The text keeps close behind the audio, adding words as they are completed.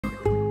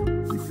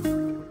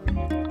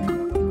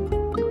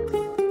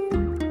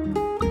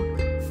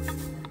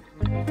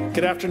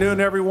Good afternoon,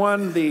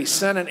 everyone. The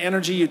Senate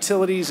Energy,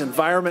 Utilities,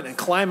 Environment, and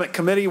Climate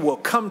Committee will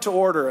come to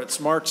order. It's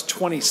March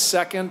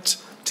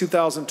 22nd,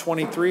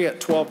 2023 at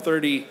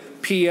 12:30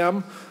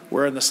 p.m.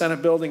 We're in the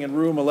Senate building in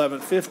room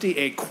 1150.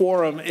 A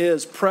quorum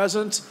is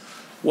present.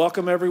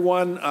 Welcome,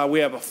 everyone. We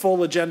have a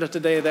full agenda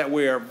today that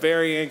we are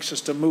very anxious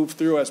to move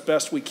through as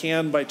best we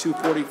can by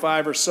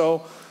 2:45 or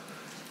so.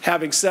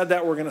 Having said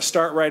that, we're going to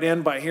start right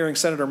in by hearing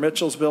Senator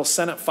Mitchell's bill,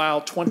 Senate File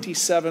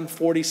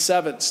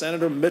 2747.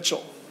 Senator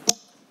Mitchell.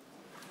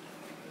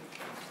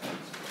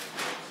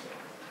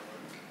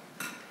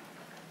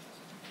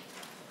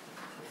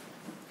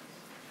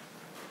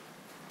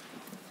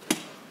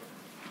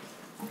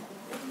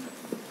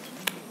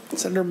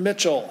 Senator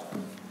Mitchell,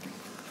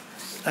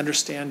 I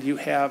understand you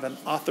have an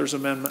author's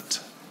amendment.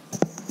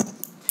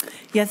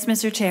 Yes,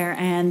 Mr. Chair,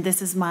 and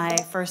this is my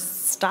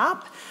first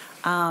stop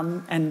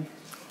and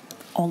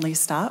only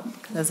stop,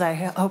 because I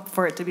hope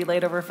for it to be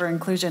laid over for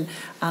inclusion.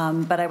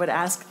 But I would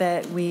ask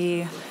that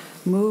we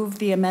move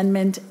the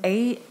amendment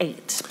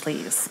A8,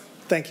 please.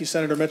 Thank you,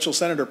 Senator Mitchell.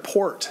 Senator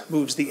Port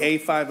moves the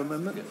A5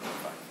 amendment.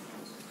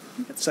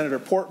 Senator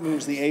Port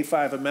moves the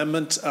A5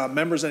 amendment.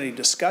 Members, any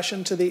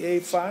discussion to the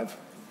A5?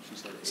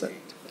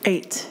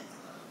 8.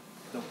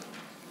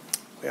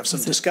 We have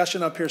some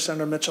discussion up here,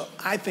 Senator Mitchell.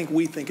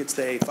 We think it's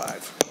the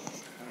A5.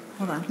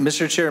 Hold on.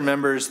 Mr. Chair,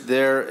 members,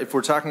 if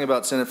we're talking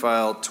about Senate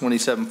File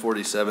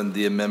 2747,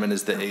 the amendment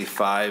is the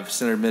A5.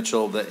 Senator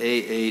Mitchell, the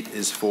A8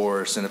 is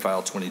for Senate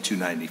File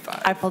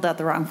 2295. I pulled out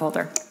the wrong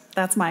folder.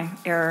 That's my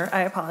error.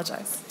 I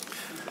apologize.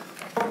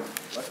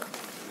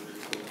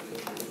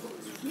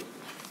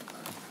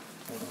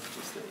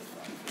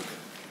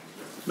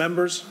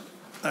 Members,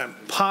 I'm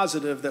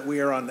positive that we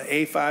are on the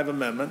A5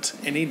 amendment.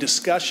 Any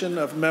discussion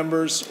of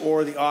members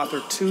or the author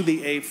to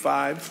the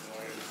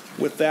A5?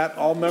 With that,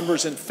 all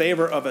members in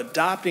favor of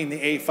adopting the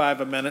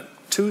A5 amendment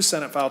to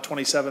Senate File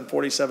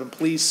 2747,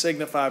 please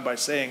signify by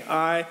saying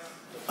aye.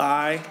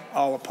 Aye.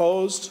 All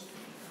opposed?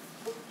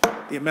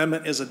 The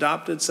amendment is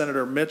adopted.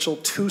 Senator Mitchell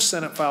to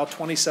Senate File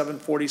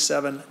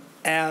 2747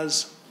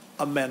 as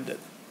amended.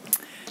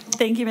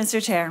 Thank you,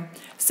 Mr. Chair.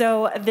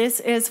 So this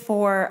is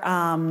for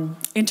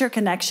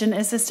interconnection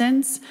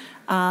assistance,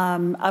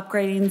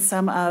 upgrading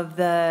some of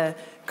the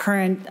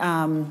current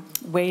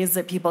ways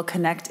that people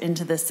connect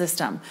into the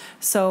system.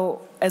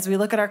 So as we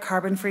look at our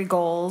carbon-free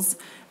goals,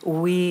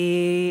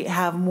 we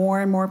have more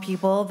and more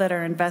people that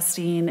are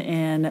investing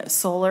in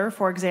solar,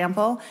 for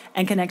example,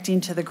 and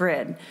connecting to the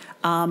grid,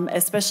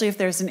 especially if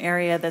there's an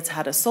area that's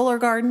had a solar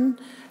garden.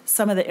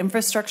 Some of the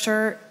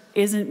infrastructure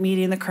isn't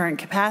meeting the current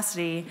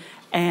capacity,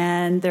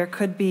 and there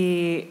could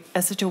be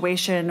a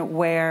situation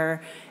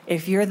where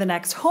if you're the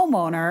next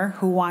homeowner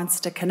who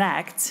wants to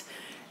connect,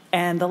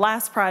 and the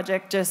last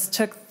project just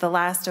took the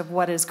last of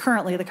what is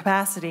currently the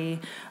capacity,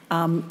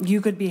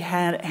 you could be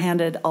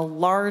handed a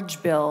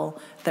large bill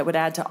that would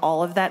add to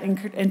all of that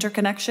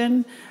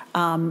interconnection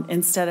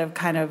instead of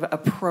kind of a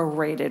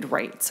prorated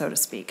rate, so to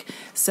speak.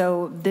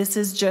 So this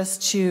is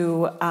just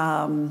to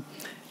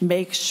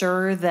make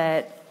sure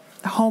that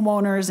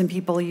homeowners and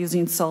people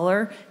using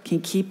solar can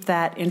keep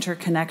that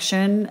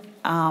interconnection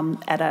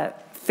at a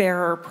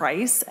fairer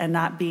price and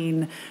not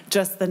being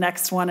just the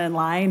next one in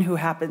line who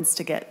happens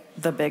to get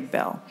the big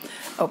bill.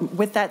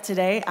 With that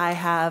today, I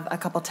have a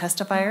couple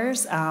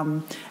testifiers,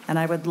 and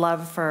I would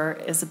love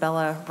for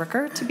Isabella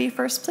Ricker to be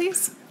first,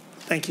 please.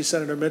 Thank you,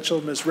 Senator Mitchell.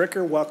 Ms.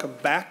 Ricker, welcome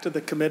back to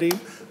the committee.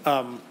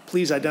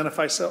 Please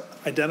identify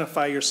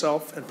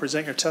yourself and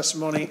present your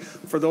testimony.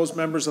 For those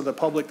members of the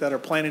public that are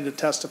planning to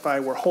testify,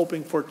 we're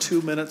hoping for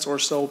 2 minutes or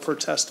so per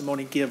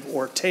testimony, give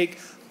or take.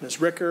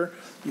 Ms. Ricker,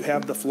 you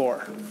have the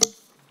floor.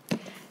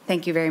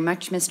 Thank you very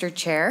much, Mr.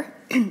 Chair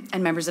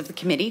and members of the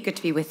committee. Good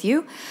to be with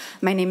you.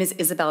 My name is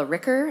Isabella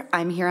Ricker.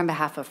 I'm here on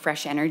behalf of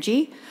Fresh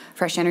Energy.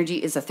 Fresh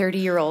Energy is a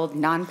 30-year-old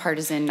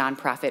nonpartisan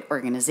nonprofit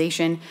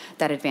organization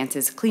that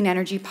advances clean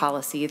energy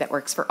policy that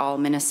works for all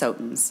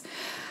Minnesotans.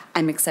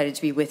 I'm excited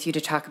to be with you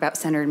to talk about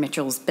Senator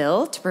Mitchell's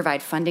bill to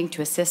provide funding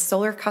to assist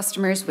solar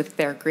customers with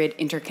their grid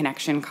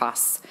interconnection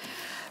costs.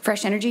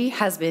 Fresh Energy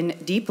has been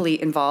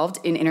deeply involved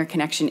in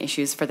interconnection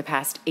issues for the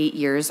past 8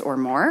 years or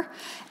more,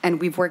 and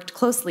we've worked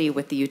closely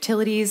with the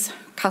utilities,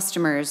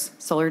 customers,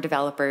 solar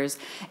developers,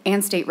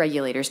 and state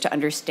regulators to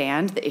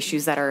understand the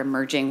issues that are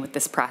emerging with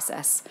this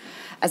process.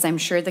 As I'm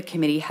sure the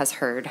committee has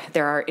heard,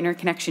 there are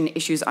interconnection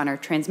issues on our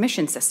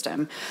transmission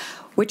system,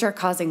 which are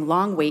causing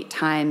long wait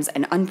times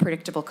and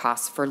unpredictable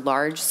costs for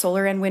large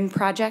solar and wind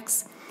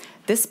projects.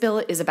 This bill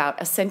is about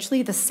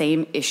essentially the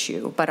same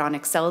issue, but on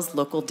Xcel's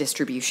local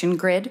distribution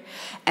grid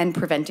and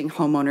preventing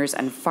homeowners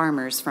and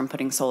farmers from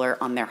putting solar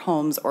on their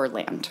homes or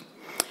land.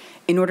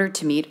 In order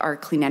to meet our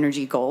clean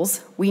energy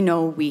goals, we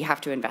know we have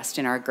to invest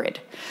in our grid.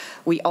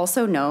 We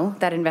also know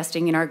that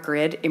investing in our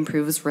grid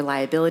improves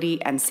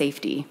reliability and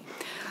safety.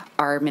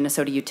 Our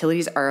Minnesota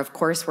utilities are, of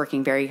course,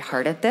 working very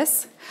hard at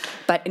this,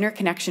 but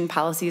interconnection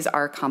policies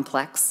are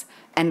complex,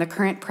 and the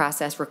current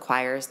process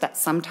requires that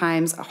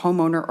sometimes a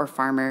homeowner or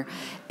farmer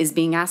is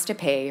being asked to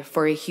pay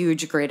for a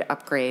huge grid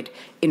upgrade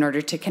in order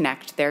to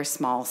connect their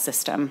small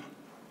system.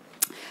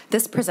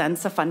 This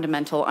presents a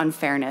fundamental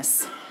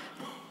unfairness.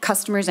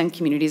 Customers and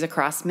communities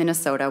across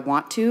Minnesota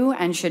want to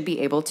and should be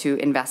able to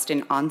invest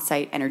in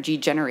on-site energy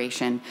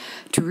generation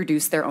to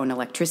reduce their own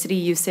electricity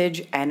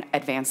usage and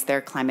advance their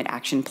climate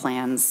action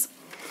plans.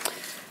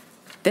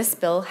 This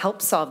bill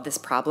helps solve this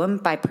problem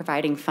by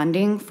providing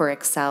funding for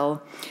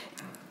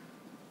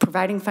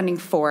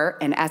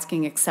and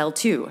asking Xcel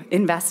to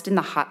invest in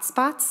the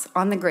hotspots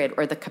on the grid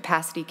or the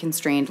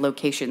capacity-constrained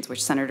locations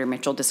which Senator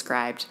Mitchell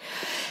described,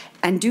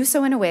 and do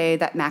so in a way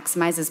that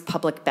maximizes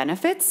public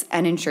benefits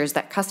and ensures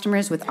that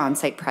customers with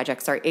on-site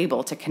projects are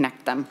able to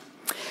connect them.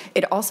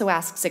 It also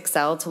asks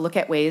Xcel to look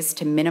at ways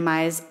to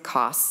minimize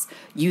costs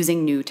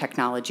using new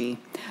technology.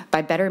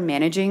 By better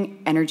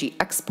managing energy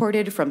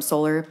exported from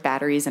solar,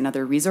 batteries, and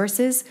other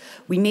resources,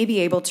 we may be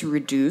able to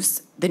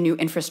reduce the new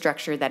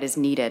infrastructure that is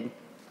needed.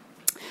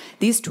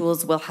 These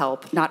tools will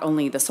help not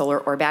only the solar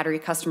or battery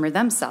customer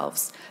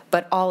themselves,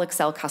 but all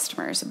Xcel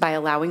customers by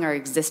allowing our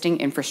existing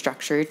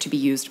infrastructure to be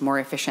used more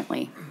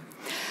efficiently.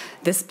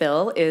 This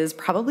bill is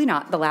probably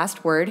not the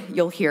last word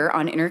you'll hear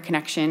on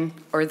interconnection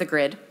or the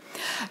grid,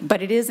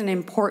 but it is an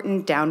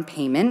important down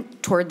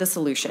payment toward the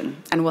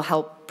solution and will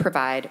help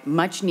provide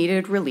much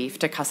needed relief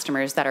to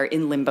customers that are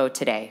in limbo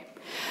today.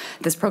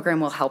 This program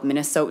will help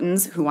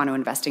Minnesotans who want to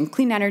invest in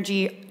clean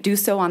energy do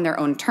so on their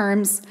own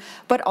terms,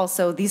 but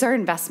also these are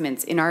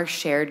investments in our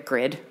shared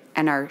grid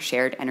and our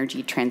shared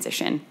energy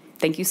transition.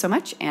 Thank you so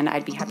much, and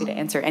I'd be happy to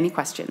answer any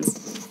questions.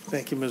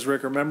 Thank you, Ms.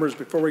 Ricker. Members,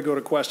 before we go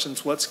to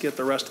questions, let's get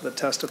the rest of the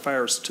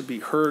testifiers to be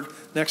heard.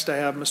 Next, I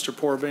have Mr.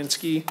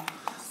 Porobinsky,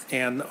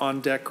 and on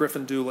deck,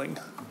 Griffin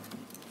Dooling.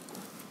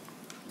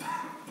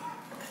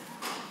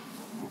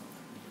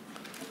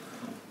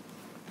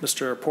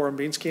 Mr.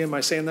 Porobinsky, am I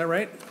saying that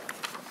right?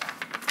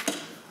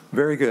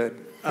 Very good.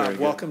 Very good.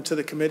 Welcome to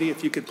the committee.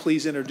 If you could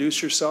please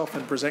introduce yourself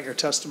and present your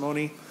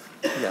testimony.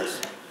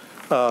 Yes.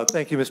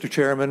 Thank you, Mr.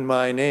 Chairman.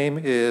 My name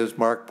is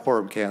Mark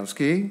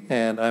Porobkansky,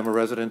 and I'm a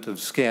resident of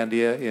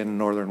Scandia in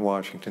northern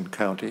Washington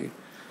County.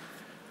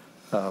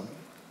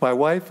 My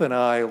wife and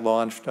I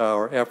launched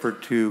our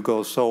effort to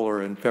go solar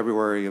in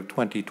February of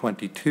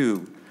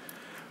 2022.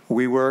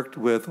 We worked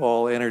with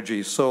All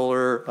Energy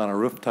Solar on a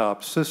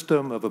rooftop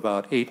system of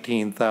about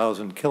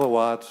 18,000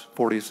 kilowatts,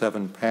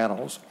 47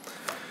 panels.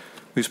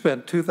 We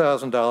spent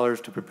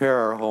 $2,000 to prepare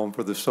our home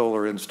for the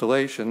solar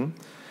installation,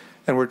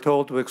 and we're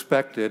told to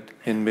expect it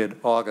in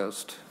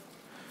mid-August.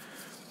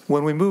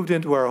 When we moved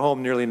into our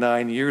home nearly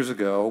 9 years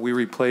ago, we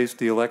replaced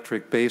the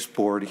electric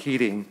baseboard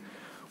heating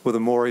with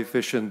a more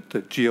efficient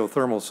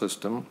geothermal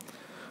system.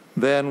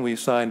 Then we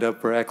signed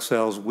up for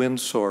Xcel's wind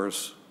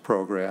source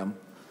program,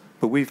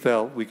 but we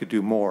felt we could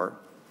do more.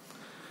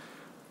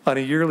 On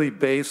a yearly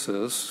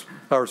basis,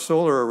 our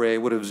solar array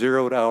would have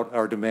zeroed out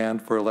our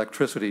demand for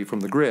electricity from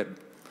the grid.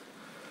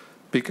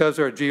 Because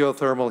our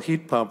geothermal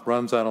heat pump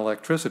runs on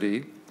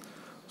electricity,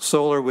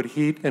 solar would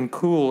heat and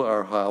cool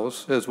our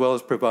house as well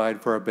as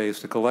provide for our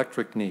basic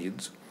electric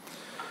needs.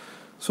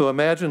 So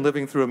imagine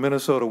living through a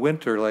Minnesota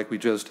winter like we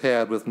just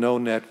had with no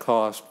net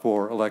cost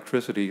for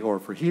electricity or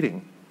for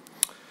heating.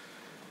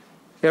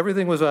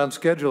 Everything was on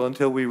schedule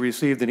until we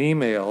received an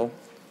email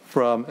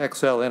from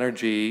Xcel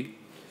Energy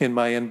in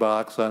my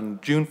inbox on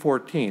June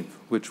 14th,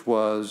 which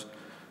was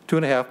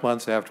 2.5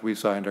 months after we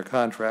signed our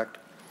contract.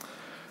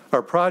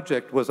 Our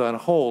project was on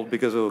hold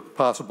because of a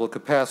possible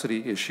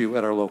capacity issue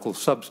at our local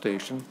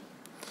substation.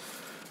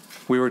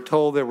 We were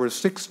told there were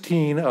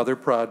 16 other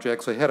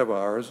projects ahead of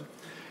ours,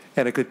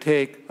 and it could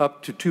take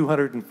up to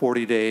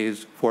 240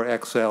 days for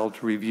Xcel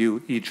to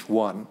review each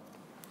one.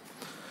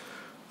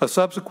 A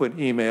subsequent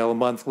email a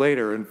month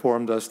later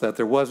informed us that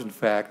there was, in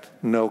fact,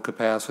 no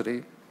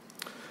capacity.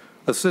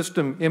 A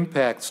system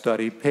impact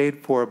study paid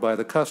for by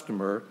the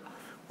customer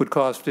would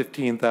cost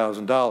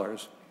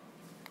 $15,000.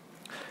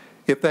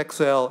 If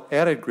Xcel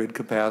added grid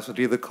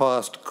capacity, the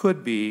cost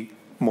could be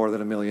more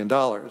than $1 million.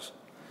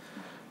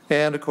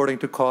 And according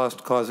to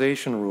cost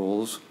causation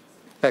rules,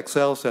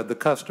 Xcel said the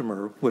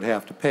customer would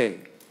have to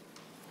pay.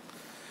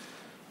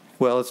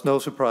 Well, it's no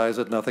surprise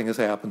that nothing has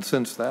happened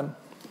since then.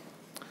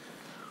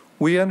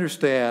 We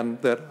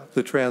understand that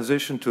the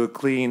transition to a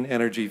clean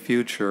energy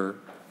future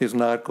is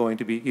not going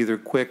to be either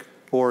quick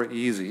or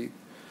easy.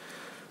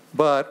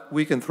 But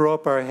we can throw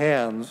up our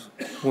hands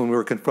when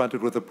we're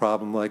confronted with a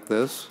problem like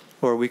this,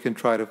 or we can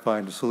try to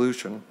find a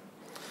solution.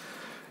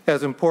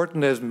 As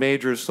important as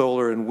major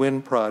solar and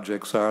wind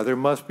projects are, there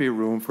must be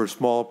room for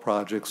small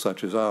projects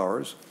such as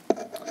ours.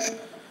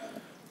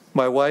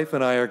 My wife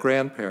and I are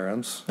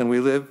grandparents, and we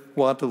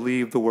want to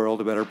leave the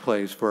world a better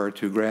place for our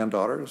 2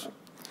 granddaughters.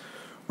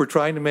 We're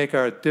trying to make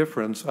our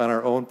difference on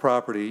our own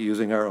property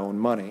using our own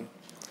money.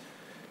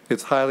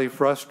 It's highly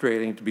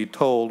frustrating to be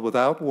told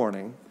without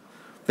warning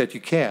that you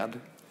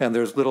can't, and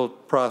there's little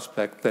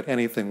prospect that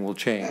anything will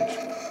change.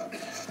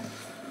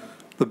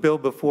 The bill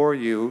before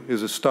you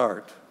is a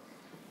start.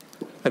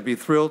 I'd be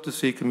thrilled to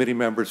see committee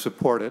members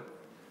support it,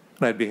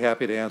 and I'd be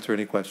happy to answer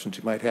any questions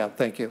you might have.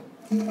 Thank you.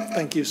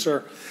 Thank you,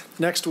 sir.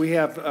 Next, we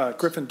have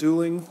Griffin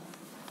Dooling.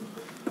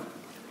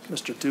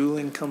 Mr.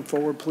 Dooling, come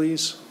forward,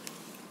 please.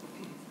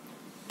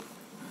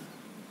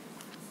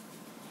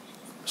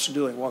 Mr.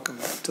 Dooling, welcome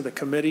to the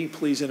committee.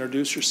 Please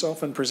introduce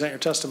yourself and present your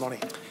testimony.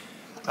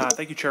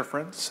 Thank you, Chair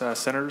Frentz.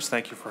 Senators,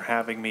 thank you for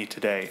having me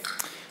today.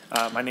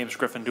 My name is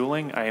Griffin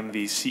Dooling. I am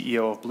the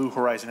CEO of Blue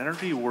Horizon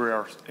Energy.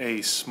 We're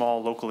a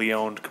small, locally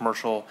owned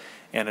commercial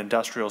and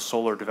industrial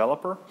solar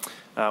developer.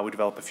 We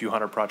develop a few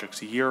hundred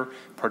projects a year,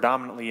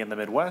 predominantly in the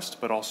Midwest,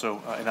 but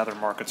also in other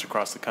markets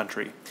across the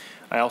country.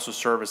 I also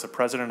serve as the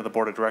president of the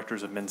board of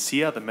directors of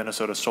MNSEA, the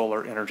Minnesota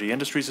Solar Energy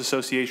Industries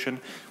Association,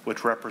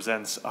 which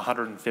represents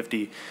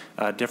 150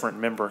 different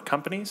member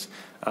companies.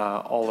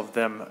 All of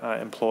them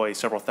employ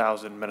several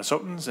thousand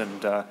Minnesotans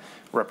and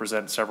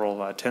represent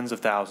several tens of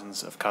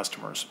thousands of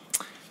customers.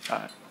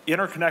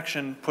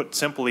 Interconnection, put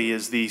simply,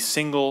 is the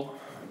single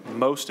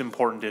most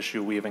important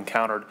issue we have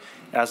encountered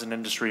as an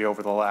industry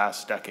over the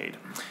last decade.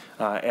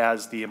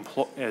 As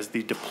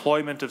the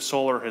deployment of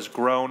solar has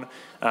grown,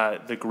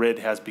 the grid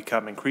has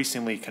become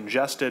increasingly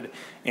congested,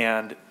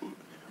 and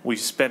we've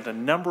spent a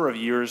number of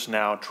years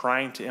now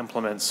trying to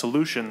implement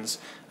solutions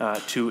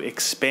to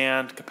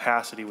expand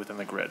capacity within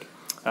the grid.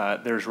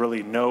 There's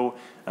really no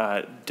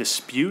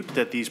dispute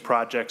that these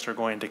projects are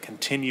going to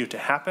continue to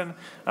happen.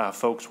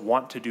 Folks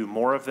want to do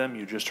more of them.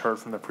 You just heard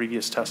from the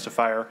previous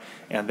testifier,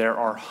 and there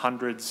are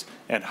hundreds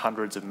and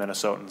hundreds of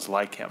Minnesotans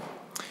like him.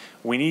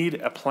 We need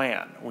a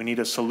plan. We need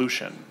a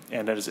solution.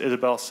 And as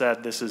Isabel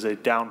said, this is a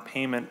down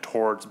payment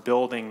towards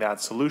building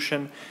that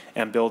solution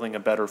and building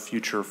a better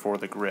future for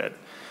the grid.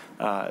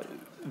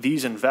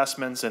 These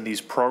investments and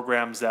these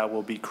programs that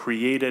will be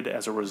created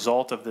as a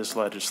result of this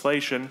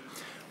legislation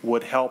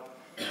would help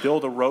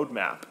build a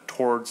roadmap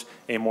towards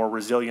a more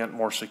resilient,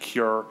 more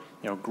secure,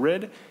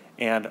 grid.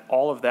 And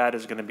all of that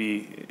is going to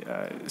be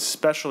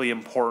especially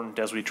important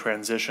as we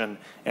transition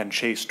and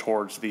chase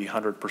towards the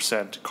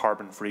 100%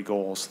 carbon-free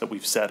goals that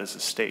we've set as a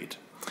state.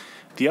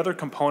 The other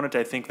component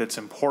I think that's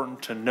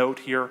important to note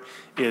here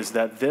is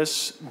that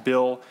this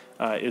bill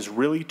is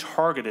really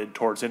targeted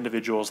towards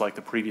individuals like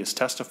the previous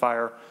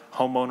testifier,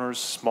 homeowners,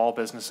 small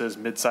businesses,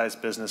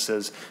 mid-sized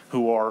businesses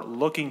who are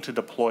looking to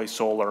deploy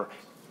solar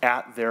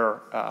at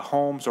their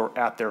homes or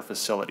at their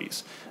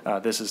facilities.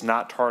 This is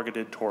not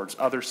targeted towards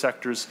other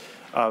sectors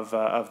of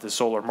the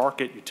solar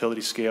market, utility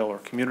scale or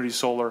community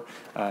solar,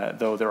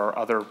 though there are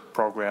other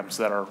programs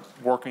that are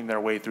working their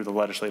way through the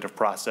legislative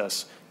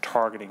process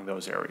targeting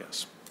those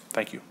areas.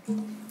 Thank you.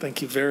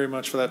 Thank you very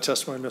much for that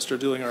testimony, Mr.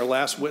 Dooling. Our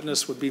last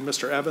witness would be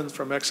Mr. Evans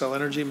from Xcel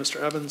Energy.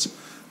 Mr. Evans,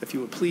 if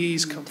you would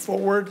please come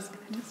forward.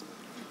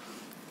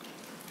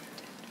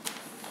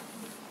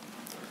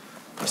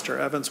 Mr.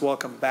 Evans,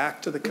 welcome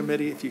back to the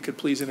committee. If you could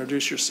please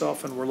introduce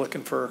yourself, and we're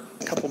looking for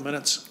a couple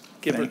minutes,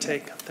 give or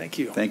take. Thank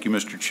you. Thank you,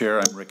 Mr. Chair.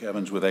 I'm Rick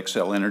Evans with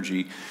Xcel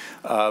Energy.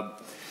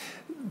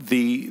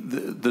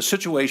 The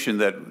situation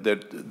that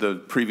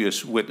the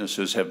previous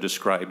witnesses have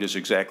described is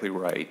exactly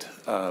right.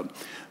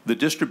 The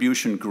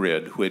distribution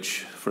grid, which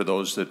for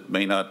those that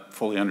may not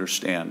fully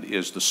understand,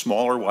 is the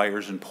smaller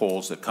wires and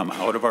poles that come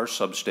out of our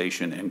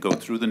substation and go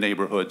through the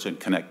neighborhoods and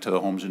connect to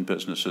the homes and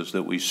businesses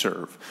that we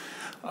serve.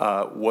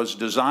 Was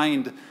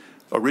designed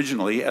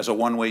originally as a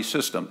one-way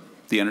system.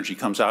 The energy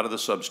comes out of the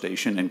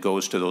substation and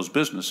goes to those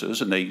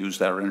businesses, and they use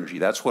that energy.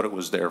 That's what it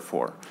was there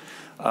for.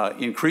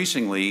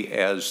 Increasingly,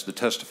 as the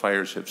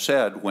testifiers have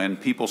said, when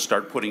people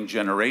start putting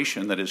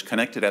generation that is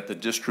connected at the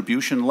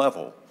distribution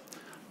level,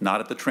 not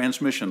at the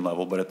transmission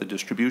level, but at the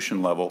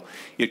distribution level,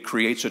 it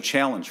creates a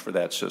challenge for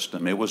that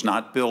system. It was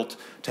not built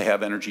to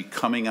have energy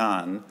coming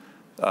on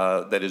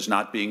that is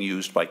not being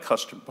used by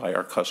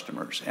our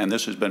customers. And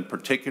this has been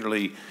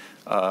particularly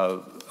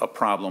a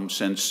problem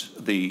since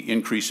the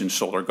increase in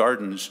solar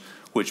gardens,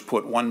 which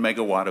put 1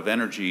 megawatt of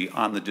energy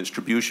on the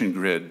distribution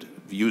grid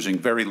using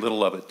very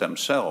little of it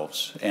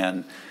themselves,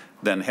 and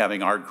then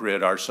having our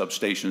grid, our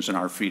substations, and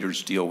our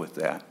feeders deal with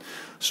that.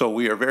 So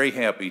we are very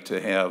happy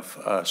to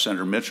have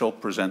Senator Mitchell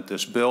present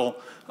this bill,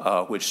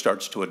 which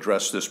starts to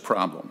address this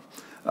problem.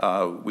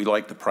 We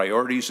like the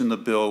priorities in the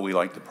bill. We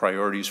like the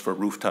priorities for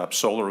rooftop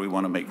solar. We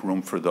want to make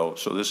room for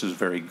those. So this is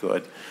very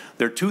good.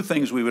 There are two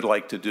things we would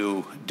like to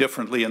do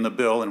differently in the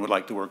bill, and would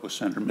like to work with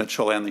Senator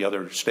Mitchell and the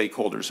other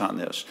stakeholders on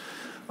this.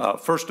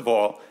 First of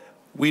all,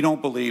 we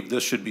don't believe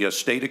this should be a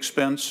state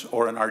expense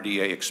or an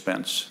RDA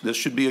expense. This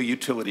should be a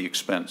utility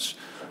expense.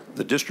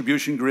 The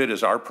distribution grid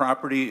is our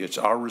property, it's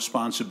our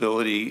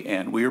responsibility,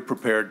 and we are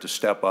prepared to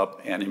step up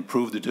and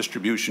improve the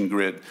distribution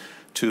grid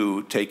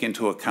to take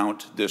into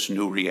account this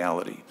new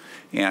reality.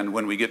 And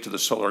when we get to the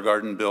solar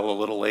garden bill a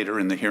little later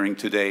in the hearing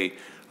today,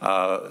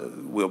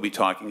 we'll be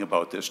talking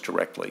about this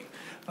directly.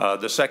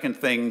 The second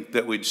thing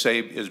that we'd say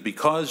is,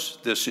 because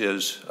this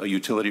is a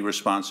utility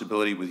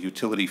responsibility with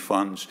utility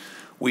funds,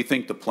 we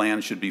think the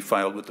plan should be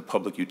filed with the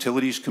Public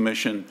Utilities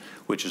Commission,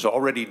 which is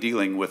already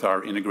dealing with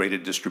our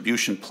integrated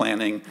distribution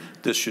planning.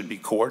 This should be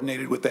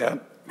coordinated with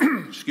that.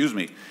 excuse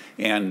me.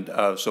 And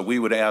so we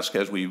would ask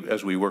as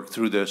we work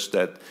through this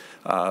that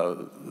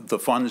the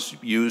funds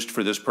used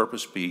for this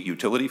purpose be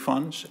utility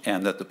funds,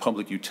 and that the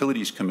Public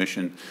Utilities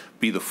Commission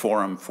be the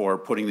forum for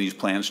putting these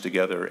plans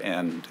together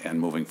and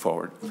moving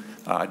forward.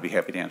 I'd be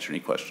happy to answer any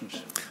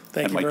questions.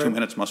 Thank you. And my 2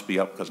 minutes must be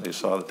up because I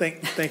saw that.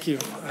 Thank you.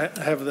 I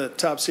have the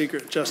top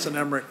secret Justin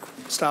Emmerich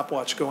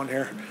stopwatch going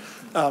here.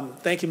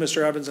 Thank you,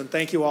 Mr. Evans, and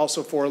thank you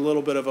also for a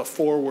little bit of a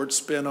forward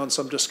spin on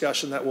some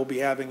discussion that we'll be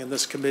having in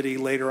this committee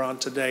later on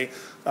today.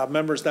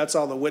 Members, that's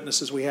all the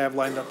witnesses we have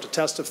lined up to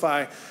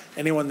testify.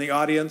 Anyone in the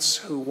audience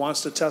who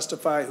wants to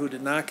testify who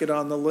did not get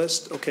on the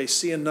list? Okay,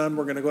 seeing none,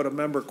 we're going to go to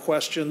member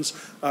questions.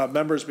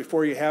 Members,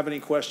 before you have any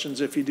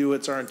questions, if you do,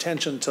 it's our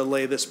intention to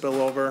lay this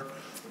bill over,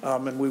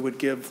 and we would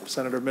give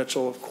Senator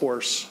Mitchell, of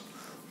course,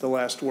 the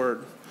last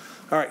word.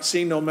 All right,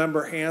 seeing no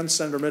member hands,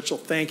 Senator Mitchell,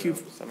 thank you.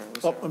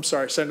 Oh, I'm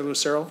sorry, Senator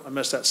Lucero. I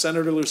missed that.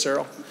 Senator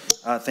Lucero.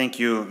 Thank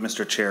you,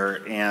 Mr.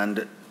 Chair.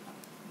 And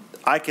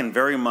I can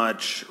very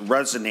much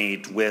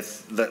resonate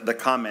with the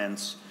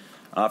comments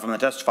from the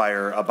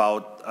testifier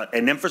about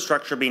an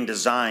infrastructure being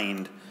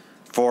designed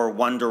for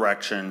one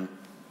direction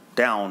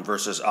down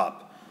versus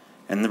up.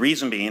 And the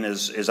reason being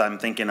is I'm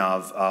thinking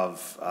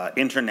of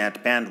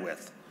internet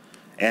bandwidth.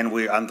 And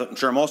I'm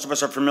sure most of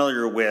us are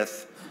familiar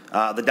with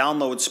the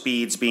download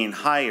speeds being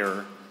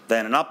higher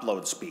than an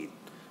upload speed,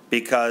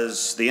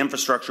 because the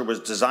infrastructure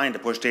was designed to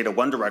push data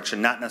one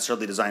direction, not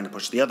necessarily designed to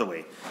push the other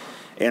way.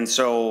 And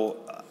so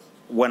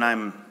when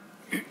I'm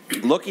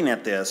looking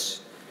at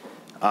this,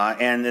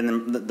 and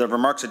in the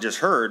remarks I just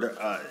heard,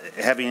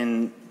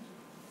 having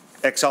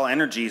Xcel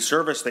Energy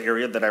service the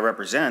area that I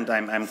represent,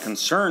 I'm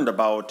concerned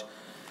about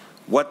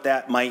what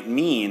that might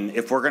mean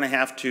if we're going to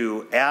have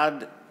to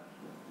add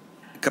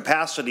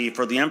capacity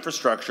for the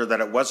infrastructure that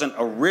it wasn't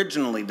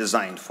originally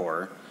designed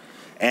for.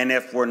 And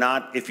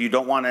if you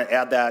don't want to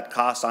add that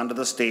cost onto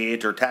the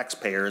state or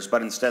taxpayers,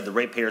 but instead the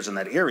ratepayers in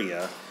that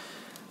area,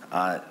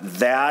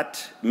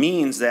 that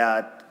means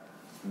that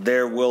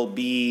there will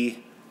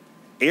be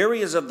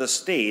areas of the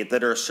state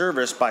that are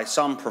serviced by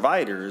some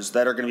providers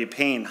that are going to be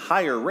paying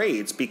higher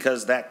rates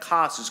because that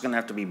cost is going to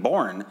have to be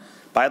borne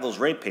by those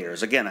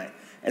ratepayers. Again,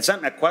 it's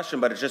not a question,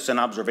 but it's just an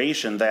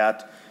observation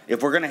that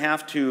if we're going to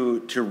have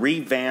to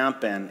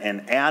revamp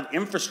and add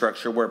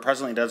infrastructure where it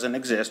presently doesn't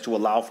exist to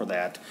allow for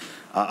that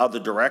other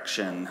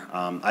direction,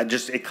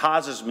 it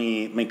causes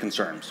me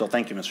concern. So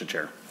thank you, Mr.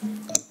 Chair.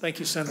 Thank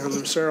you, Senator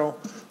Lucero.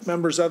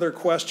 Members, other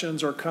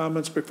questions or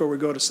comments before we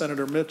go to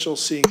Senator Mitchell?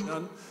 Seeing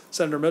none.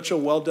 Senator Mitchell,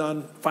 well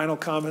done. Final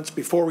comments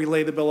before we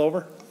lay the bill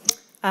over?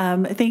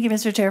 Thank you,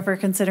 Mr. Chair, for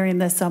considering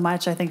this so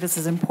much. I think this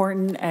is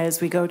important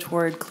as we go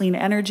toward clean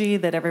energy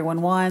that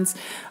everyone wants.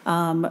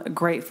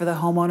 Great for the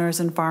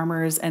homeowners and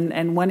farmers.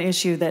 And one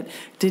issue that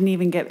didn't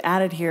even get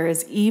added here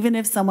is even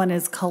if someone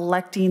is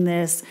collecting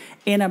this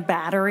in a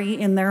battery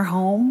in their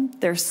home,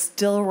 they're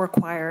still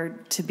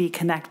required to be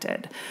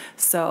connected.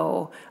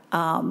 So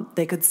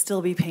they could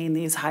still be paying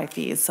these high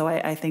fees. So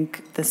I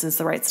think this is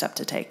the right step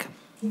to take.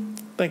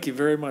 Thank you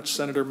very much,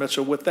 Senator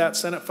Mitchell. With that,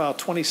 Senate File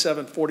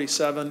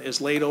 2747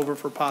 is laid over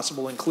for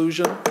possible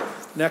inclusion.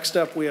 Next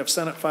up, we have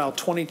Senate File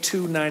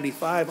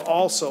 2295,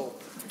 also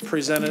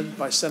presented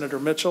by Senator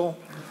Mitchell.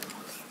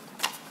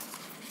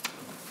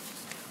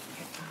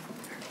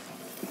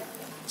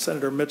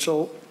 Senator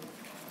Mitchell.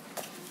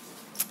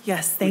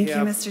 Yes, thank you,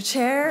 Mr.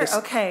 Chair.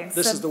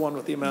 This is the one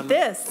with the amendment.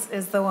 This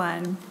is the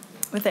one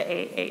with the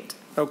A8.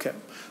 Okay.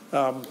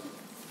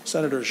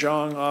 Senator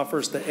Zhang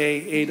offers the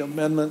A8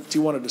 amendment. Do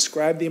you want to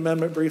describe the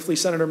amendment briefly,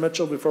 Senator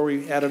Mitchell, before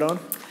we add it on?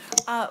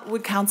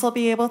 Would council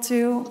be able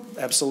to?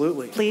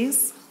 Absolutely.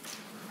 Please.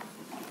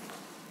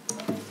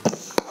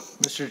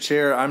 Mr.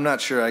 Chair, I'm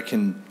not sure I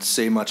can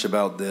say much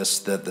about this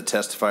that the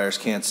testifiers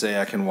can't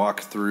say. I can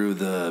walk through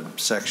the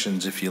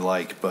sections if you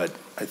like, but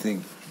I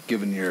think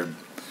given your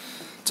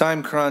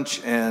time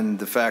crunch and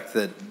the fact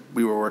that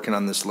we were working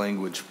on this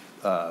language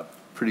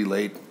pretty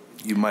late,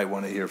 you might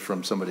want to hear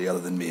from somebody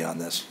other than me on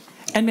this.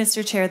 And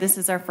Mr. Chair, this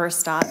is our first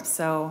stop,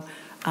 so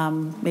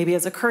maybe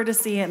as a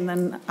courtesy, and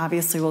then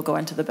obviously we'll go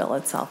into the bill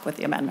itself with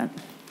the amendment.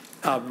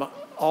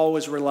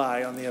 Always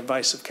rely on the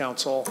advice of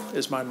counsel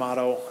is my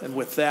motto. And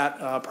with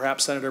that,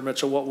 perhaps Senator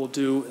Mitchell, what we'll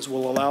do is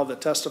we'll allow the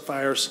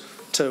testifiers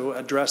to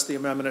address the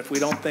amendment. If we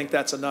don't think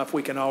that's enough,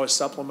 we can always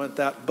supplement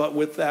that. But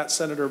with that,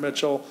 Senator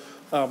Mitchell,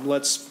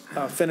 let's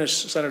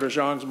finish Senator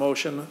Zhang's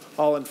motion.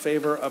 All in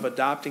favor of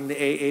adopting the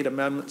A8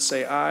 amendment,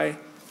 say aye.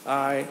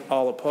 Aye.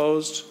 All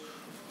opposed?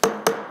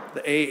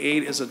 The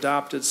A8 is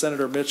adopted.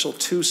 Senator Mitchell,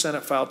 to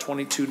Senate File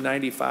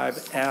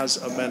 2295 as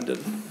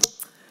amended.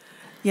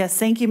 Yes,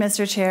 thank you,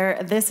 Mr.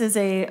 Chair. This is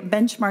a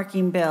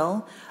benchmarking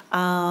bill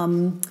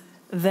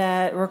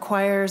that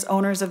requires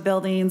owners of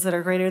buildings that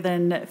are greater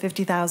than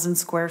 50,000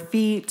 square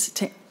feet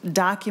to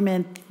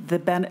document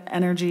the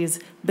Energy's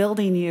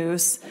building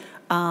use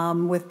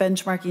with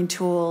benchmarking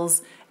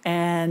tools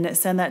and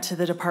send that to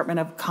the Department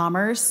of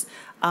Commerce.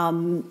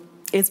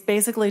 It's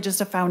basically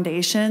just a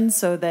foundation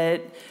so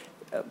that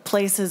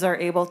places are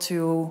able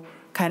to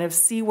kind of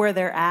see where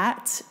they're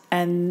at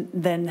and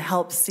then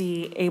help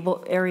see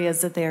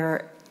areas that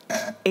they're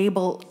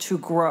able to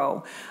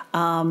grow.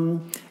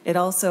 It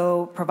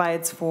also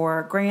provides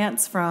for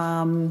grants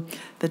from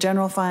the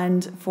general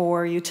fund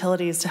for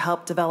utilities to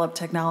help develop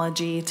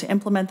technology to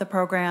implement the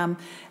program,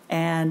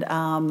 and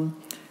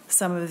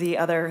some of the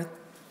other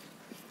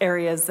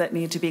areas that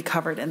need to be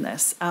covered in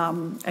this.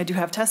 I do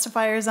have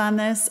testifiers on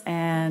this,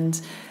 and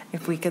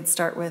if we could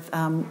start with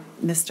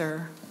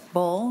Mr.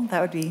 Bull,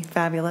 that would be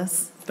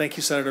fabulous. Thank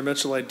you, Senator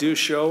Mitchell. I do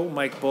show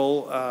Mike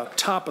Bull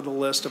top of the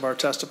list of our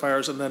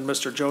testifiers, and then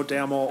Mr. Joe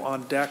Damel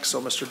on deck.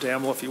 So, Mr.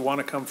 Damel, if you want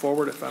to come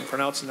forward, if I'm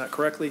pronouncing that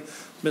correctly.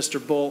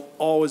 Mr. Bull,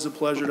 always a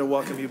pleasure to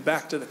welcome you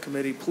back to the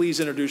committee. Please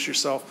introduce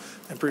yourself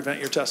and present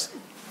your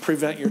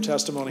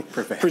testimony.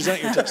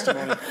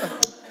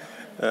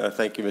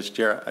 Thank you, Mr.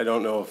 Chair. I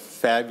don't know if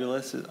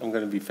fabulous, I'm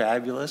going to be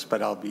fabulous,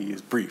 but I'll be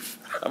brief.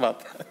 How about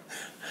that?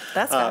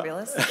 That's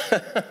fabulous.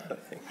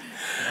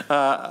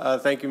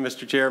 Thank you,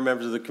 Mr. Chair,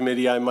 members of the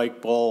committee. I'm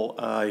Mike Bull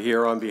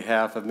here on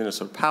behalf of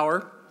Minnesota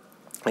Power,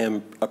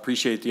 and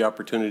appreciate the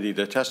opportunity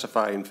to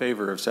testify in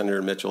favor of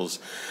Senator Mitchell's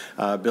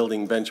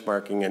building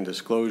benchmarking and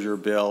disclosure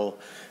bill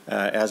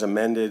as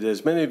amended.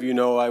 As many of you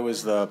know, I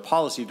was the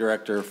policy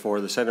director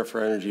for the Center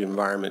for Energy and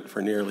Environment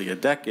for nearly a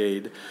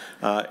decade,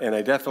 and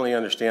I definitely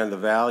understand the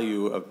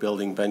value of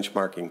building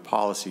benchmarking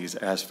policies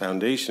as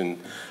foundation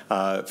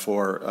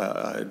for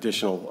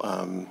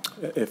additional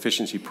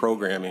efficiency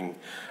programming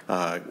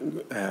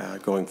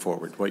going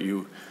forward.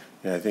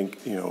 I think,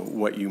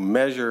 what you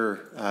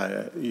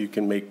measure, you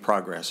can make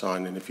progress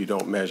on, and if you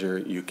don't measure,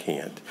 you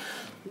can't.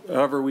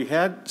 However, we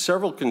had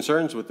several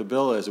concerns with the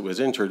bill as it was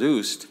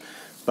introduced,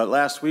 but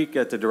last week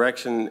at the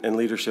direction and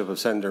leadership of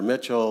Senator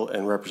Mitchell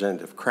and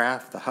Representative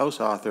Kraft, the House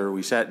author,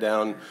 we sat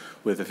down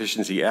with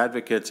efficiency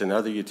advocates and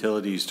other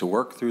utilities to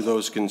work through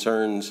those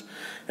concerns.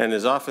 And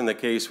as often the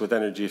case with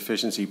energy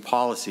efficiency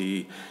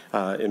policy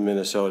in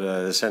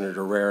Minnesota,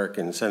 Senator Rarick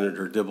and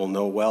Senator Dibble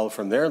know well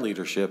from their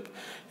leadership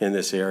in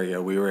this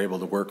area, we were able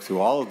to work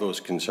through all of those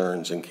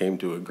concerns and came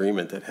to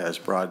agreement that has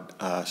broad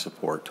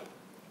support.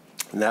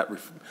 And that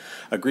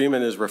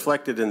agreement is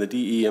reflected in the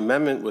DE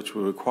amendment, which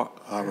will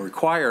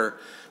require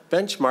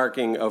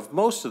benchmarking of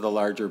most of the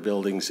larger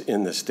buildings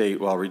in the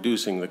state while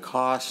reducing the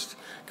cost,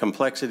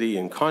 complexity,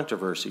 and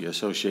controversy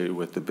associated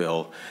with the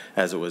bill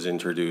as it was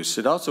introduced.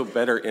 It also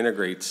better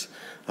integrates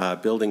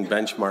building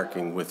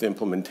benchmarking with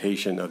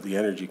implementation of the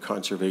Energy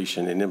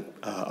Conservation and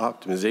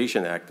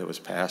Optimization Act that was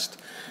passed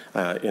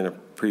in a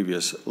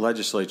previous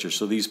legislature.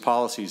 So these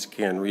policies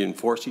can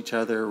reinforce each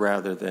other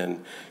rather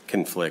than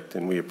conflict.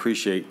 And we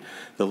appreciate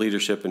the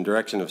leadership and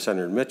direction of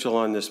Senator Mitchell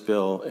on this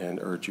bill and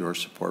urge your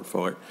support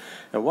for it.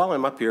 And while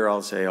I'm up here,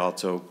 I'll say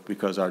also,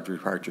 because Audrey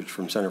Partridge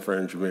from Center for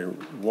Energy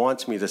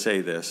wants me to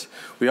say this,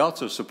 we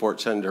also support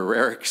Senator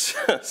Rarick's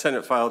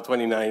Senate File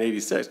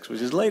 2986,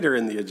 which is later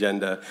in the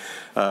agenda,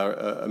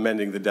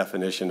 amending the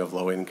definition of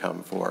low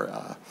income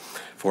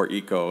for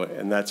eco,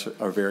 and that's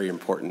a very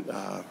important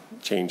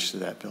change to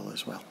that bill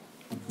as well.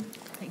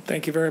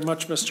 Thank you very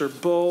much, Mr.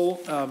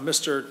 Bull.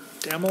 Mr.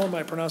 Damel, am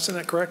I pronouncing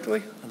that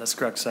correctly? That's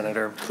correct,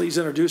 Senator. Please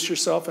introduce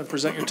yourself and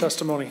present your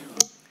testimony.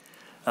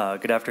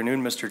 Good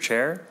afternoon, Mr.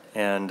 Chair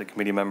and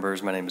committee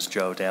members. My name is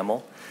Joe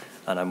Damel,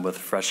 and I'm with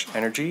Fresh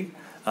Energy.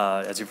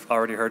 As you've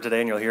already heard today,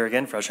 and you'll hear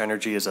again, Fresh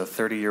Energy is a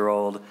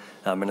 30-year-old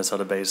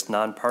Minnesota-based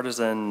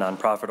nonpartisan,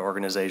 nonprofit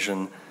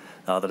organization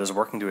that is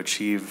working to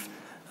achieve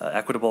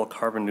equitable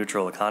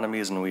carbon-neutral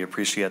economies, and we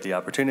appreciate the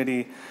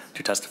opportunity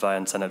to testify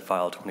on Senate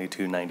File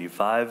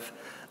 2295.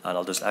 And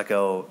I'll just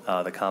echo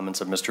the comments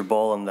of Mr.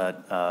 Bull, and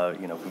that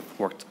we've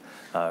worked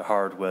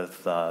hard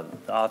with the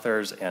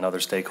authors and other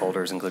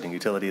stakeholders, including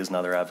utilities and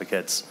other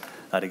advocates,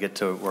 to get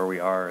to where we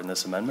are in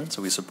this amendment.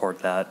 So we support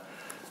that.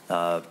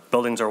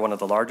 Buildings are one of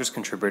the largest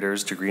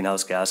contributors to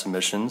greenhouse gas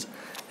emissions.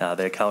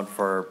 They account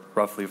for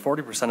roughly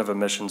 40% of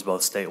emissions,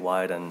 both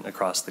statewide and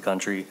across the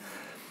country.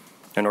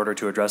 In order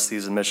to address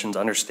these emissions,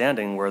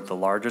 understanding where the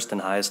largest and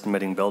highest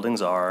emitting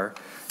buildings are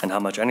and how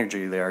much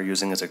energy they are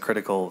using is a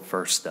critical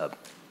first step.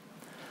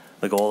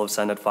 The goal of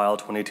Senate File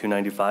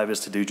 2295 is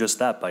to do just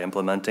that by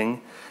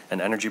implementing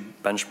an energy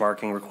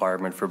benchmarking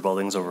requirement for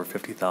buildings over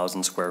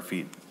 50,000 square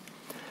feet.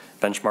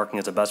 Benchmarking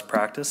is a best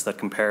practice that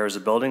compares a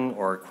building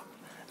or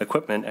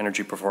equipment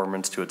energy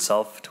performance to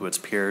itself, to its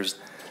peers,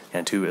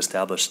 and to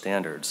established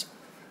standards.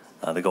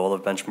 The goal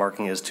of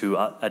benchmarking is to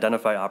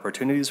identify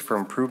opportunities for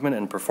improvement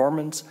in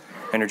performance,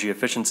 energy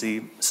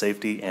efficiency,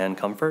 safety, and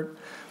comfort,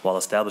 while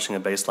establishing a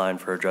baseline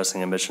for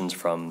addressing emissions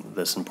from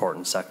this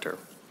important sector.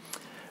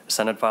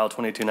 Senate File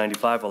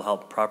 2295 will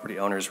help property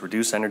owners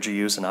reduce energy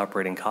use and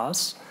operating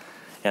costs,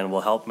 and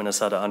will help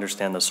Minnesota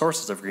understand the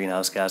sources of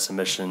greenhouse gas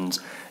emissions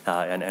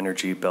and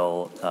energy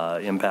bill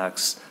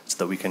impacts so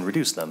that we can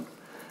reduce them.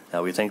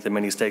 We thank the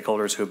many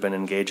stakeholders who have been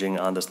engaging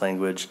on this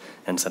language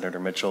and Senator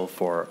Mitchell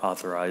for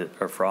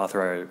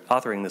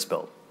authoring this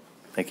bill.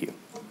 Thank you.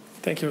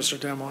 Thank you, Mr.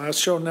 Damel. As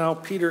shown now,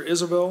 Peter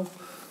Isabel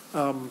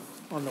on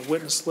the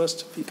witness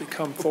list. If you could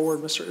come forward,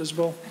 Mr.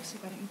 Isabel. Actually,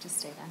 why don't you just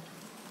stay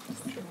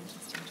then?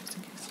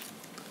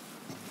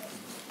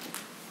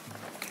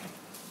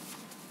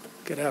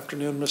 Good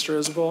afternoon, Mr.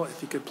 Isabel.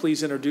 If you could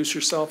please introduce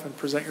yourself and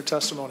present your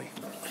testimony.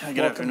 Good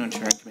afternoon,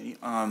 Chair and Committee.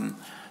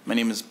 My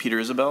name is Peter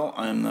Isabel.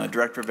 I'm the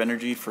Director of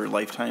Energy for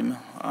Lifetime.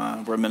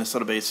 We're a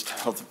Minnesota-based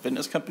health and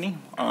fitness company.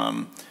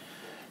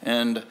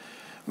 And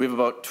we have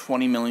about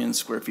 20 million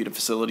square feet of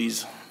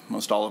facilities.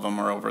 Most all of them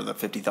are over the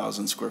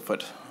 50,000 square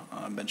foot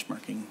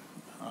benchmarking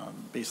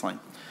baseline.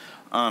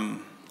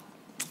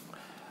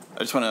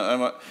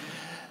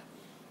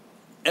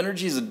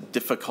 Energy is a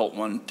difficult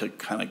one to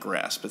kind of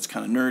grasp. It's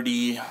kind of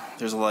nerdy.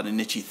 There's a lot of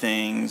niche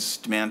things,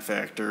 demand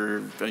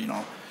factor, you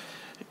know,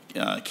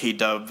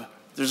 KW.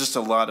 There's just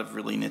a lot of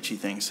really niche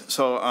things.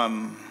 So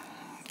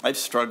I've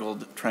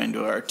struggled trying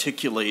to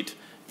articulate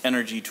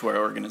energy to our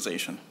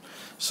organization.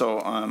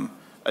 So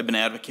I've been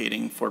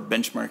advocating for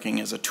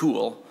benchmarking as a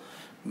tool.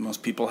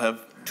 Most people have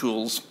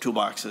tools,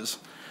 toolboxes.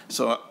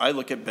 So I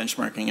look at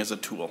benchmarking as a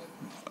tool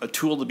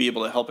to be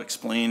able to help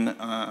explain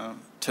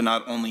to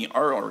not only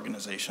our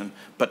organization,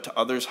 but to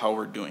others how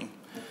we're doing.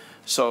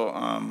 So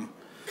I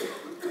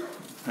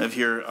have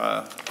here,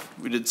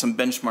 we did some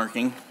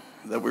benchmarking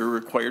that we were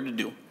required to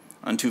do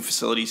on 2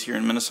 facilities here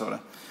in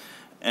Minnesota.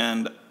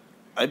 And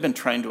I've been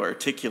trying to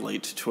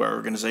articulate to our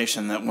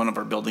organization that one of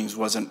our buildings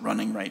wasn't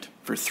running right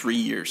for 3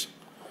 years.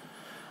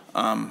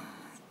 I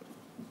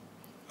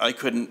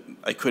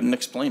couldn't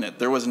explain it.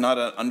 There was not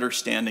an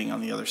understanding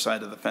on the other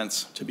side of the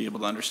fence to be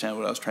able to understand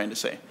what I was trying to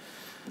say.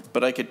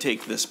 But I could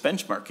take this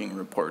benchmarking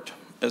report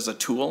as a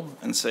tool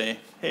and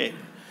say, hey,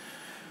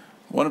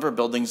 one of our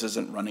buildings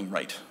isn't running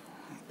right.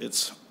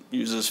 It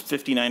uses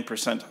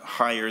 59%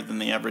 higher than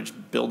the average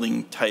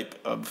building type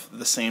of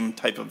the same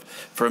type of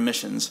for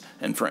emissions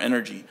and for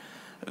energy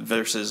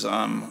versus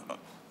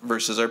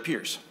our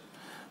peers.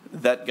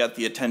 That got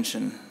the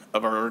attention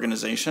of our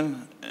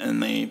organization,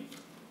 and they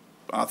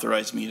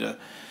authorized me to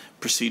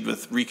proceed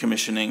with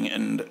recommissioning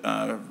and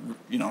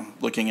you know,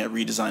 looking at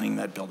redesigning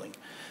that building.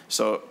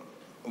 So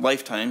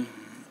Lifetime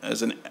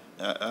as an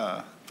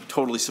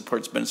totally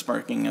supports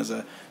benchmarking as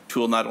a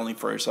tool not only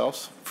for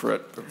ourselves,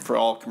 for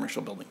all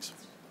commercial buildings.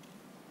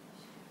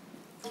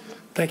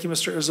 Thank you,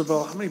 Mr.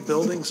 Isabel. How many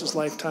buildings does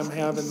Lifetime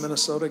have in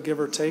Minnesota, give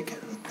or take?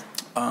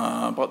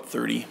 About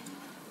 30.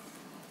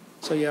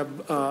 So you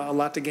have a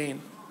lot to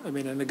gain. I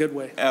mean, in a good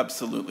way.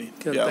 Absolutely.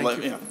 Good. Yeah,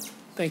 Thank you. yeah.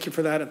 Thank you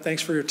for that, and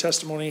thanks for your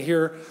testimony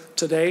here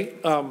today.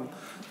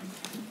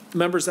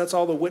 Members, that's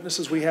all the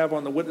witnesses we have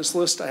on the witness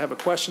list. I have a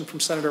question from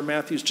Senator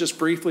Matthews, just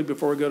briefly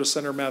before we go to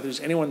Senator Matthews.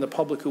 Anyone in the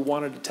public who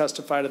wanted to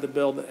testify to the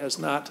bill that has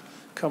not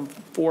come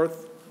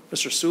forth?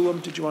 Mr.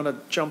 Sulam, did you want to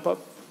jump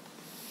up?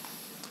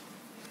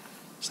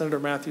 Senator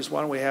Matthews,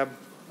 why don't we have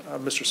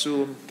Mr.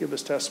 Sulam give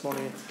his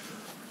testimony.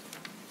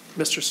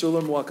 Mr.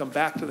 Sulam, welcome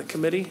back to the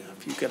committee.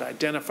 If you could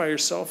identify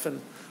yourself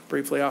and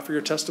briefly offer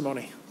your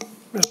testimony.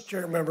 Mr.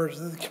 Chair, members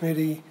of the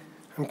committee,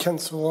 I'm Ken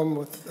Sulam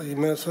with the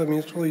Minnesota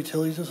Municipal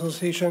Utilities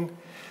Association.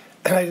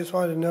 And I just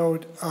wanted to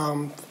note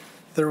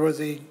there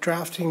was a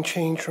drafting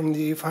change from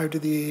the A5 to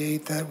the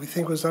A8 that we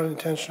think was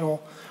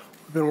unintentional.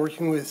 We've been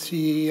working with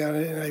CE on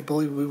it, and I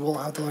believe we will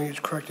have the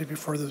language corrected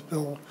before this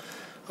bill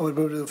would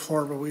move to the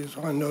floor, but we just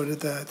want to note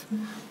that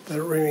it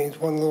remains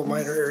one little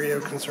minor area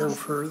of concern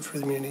for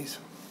the munis.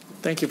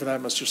 Thank you for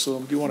that, Mr.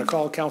 Sulam. Do you want to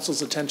call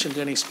council's attention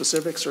to any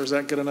specifics, or is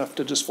that good enough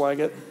to just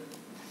flag it?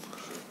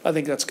 I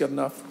think that's good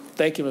enough.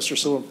 Thank you, Mr.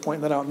 Sulam, for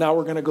pointing that out. Now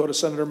we're going to go to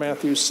Senator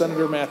Matthews.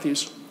 Senator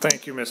Matthews.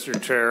 Thank you,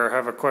 Mr. Chair. I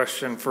have a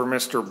question for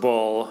Mr.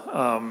 Bull.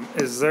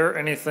 Is there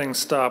anything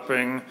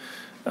stopping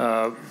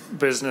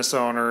business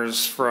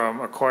owners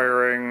from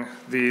acquiring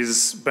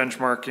these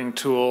benchmarking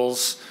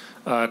tools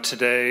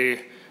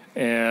today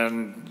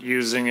and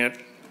using it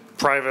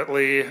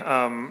privately?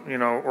 You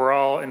know, we're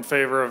all in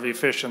favor of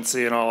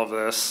efficiency in all of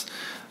this.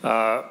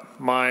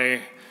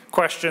 My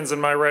questions and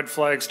my red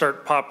flags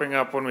start popping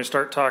up when we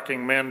start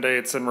talking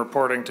mandates and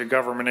reporting to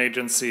government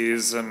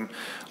agencies and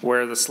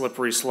where the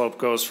slippery slope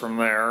goes from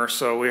there.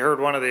 So we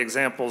heard one of the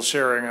examples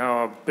sharing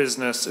how a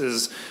business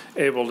is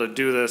able to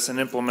do this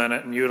and implement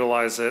it and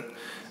utilize it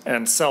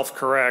and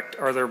self-correct.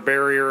 Are there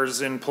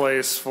barriers in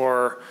place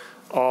for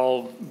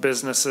all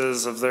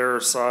businesses of their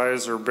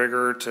size or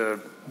bigger to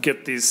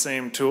get these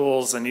same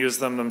tools and use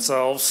them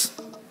themselves?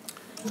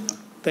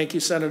 Thank you,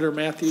 Senator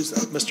Matthews.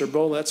 Mr.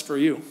 Bull, that's for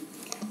you.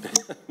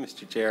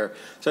 Mr. Chair,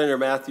 Senator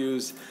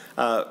Matthews,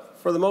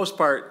 for the most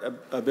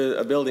part, a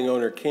building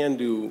owner can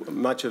do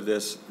much of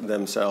this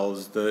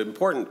themselves. The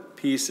important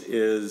piece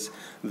is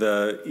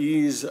the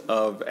ease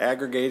of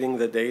aggregating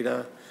the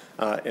data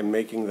and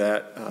making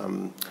that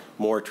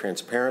more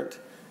transparent,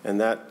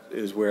 and that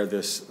is where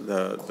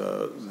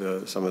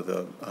some of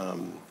the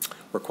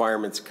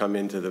requirements come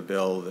into the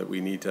bill that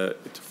we need to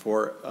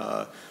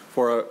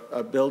for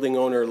a building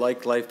owner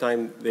like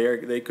Lifetime.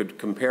 They could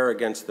compare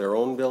against their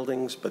own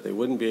buildings, but they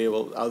wouldn't be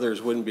able,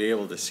 others wouldn't be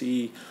able to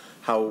see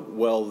how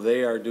well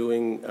they are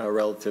doing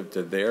relative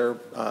to their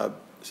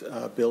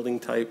building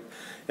type.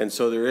 And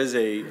so there is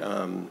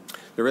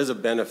a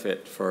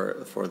benefit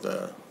for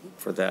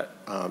that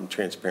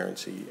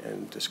transparency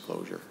and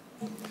disclosure.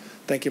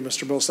 Thank you,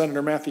 Mr. Bull.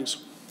 Senator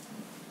Matthews.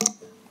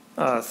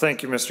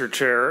 Thank you, Mr.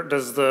 Chair.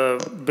 Does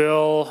the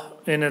bill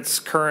in its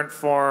current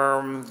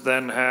form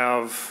then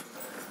have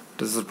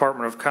does the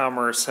Department of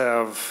Commerce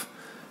have,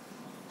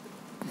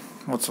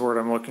 what's the word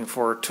I'm looking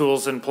for,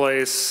 tools in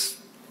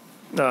place?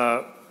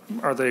 Are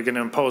they going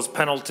to impose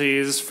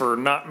penalties for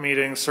not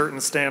meeting certain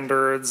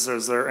standards?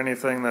 Is there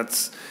anything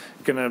that's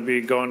going to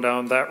be going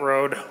down that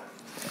road?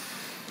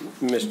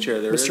 Mr.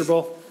 Chair, Mr.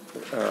 Bull?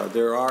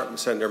 There are,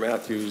 Senator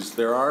Matthews,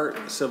 there are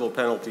civil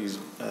penalties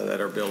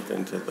that are built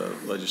into the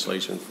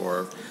legislation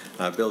for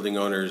building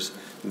owners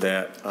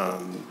that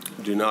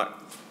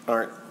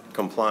aren't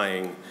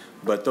complying,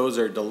 but those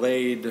are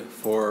delayed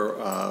for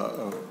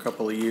a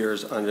couple of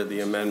years under the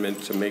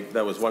amendment to make,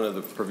 that was one of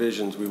the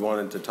provisions we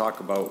wanted to talk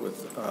about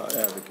with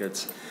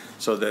advocates,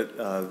 so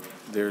that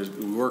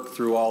we work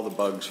through all the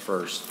bugs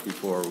first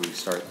before we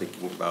start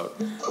thinking about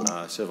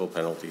civil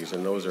penalties,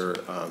 and those are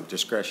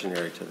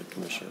discretionary to the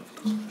Commissioner.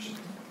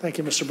 Thank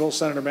you, Mr. Bull.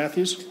 Senator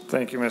Matthews.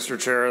 Thank you, Mr.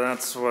 Chair.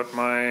 That's what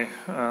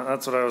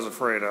that's what I was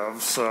afraid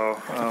of.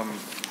 So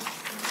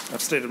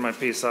I've stated my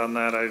piece on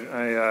that.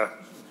 I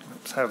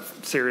have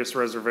serious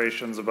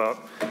reservations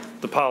about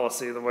the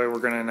policy, the way we're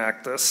going to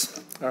enact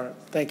this. All right.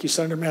 Thank you,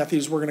 Senator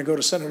Matthews. We're going to go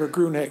to Senator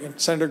Gruenhagen.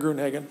 Senator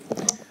Gruenhagen.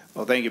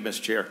 Well, thank you,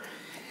 Mr. Chair.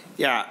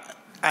 Yeah,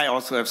 I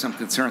also have some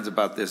concerns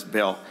about this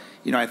bill.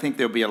 You know, I think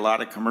there'll be a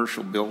lot of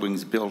commercial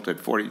buildings built at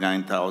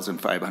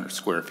 49,500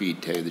 square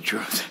feet, to tell you the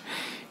truth,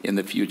 in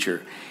the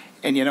future.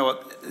 And you know,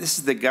 this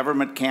is the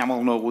government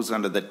camel nose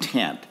under the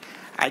tent.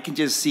 I can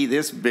just see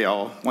this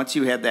bill, once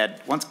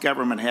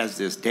government has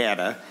this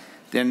data,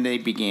 then they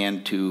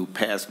began to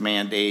pass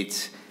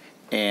mandates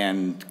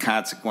and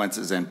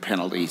consequences and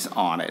penalties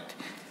on it.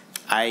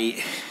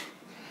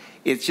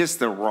 It's just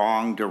the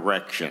wrong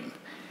direction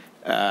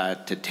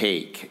to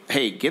take.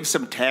 Hey, give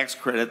some tax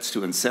credits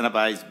to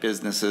incentivize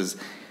businesses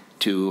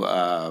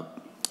to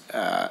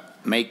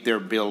make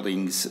their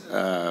buildings,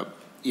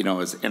 you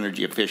know, as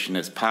energy efficient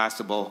as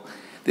possible.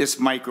 This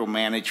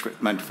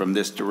micromanagement from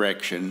this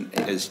direction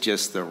is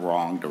just the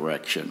wrong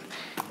direction,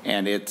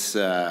 and it's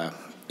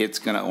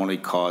going to only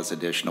cause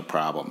additional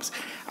problems.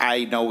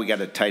 I know we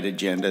got a tight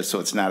agenda, so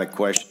it's not a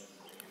question.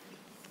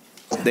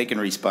 They can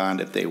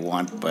respond if they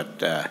want,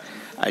 but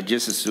I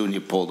just as soon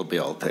you pull the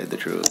bill, to tell you the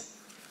truth.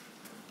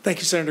 Thank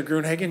you, Senator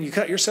Gruenhagen. You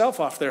cut yourself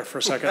off there for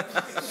a second.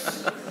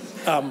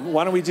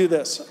 Why don't we do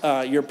this?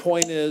 Your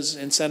point is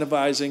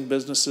incentivizing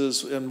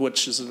businesses,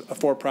 which is a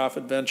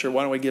for-profit venture.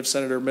 Why don't we give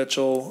Senator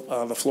Mitchell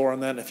the floor on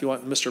that? And if you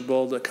want Mr.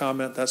 Bull to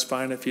comment, that's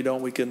fine. If you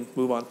don't, we can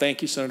move on.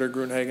 Thank you, Senator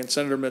Gruenhagen.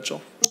 Senator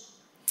Mitchell.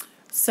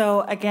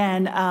 So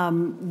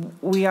again,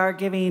 we are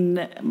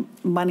giving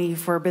money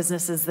for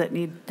businesses that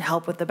need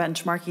help with the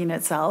benchmarking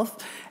itself,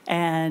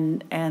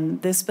 and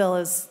this bill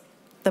is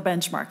the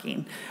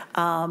benchmarking.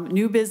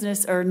 New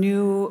business or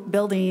new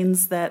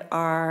buildings that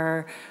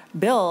are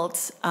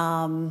built,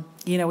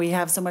 you know, we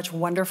have so much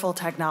wonderful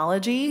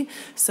technology,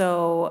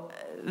 so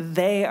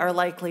they are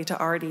likely to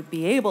already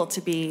be able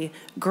to be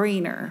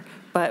greener.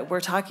 But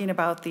we're talking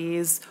about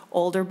these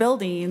older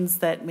buildings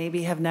that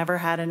maybe have never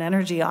had an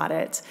energy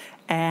audit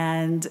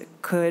and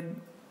could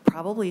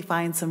probably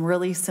find some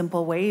really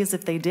simple ways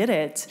if they did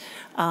it,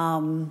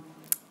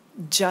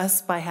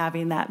 just by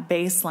having that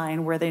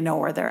baseline where they know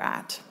where they're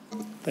at.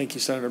 Thank you,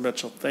 Senator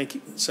Mitchell. Thank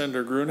you.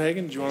 Senator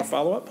Gruenhagen, do you want to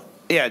follow up?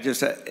 Yeah,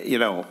 just, you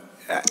know,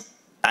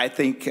 I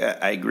think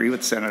I agree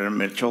with Senator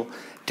Mitchell.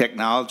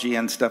 Technology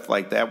and stuff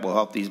like that will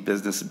help these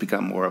businesses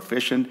become more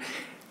efficient.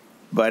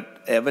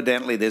 But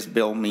evidently this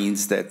bill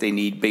means that they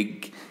need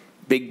big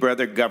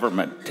brother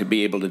government to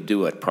be able to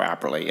do it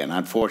properly. And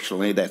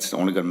unfortunately, that's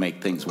only going to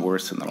make things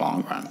worse in the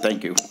long run.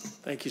 Thank you.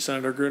 Thank you,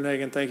 Senator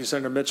Gruenhagen. Thank you,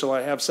 Senator Mitchell.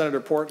 I have Senator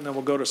Port, and then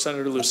we'll go to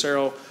Senator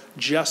Lucero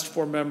just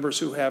for members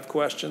who have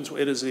questions.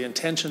 It is the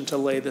intention to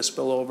lay this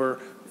bill over,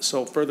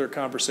 so further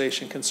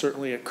conversation can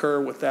certainly occur.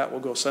 With that,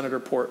 we'll go Senator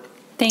Port.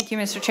 Thank you,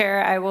 Mr.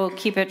 Chair. I will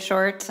keep it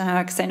short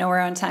because I know we're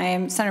on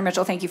time. Senator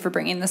Mitchell, thank you for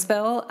bringing this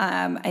bill.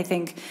 I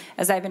think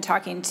as I've been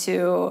talking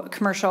to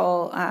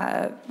commercial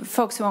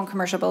folks who own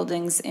commercial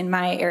buildings in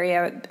my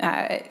area,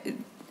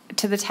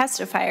 to the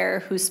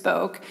testifier who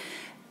spoke,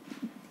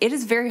 it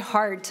is very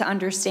hard to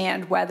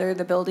understand whether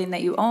the building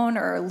that you own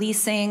or are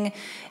leasing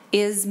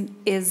is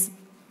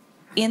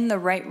in the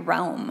right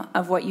realm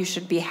of what you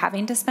should be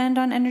having to spend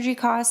on energy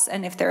costs,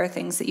 and if there are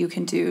things that you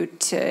can do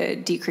to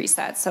decrease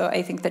that. So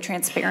I think the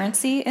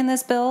transparency in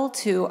this bill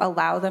to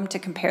allow them to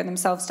compare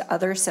themselves to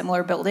other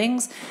similar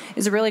buildings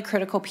is a really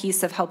critical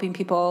piece of helping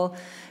people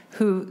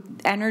who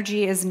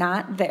energy is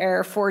not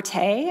their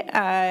forte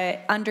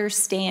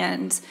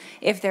understand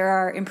if there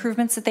are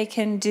improvements that they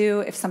can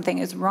do, if something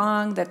is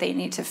wrong that they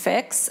need to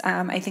fix.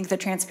 I think the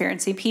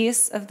transparency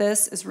piece of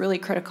this is really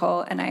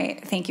critical, and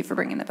I thank you for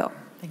bringing the bill.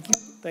 Thank you.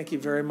 Thank you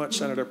very much,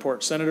 Senator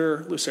Port.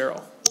 Senator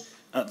Lucero.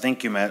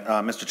 Thank you,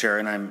 Mr. Chair.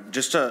 And I'm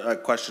just a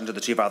question to the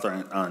Chief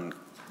Author on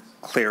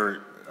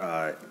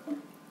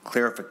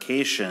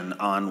clarification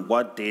on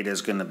what data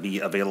is going to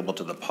be available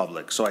to the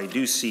public. So I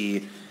do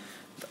see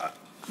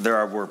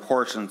there were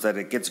portions that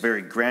it gets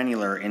very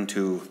granular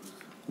into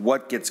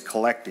what gets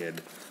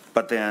collected,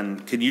 but then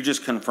could you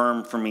just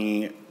confirm for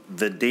me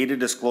the data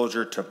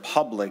disclosure to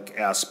public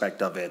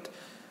aspect of it?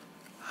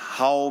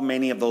 how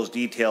many of those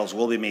details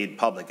will be made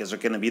public? Is it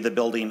going to be the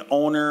building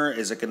owner?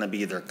 Is it going to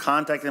be their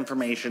contact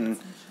information?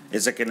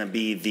 Is it going to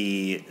be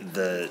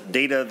the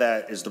data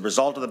that is the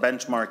result of the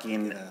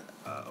benchmarking?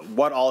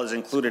 What all is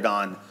included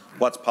on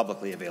what's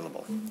publicly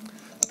available?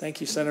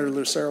 Thank you, Senator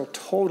Lucero.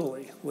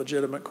 Totally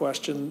legitimate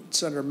question.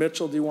 Senator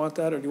Mitchell, do you want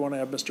that, or do you want to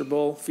have Mr.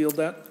 Bull field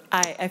that?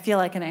 I feel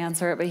I can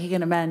answer it, but he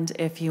can amend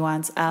if he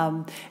wants.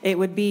 It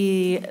would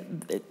be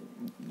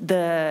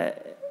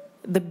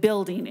the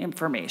building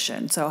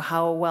information. So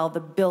how well the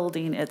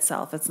building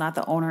itself, it's not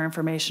the owner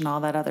information, all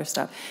that other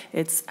stuff.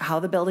 It's how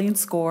the building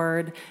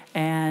scored,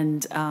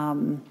 and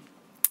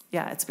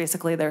yeah, it's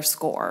basically their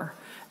score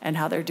and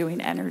how they're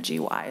doing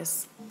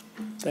energy-wise.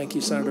 Thank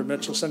you, Senator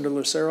Mitchell. Senator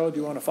Lucero, do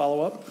you want to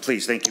follow up?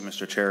 Please, thank you,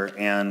 Mr. Chair.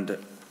 And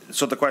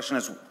so the question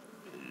is,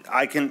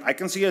 I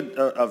can see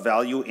a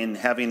value in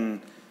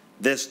having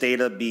this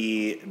data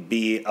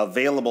be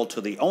available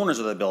to the owners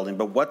of the building,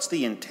 but what's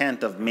the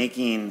intent of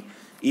making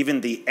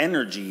even the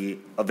energy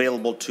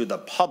available to the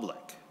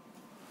public?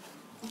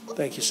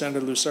 Thank you,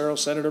 Senator Lucero.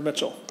 Senator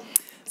Mitchell.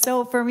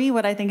 So for me,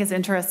 what I think is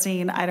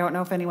interesting, I don't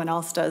know if anyone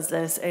else does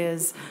this,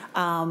 is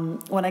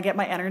when I get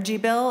my energy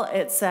bill,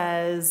 it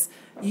says,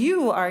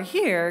 you are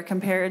here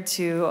compared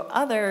to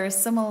other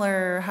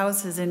similar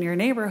houses in your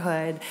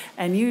neighborhood,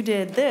 and you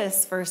did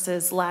this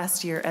versus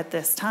last year at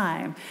this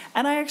time.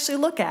 And I actually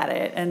look at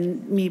it,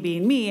 and me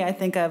being me, I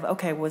think of,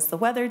 okay, was the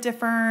weather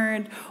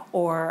different?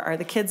 Or are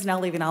the kids now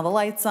leaving all the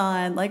lights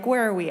on? Like,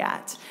 where are we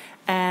at?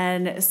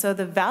 And so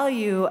the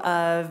value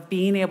of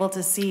being able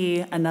to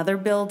see another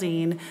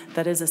building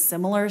that is a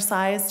similar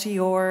size to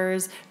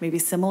yours, maybe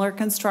similar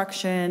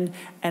construction,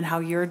 and how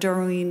you're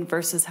doing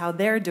versus how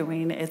they're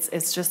doing,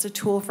 it's just a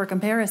tool for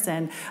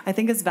comparison. I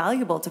think it's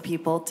valuable to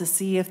people to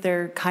see if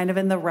they're kind of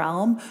in the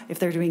realm, if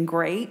they're doing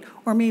great,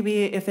 or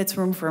maybe if it's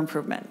room for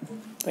improvement.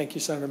 Thank you,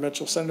 Senator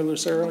Mitchell. Senator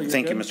Lucero,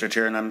 Thank you, Mr.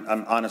 Chair, and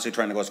I'm honestly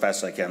trying to go as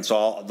fast as I can.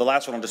 So the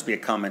last one will just be a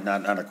comment,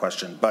 not a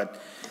question. But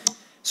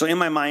so in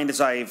my mind,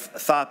 as I've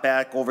thought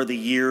back over the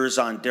years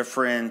on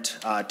different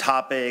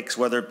topics,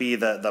 whether it be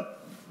the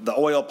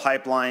oil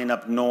pipeline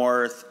up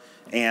north,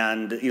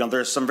 and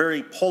there's some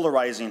very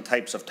polarizing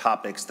types of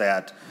topics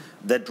that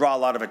draw a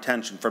lot of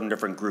attention from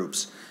different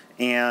groups.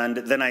 And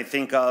then I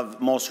think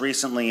of most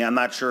recently, I'm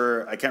not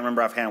sure, I can't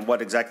remember offhand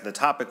what exactly the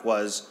topic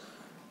was,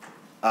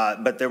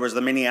 but there was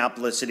the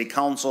Minneapolis City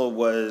Council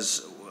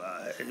was.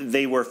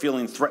 They were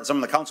feeling some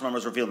of the council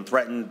members were feeling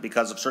threatened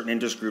because of certain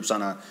interest groups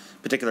on a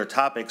particular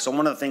topic. So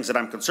one of the things that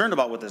I'm concerned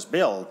about with this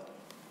bill,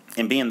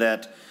 and being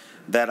that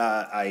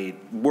I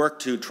work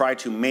to try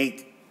to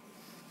make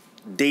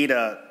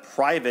data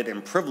private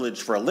and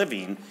privileged for a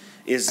living,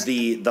 is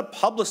the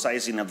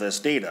publicizing of this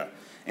data.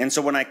 And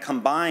so when I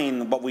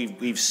combine what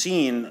we've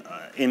seen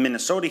in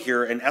Minnesota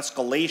here, an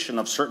escalation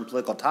of certain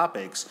political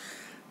topics,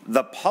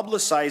 the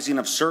publicizing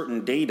of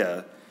certain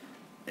data,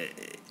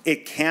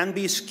 it can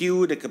be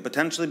skewed, it could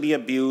potentially be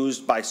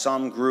abused by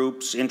some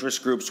groups,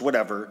 interest groups,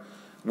 whatever,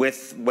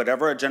 with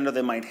whatever agenda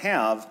they might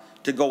have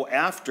to go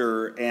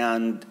after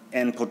and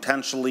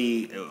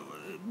potentially,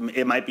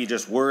 it might be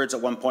just words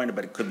at one point,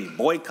 but it could be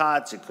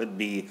boycotts, it could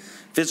be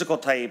physical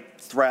type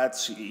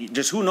threats,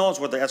 just who knows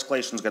where the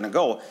escalation is going to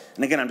go.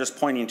 And again, I'm just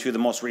pointing to the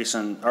most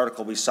recent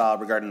article we saw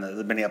regarding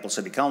the Minneapolis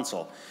City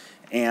Council.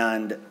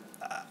 And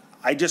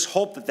I just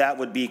hope that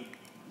would be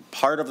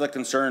part of the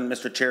concern,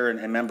 Mr. Chair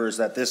and members,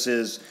 that this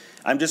is,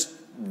 I'm just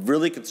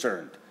really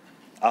concerned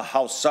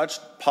how such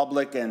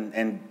public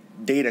and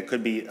data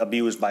could be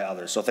abused by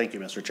others. So thank you,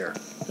 Mr. Chair.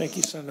 Thank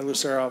you, Senator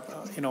Lucero.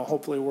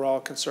 Hopefully we're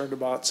all concerned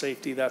about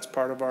safety. That's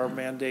part of our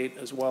mandate,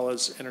 as well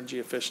as energy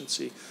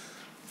efficiency.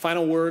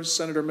 Final words,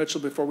 Senator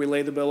Mitchell, before we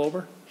lay the bill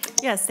over?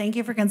 Yes, thank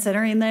you for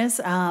considering this.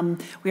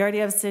 We already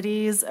have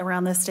cities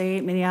around the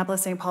state,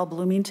 Minneapolis, St. Paul,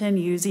 Bloomington,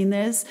 using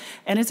this,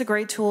 and it's a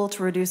great tool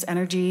to reduce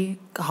energy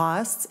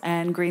costs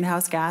and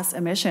greenhouse gas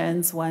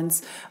emissions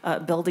once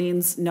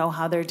buildings know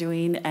how they're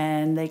doing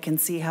and they can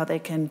see how they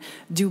can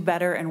do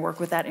better and work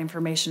with that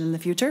information in the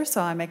future.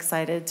 So I'm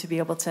excited to be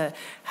able to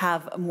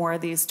have more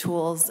of these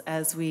tools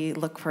as we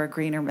look for a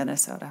greener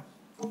Minnesota.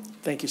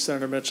 Thank you,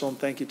 Senator Mitchell, and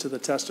thank you to the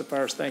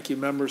testifiers. Thank you,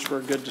 members, for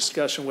a good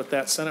discussion with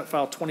that. Senate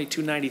File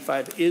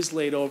 2295 is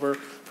laid over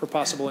for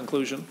possible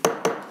inclusion.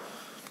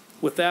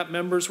 With that,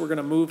 members, we're going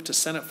to move to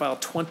Senate File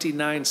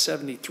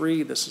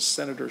 2973. This is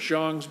Senator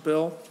Zhang's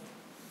bill.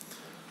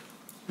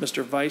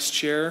 Mr. Vice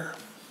Chair,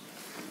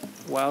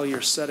 while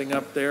you're setting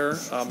up there,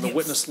 the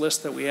witness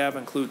list that we have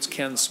includes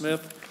Ken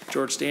Smith,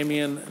 George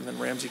Damian, and then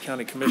Ramsey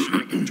County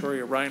Commissioner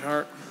Victoria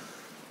Reinhart.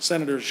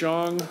 Senator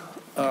Zhang,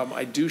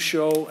 I do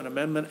show an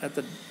amendment at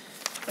the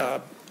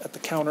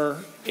counter,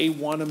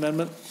 A1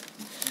 amendment.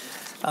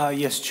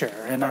 Yes,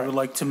 Chair, and I would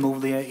like to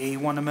move the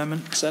A1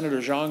 amendment. Senator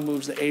Zhang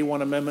moves the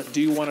A1 amendment. Do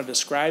you want to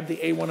describe the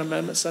A1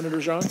 amendment, Senator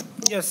Zhang?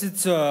 Yes,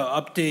 it's an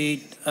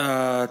update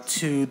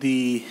to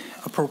the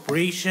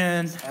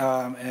appropriation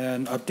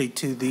and update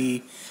to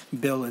the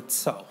bill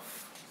itself.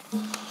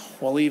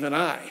 Well, even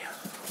I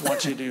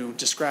want you to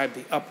describe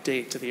the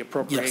update to the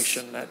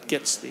appropriation that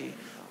gets the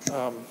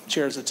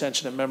Chair's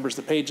attention and members,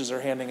 the pages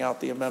are handing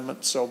out the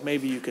amendment, so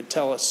maybe you could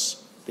tell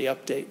us the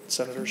update,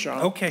 Senator Jean.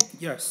 Okay,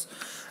 yes.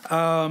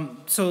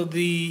 So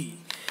the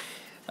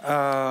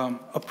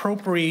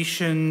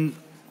appropriation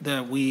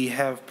that we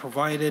have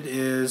provided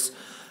is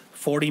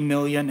 $40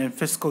 million in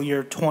fiscal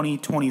year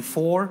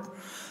 2024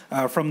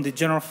 from the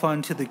general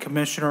fund to the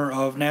Commissioner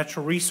of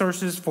Natural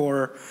Resources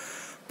for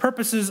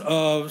purposes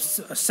of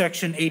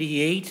Section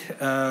 88,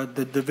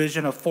 the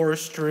Division of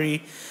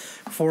Forestry,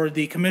 for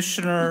the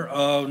Commissioner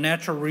of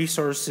Natural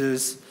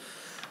Resources.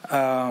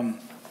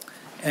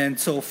 And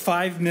so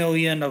 $5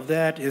 million of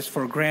that is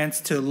for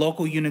grants to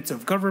local units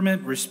of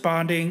government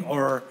responding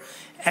or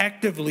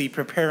actively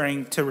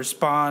preparing to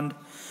respond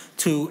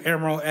to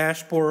emerald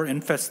ash borer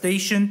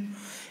infestation.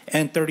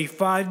 And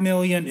 $35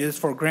 million is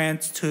for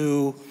grants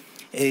to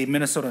a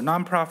Minnesota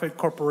nonprofit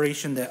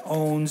corporation that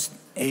owns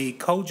a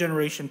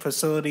cogeneration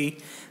facility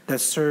that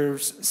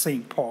serves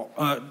St. Paul,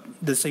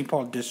 the St.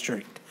 Paul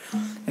district.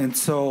 And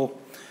so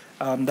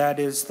that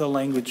is the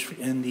language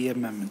in the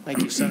amendment.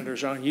 Thank you, Senator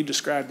Jean. You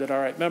described it. All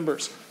right,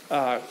 members.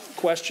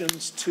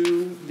 Questions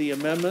to the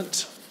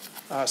amendment?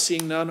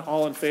 Seeing none,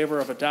 all in favor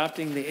of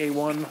adopting the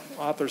A1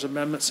 author's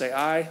amendment, say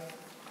aye.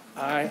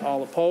 Aye.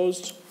 All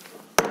opposed?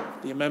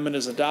 The amendment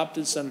is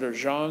adopted. Senator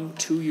Jean,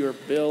 to your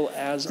bill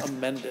as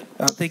amended.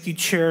 Thank you,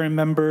 Chair and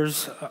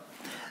members.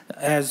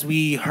 As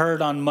we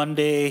heard on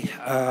Monday,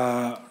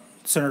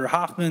 Senator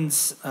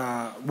Hoffman's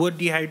wood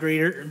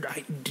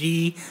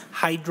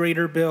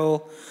dehydrator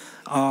bill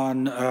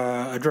on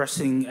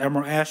addressing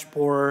emerald ash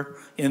borer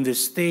in the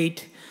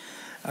state.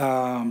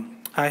 I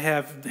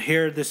have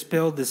here this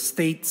bill, the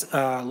state's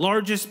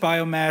largest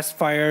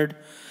biomass-fired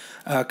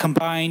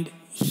combined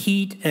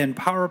heat and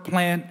power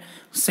plant,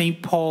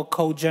 St. Paul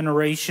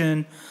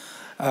cogeneration,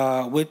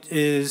 which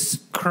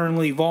is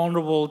currently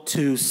vulnerable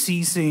to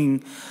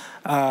ceasing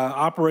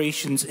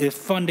operations if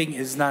funding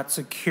is not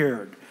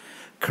secured.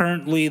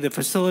 Currently, the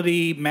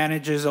facility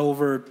manages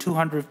over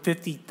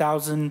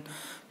 250,000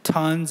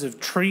 tons of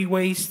tree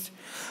waste.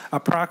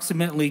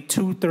 Approximately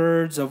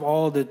 2/3 of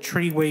all the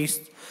tree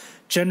waste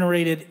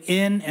generated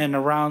in and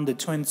around the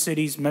Twin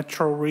Cities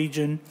metro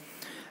region.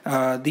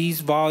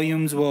 These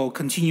volumes will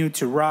continue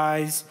to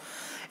rise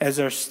as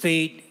our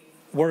state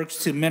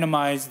works to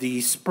minimize the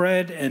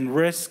spread and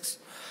risks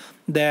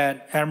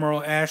that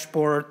emerald ash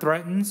borer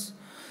threatens.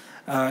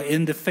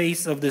 In the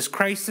face of this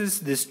crisis,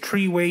 this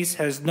tree waste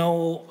has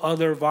no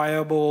other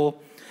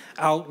viable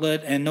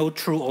outlet and no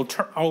true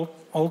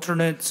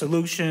alternate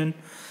solution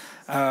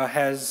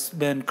has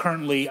been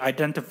currently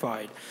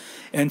identified.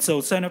 And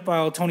so Senate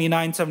File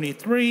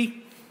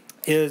 2973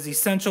 is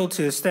essential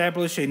to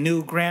establish a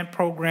new grant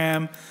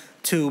program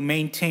to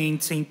maintain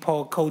St.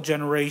 Paul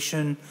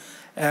cogeneration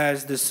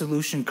as the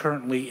solution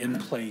currently in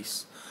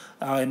place.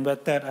 And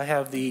with that, I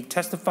have the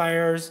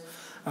testifiers,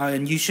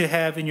 and you should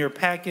have in your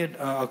packet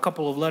a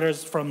couple of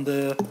letters from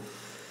the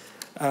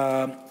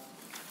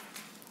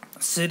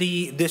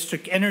City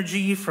District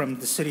Energy, from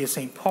the City of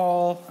St.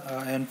 Paul,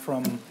 and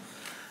from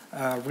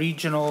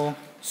Regional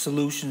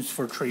Solutions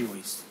for Tree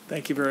Waste.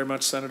 Thank you very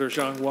much, Senator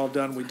Jean. Well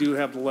done. We do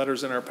have the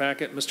letters in our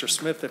packet. Mr.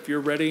 Smith, if you're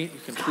ready, you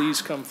can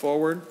please come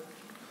forward.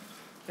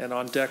 And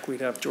on deck,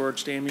 we'd have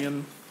George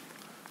Damian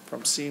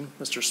from SEAM.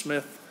 Mr.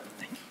 Smith,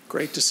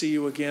 great to see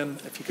you again.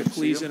 If you could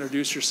please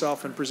introduce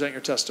yourself and present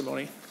your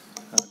testimony.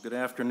 Good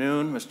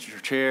afternoon,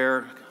 Mr.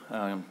 Chair,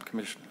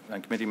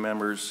 committee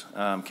members.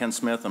 Ken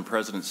Smith, I'm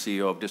President and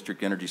CEO of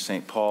District Energy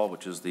St. Paul,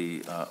 which is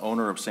the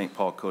owner of St.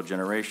 Paul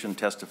Cogeneration,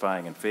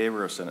 testifying in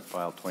favor of Senate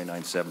File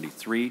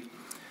 2973.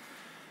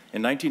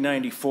 In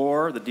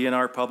 1994, the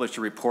DNR published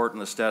a report on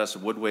the status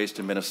of wood waste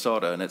in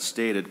Minnesota, and it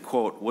stated,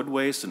 quote, wood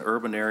waste in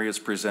urban areas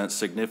presents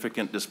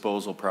significant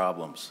disposal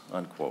problems,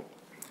 unquote.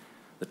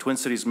 The Twin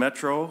Cities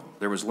Metro,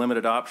 there was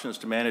limited options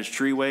to manage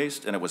tree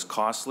waste, and it was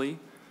costly.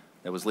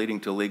 That was leading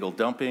to illegal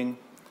dumping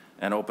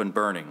and open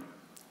burning.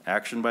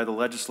 Action by the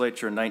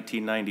legislature in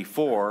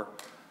 1994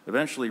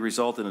 eventually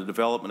resulted in the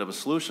development of a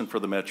solution for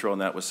the Metro, and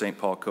that was St.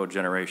 Paul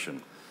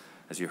Cogeneration.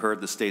 As you heard,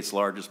 the state's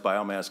largest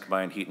biomass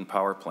combined heat and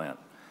power plant.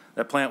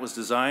 That plant was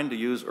designed to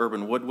use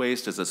urban wood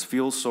waste as its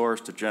fuel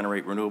source to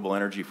generate renewable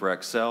energy for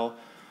Xcel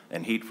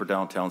and heat for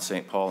downtown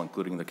St. Paul,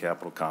 including the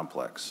Capitol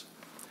complex.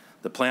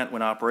 The plant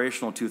went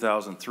operational in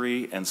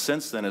 2003, and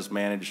since then has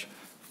managed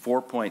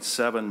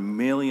 4.7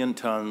 million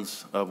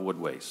tons of wood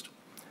waste.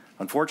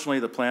 Unfortunately,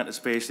 the plant is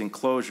facing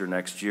closure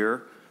next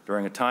year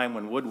during a time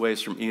when wood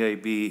waste from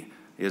EAB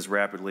is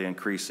rapidly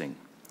increasing.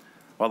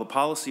 While the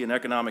policy and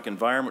economic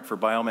environment for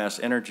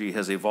biomass energy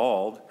has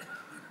evolved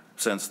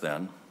since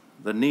then,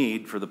 the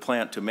need for the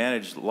plant to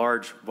manage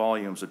large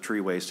volumes of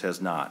tree waste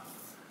has not.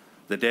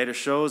 The data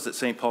shows that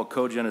St. Paul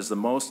Cogen is the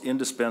most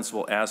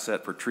indispensable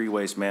asset for tree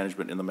waste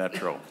management in the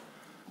Metro.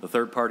 The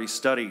third-party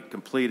study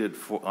completed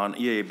on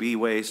EAB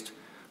waste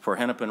for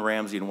Hennepin,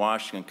 Ramsey, and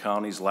Washington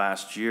counties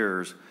last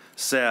year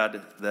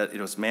said that it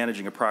was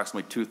managing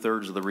approximately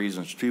 2/3 of the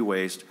region's tree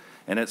waste,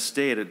 and it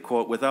stated,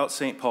 quote, without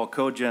St. Paul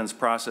Cogen's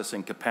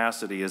processing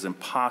capacity, it is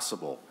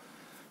impossible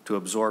to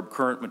absorb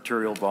current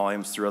material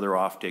volumes through other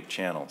offtake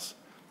channels,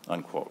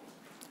 unquote.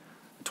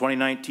 The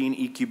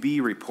 2019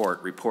 EQB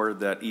report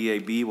reported that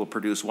EAB will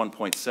produce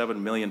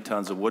 1.7 million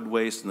tons of wood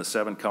waste in the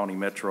 7-county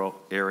metro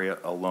area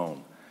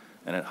alone,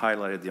 and it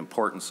highlighted the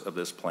importance of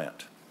this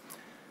plant.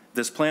 If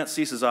this plant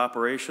ceases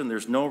operation,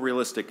 there's no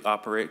realistic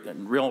alternatives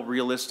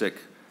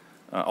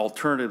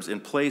in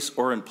place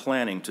or in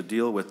planning to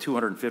deal with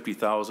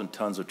 250,000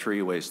 tons of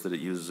tree waste that it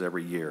uses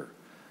every year.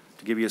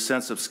 To give you a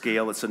sense of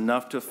scale, it's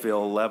enough to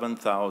fill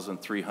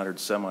 11,300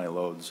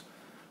 semi-loads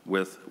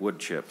with wood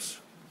chips.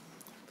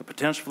 The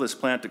potential for this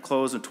plant to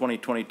close in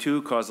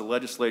 2022 caused the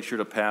legislature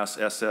to pass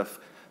SF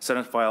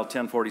Senate File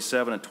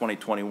 1047 in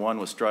 2021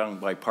 with strong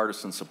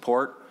bipartisan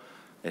support.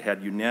 It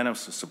had unanimous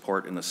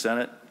support in the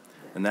Senate,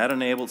 and that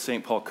enabled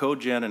St. Paul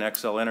Cogen and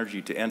Xcel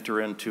Energy to enter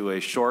into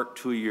a short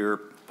 2-year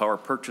power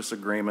purchase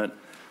agreement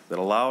that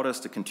allowed us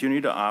to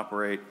continue to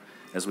operate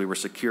as we were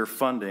secure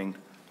funding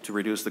to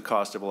reduce the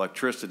cost of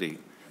electricity.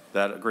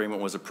 That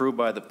agreement was approved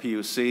by the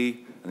PUC,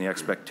 and the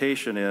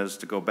expectation is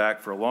to go back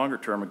for a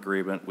longer-term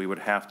agreement, we would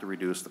have to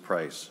reduce the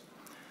price.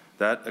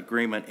 That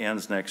agreement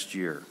ends next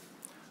year.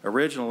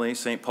 Originally,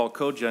 St. Paul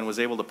Cogen was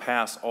able to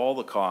pass all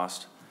the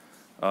cost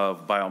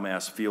of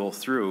biomass fuel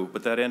through,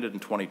 but that ended in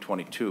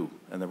 2022,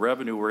 and the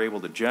revenue we're able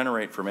to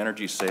generate from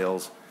energy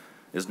sales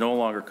is no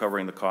longer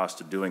covering the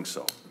cost of doing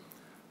so.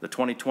 The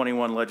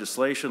 2021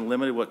 legislation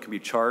limited what can be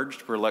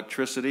charged for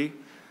electricity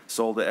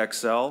sold to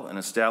Xcel and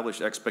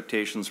established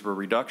expectations for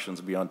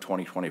reductions beyond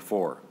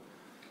 2024.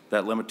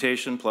 That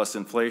limitation plus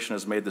inflation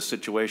has made the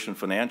situation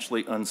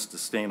financially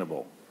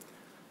unsustainable.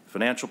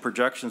 Financial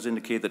projections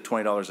indicate that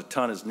 $20 a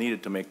ton is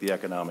needed to make the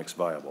economics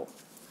viable.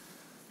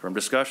 From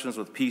discussions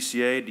with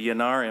PCA,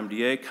 DNR,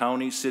 MDA,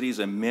 counties, cities,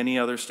 and many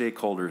other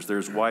stakeholders,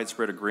 there's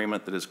widespread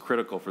agreement that is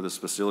critical for this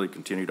facility to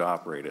continue to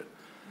operate it.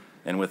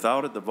 And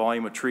without it, the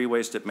volume of tree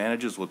waste it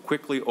manages will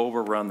quickly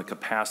overrun the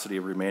capacity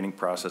of remaining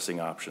processing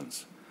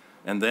options.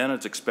 And then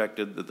it's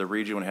expected that the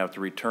region would have to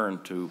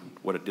return to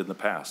what it did in the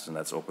past, and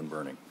that's open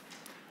burning,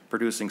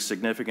 producing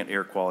significant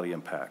air quality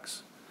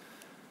impacts.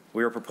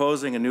 We are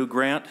proposing a new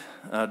grant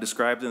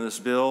described in this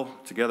bill,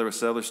 together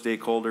with other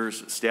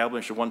stakeholders,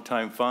 establish a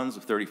one-time funds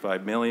of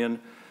 $35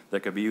 million that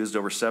could be used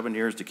over 7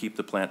 years to keep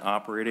the plant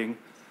operating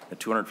at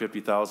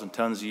 250,000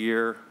 tons a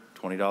year,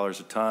 $20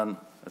 a ton.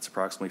 That's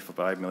approximately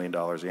 $5 million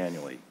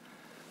annually.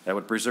 That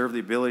would preserve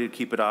the ability to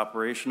keep it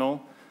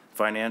operational,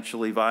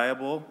 financially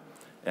viable,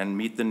 and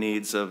meet the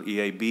needs of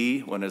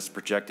EAB when it's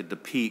projected to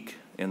peak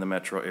in the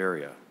metro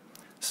area.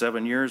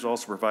 7 years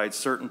also provides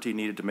certainty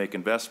needed to make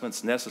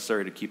investments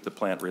necessary to keep the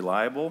plant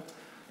reliable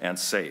and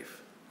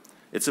safe.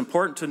 It's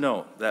important to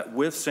note that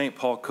with St.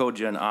 Paul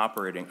Cogen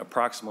operating,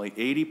 approximately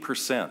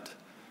 80%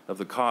 of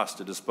the cost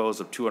to dispose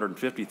of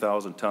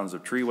 250,000 tons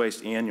of tree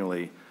waste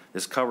annually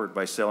is covered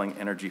by selling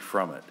energy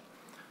from it.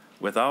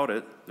 Without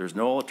it, there's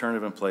no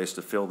alternative in place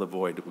to fill the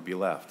void that would be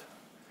left,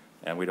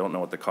 and we don't know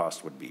what the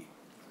cost would be.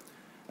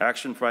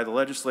 Action by the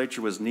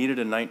legislature was needed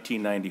in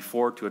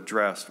 1994 to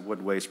address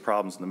wood waste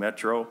problems in the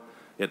metro.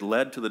 It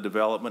led to the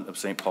development of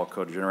St. Paul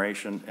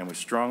Cogeneration, and we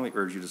strongly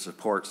urge you to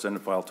support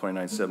Senate File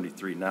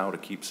 2973 now to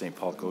keep St.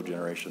 Paul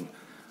Cogeneration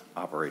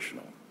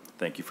operational.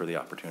 Thank you for the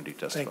opportunity to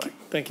testify.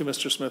 Thank you,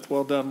 Mr. Smith.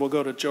 Well done. We'll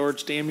go to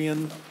George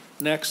Damian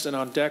next, and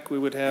on deck we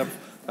would have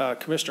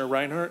Commissioner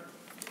Reinhardt.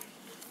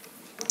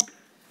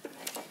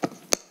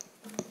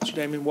 Mr.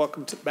 Damian,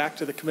 welcome back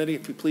to the committee.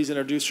 If you please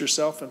introduce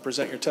yourself and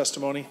present your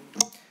testimony.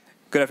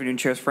 Good afternoon,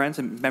 Chairs, friends,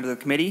 and members of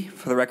the committee.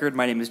 For the record,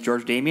 my name is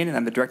George Damian, and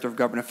I'm the Director of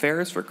Government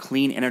Affairs for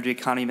Clean Energy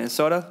County,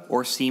 Minnesota,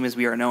 or SEAM as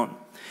we are known.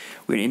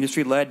 We're an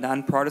industry-led,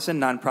 nonpartisan,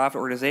 nonprofit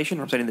organization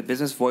representing the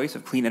business voice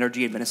of clean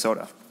energy in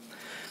Minnesota.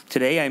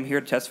 Today, I am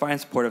here to testify in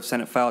support of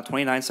Senate File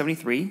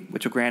 2973,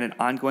 which will grant an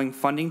ongoing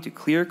funding to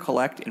clear,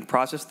 collect, and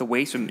process the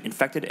waste from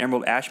infected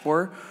emerald ash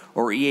borer,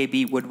 or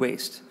EAB, wood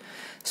waste.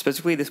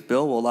 Specifically, this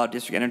bill will allow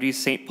District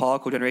Energy's St. Paul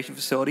Cogeneration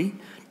Facility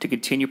to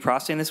continue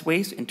processing this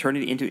waste and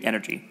turning it into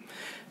energy.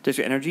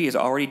 District Energy is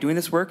already doing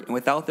this work, and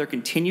without their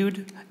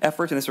continued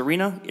efforts in this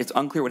arena, it's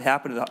unclear what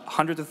happened to the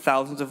hundreds of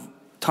thousands of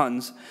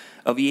tons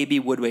of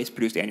EAB wood waste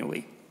produced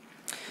annually.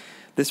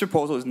 This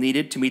proposal is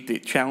needed to meet the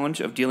challenge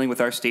of dealing with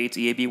our state's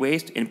EAB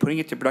waste and putting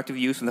it to productive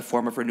use in the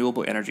form of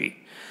renewable energy.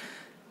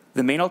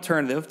 The main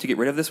alternative to get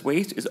rid of this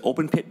waste is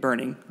open pit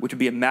burning, which would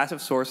be a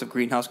massive source of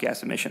greenhouse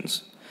gas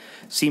emissions.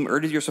 SEAM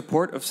urges your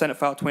support of Senate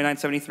File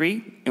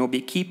 2973 and will be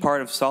a key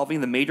part of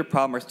solving the major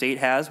problem our state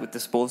has with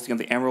disposing of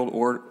the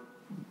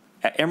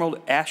emerald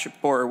ash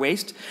borer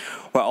waste,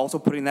 while also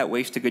putting that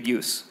waste to good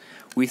use.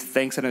 We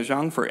thank Senator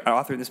Zhang for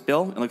authoring this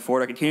bill and look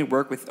forward to continuing to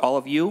work with all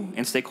of you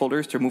and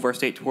stakeholders to move our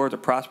state towards a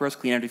prosperous,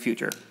 clean energy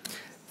future.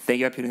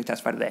 Thank you for the opportunity to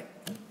testify today.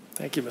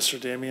 Thank you, Mr.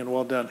 Damian.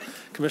 Well done.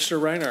 Commissioner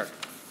Reinhardt.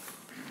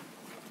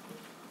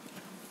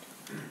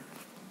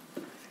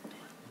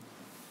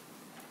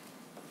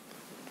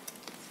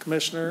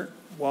 Commissioner,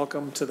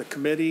 welcome to the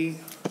committee.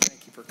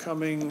 Thank you for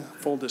coming.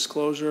 Full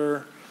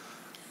disclosure,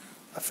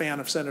 a fan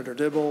of Senator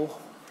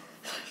Dibble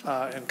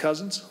and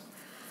Cousins.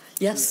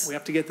 Yes. We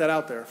have to get that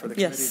out there for the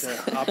committee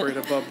to operate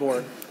above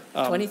board.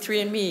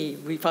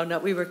 23andMe, we found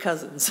out we were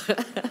cousins.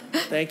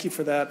 Thank you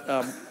for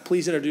that.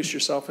 Please introduce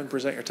yourself and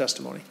present your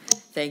testimony.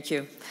 Thank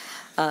you.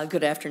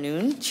 Good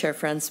afternoon, Chair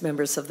Frentz,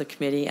 members of the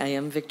committee. I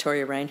am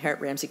Victoria Reinhardt,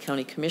 Ramsey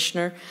County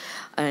Commissioner,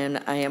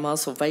 and I am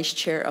also Vice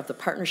Chair of the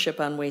Partnership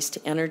on Waste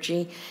to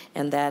Energy,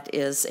 and that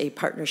is a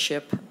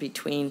partnership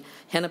between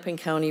Hennepin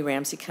County,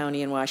 Ramsey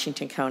County, and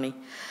Washington County.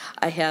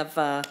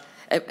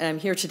 I'm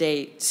here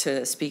today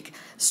to speak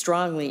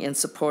strongly in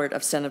support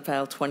of Senate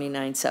File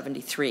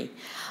 2973.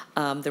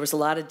 There was a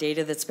lot of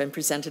data that's been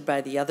presented by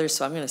the others,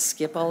 so I'm going to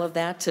skip all of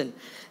that and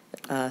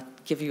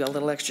give you a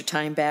little extra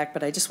time back,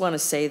 but I just want to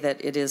say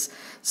that it is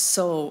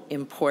so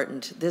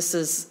important. This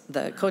is,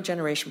 the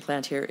cogeneration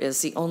plant here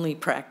is the only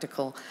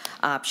practical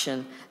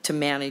option to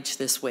manage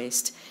this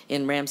waste.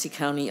 In Ramsey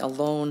County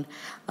alone,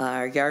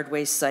 our yard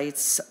waste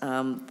sites,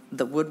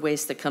 the wood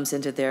waste that comes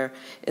into there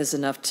is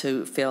enough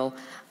to fill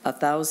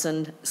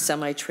 1,000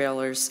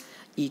 semi-trailers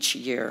each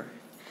year.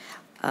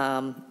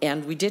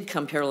 And we did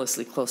come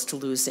perilously close to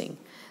losing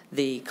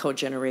the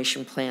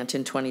cogeneration plant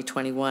in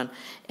 2021,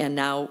 and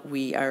now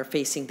we are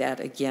facing that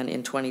again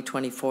in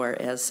 2024,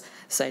 as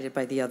cited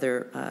by the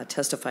other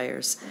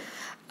testifiers.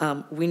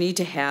 We need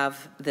to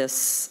have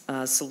this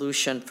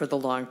solution for the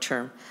long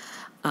term.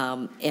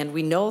 And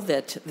we know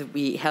that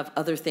we have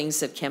other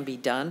things that can be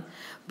done,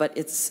 but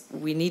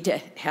we need to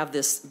have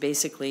this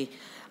basically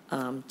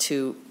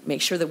to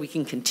make sure that we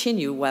can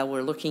continue while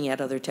we're looking at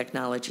other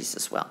technologies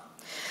as well.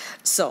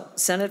 So,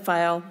 Senate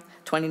File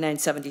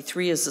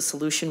 2973 is the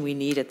solution we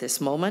need at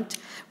this moment.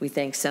 We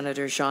thank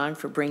Senator Zhang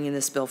for bringing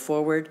this bill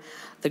forward.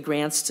 The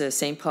grants to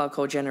St. Paul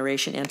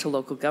cogeneration and to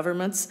local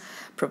governments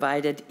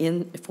provided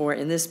in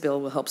this bill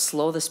will help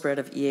slow the spread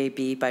of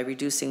EAB by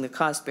reducing the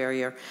cost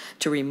barrier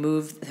to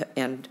remove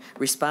and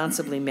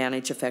responsibly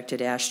manage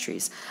affected ash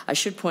trees. I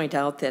should point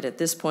out that at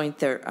this point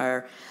there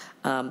are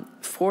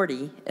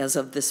 40, as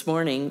of this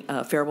morning,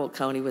 Faribault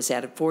County was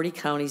added, 40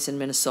 counties in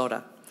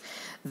Minnesota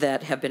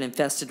that have been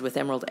infested with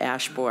emerald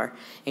ash borer,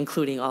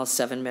 including all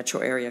 7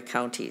 metro area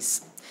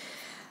counties.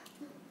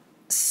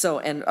 So,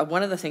 and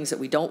one of the things that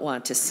we don't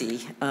want to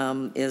see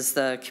is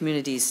the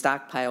communities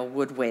stockpile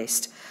wood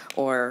waste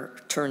or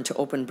turn to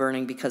open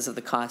burning because of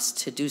the cost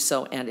to do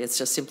so, and it's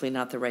just simply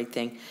not the right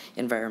thing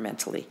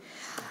environmentally.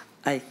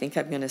 I think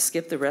I'm going to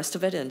skip the rest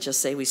of it and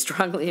just say we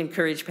strongly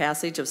encourage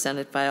passage of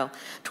Senate File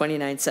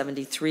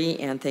 2973,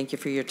 and thank you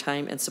for your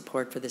time and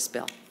support for this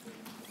bill.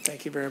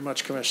 Thank you very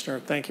much, Commissioner.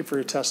 Thank you for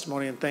your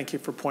testimony, and thank you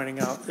for pointing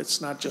out it's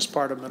not just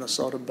part of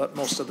Minnesota, but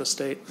most of the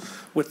state.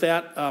 With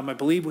that, I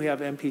believe we have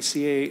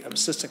MPCA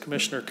Assistant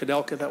Commissioner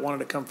Kudelka that wanted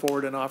to come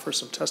forward and offer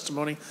some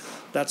testimony.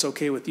 That's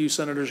okay with you,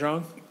 Senator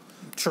Zhang?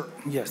 Sure,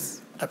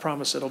 yes. I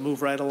promise it'll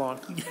move right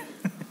along.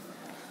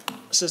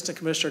 Assistant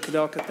Commissioner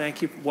Kudelka,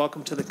 thank you.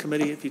 Welcome to the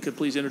committee. If you could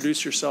please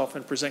introduce yourself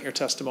and present your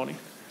testimony.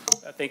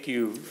 Thank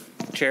you,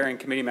 Chair and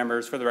committee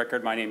members. For the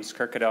record, my name is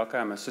Kirk Kudelka.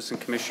 I'm Assistant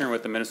Commissioner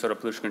with the Minnesota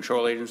Pollution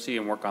Control Agency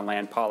and work on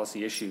land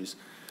policy issues.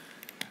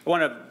 I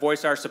want to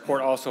voice our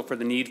support also for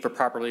the need for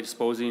properly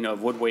disposing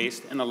of wood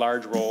waste and the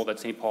large role that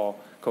St. Paul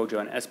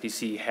COJA and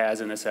SPC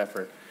has in this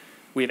effort.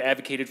 We have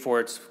advocated for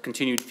its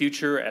continued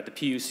future at the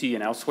PUC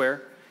and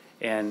elsewhere,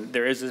 and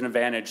there is an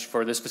advantage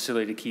for this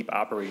facility to keep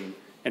operating.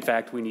 In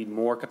fact, we need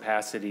more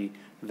capacity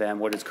than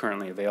what is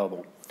currently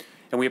available.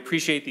 And we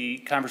appreciate the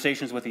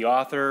conversations with the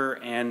author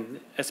and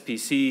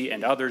SPC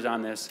and others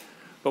on this,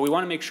 but we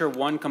want to make sure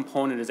one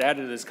component is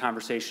added to this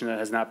conversation that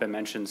has not been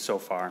mentioned so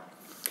far.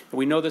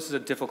 We know this is a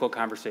difficult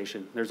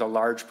conversation. There's a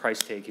large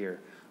price tag here,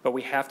 but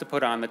we have to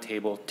put on the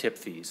table tip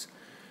fees.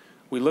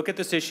 We look at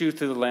this issue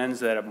through the lens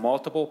that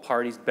multiple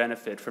parties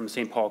benefit from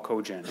St. Paul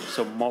Cogen,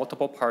 so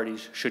multiple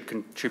parties should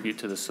contribute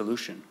to the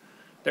solution.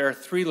 There are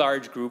 3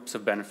 large groups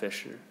of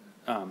beneficiaries.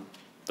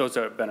 Those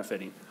are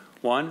benefiting.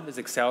 One is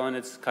Xcel and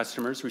its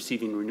customers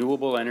receiving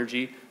renewable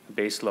energy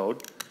base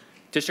load,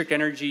 district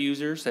energy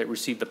users that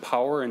receive the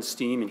power and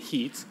steam and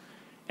heat,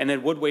 and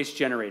then wood waste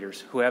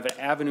generators who have an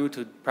avenue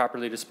to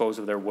properly dispose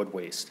of their wood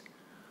waste.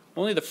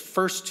 Only the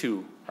first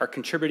 2 are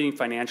contributing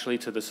financially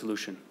to the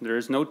solution. There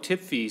is no tip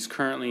fees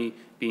currently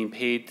being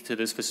paid to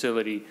this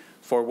facility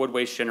for wood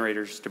waste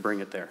generators to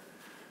bring it there.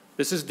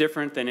 This is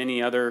different than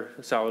any other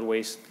solid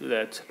waste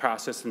that's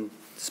processed and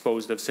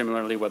disposed of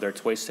similarly, whether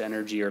it's waste to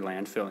energy or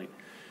landfilling.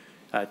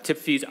 Tip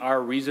fees are a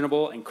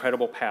reasonable and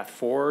credible path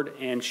forward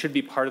and should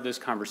be part of this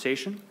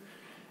conversation.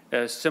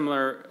 As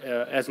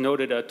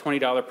noted, a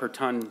 $20 per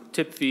ton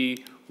tip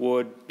fee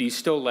would be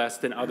still less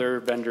than other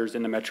vendors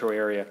in the metro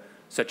area,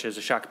 such as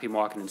Shakopee,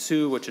 Milwaukee, and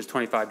Sioux, which is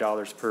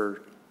 $25 per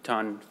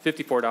ton,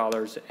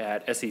 $54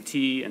 at SET,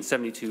 and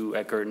 $72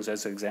 at Gertens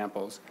as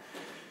examples.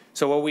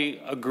 So while we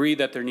agree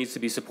that there needs to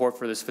be support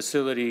for this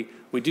facility,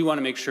 we do want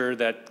to make sure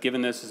that,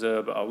 given this is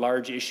a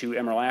large issue,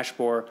 emerald ash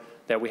borer,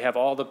 that we have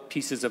all the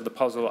pieces of the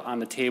puzzle on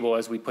the table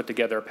as we put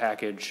together a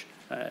package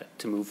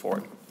to move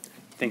forward.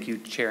 Thank you,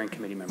 Chair and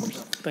committee members.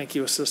 Thank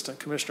you, Assistant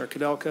Commissioner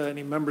Kudelka.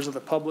 Any members of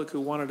the public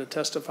who wanted to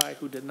testify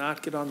who did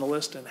not get on the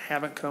list and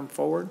haven't come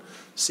forward?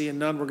 Seeing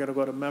none, we're going to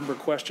go to member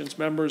questions.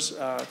 Members,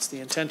 it's the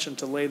intention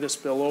to lay this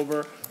bill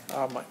over.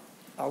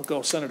 I'll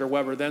go Senator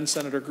Weber, then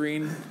Senator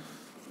Green,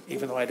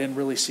 even though I didn't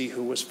really see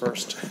who was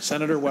first.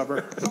 Senator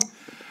Weber.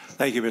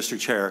 Thank you, Mr.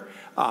 Chair.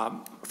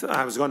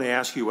 I was going to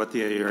ask you what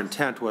your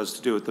intent was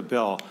to do with the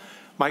bill.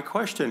 My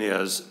question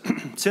is,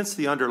 since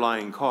the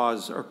underlying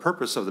cause or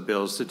purpose of the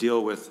bill is to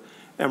deal with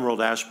emerald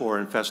ash borer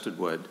infested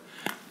wood,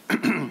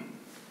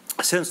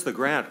 since the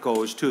grant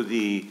goes to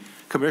the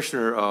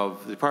Commissioner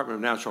of the Department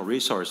of Natural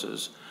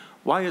Resources,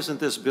 why isn't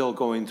this bill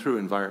going through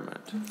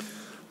Environment?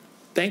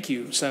 Thank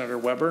you, Senator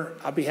Weber.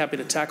 I'll be happy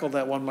to tackle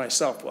that one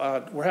myself.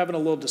 We're having a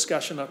little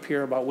discussion up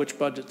here about which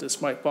budget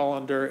this might fall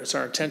under. It's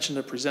our intention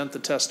to present the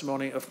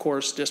testimony. Of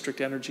course, District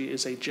Energy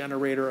is a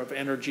generator of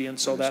energy, and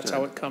so that's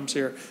how it comes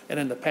here. And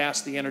in the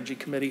past, the Energy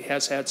Committee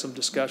has had some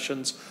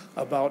discussions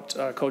about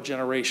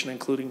cogeneration,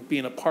 including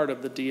being a part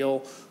of the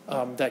deal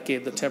that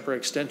gave the temporary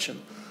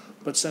extension.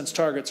 But since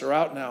targets are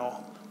out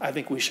now, I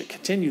think we should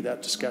continue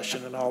that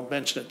discussion, and I'll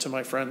mention it to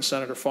my friend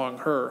Senator Fong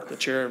He, the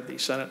chair of the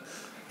Senate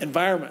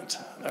Environment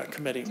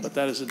Committee, but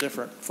that is a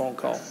different phone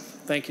call.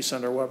 Thank you,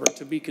 Senator Weber.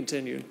 To be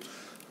continued.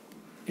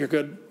 You're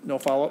good? No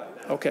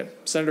follow-up? Okay.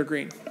 Senator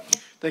Green.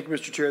 Thank you,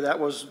 Mr. Chair. That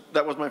was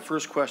my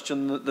first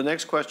question. The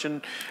next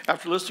question,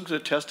 after listening to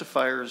the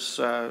testifiers,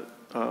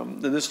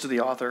 and this to the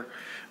author,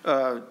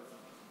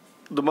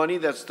 the money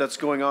that's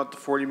going out, the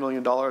 $40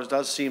 million,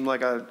 does seem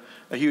like a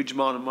huge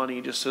amount of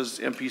money, just as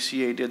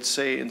MPCA did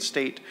say and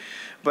state.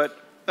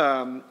 But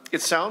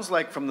it sounds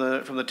like from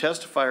the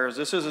testifiers,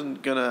 this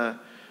isn't going to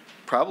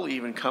probably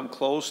even come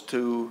close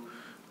to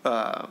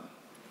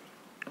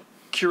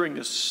curing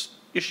this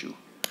issue.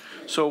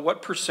 So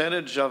what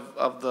percentage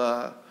of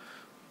the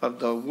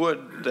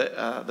wood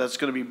that's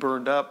going to be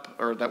burned up,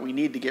 or that we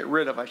need to get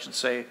rid of, I should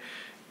say,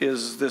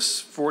 is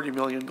this $40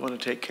 million going to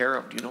take care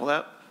of? Do you know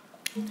that?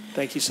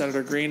 Thank you,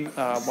 Senator Green.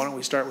 Why don't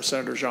we start with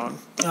Senator Zhang?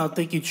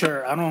 Thank you,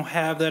 Chair. I don't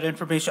have that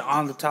information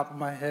on the top of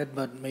my head,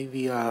 but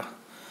maybe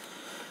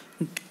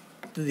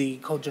the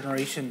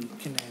cogeneration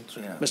can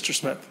answer. Yeah. Mr.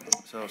 Smith.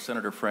 So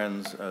Senator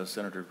Frentz,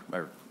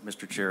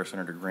 Mr. Chair,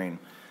 Senator Green,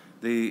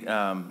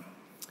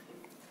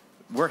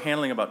 we're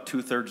handling about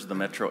 2/3 of the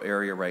metro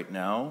area right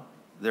now.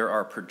 There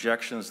are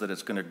projections that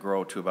it's going to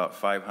grow to about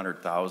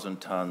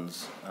 500,000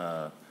 tons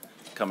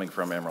coming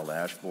from emerald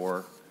ash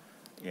borer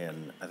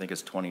in, I think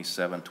it's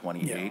 27,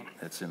 28. Yeah.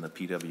 It's in the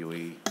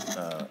PWE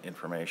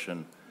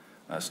information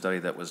study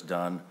that was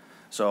done.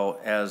 So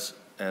as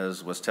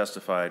was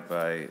testified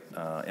by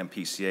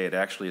MPCA, it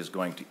actually is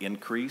going to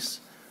increase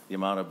the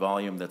amount of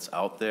volume that's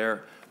out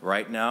there.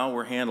 Right now,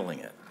 we're handling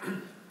it.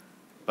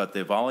 But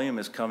the volume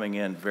is coming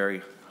in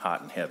very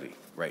hot and heavy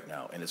right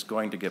now, and it's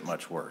going to get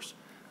much worse.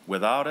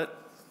 Without it,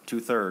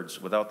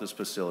 without this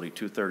facility,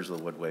 2/3 of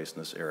the wood waste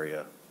in this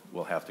area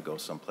will have to go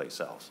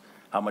someplace else.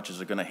 How much is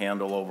it going to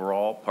handle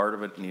overall? Part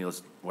of it,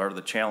 part of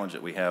the challenge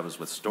that we have is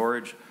with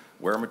storage,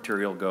 where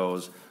material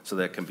goes, so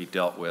that it can be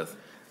dealt with.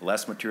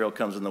 Less material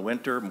comes in the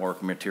winter, more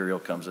material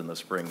comes in the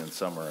spring and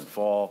summer and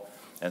fall.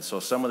 And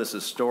so some of this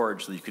is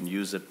storage so you can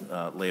use it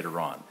later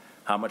on.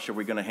 How much are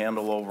we going to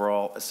handle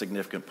overall? A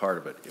significant part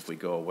of it. If we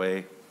go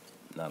away,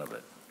 none of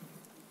it.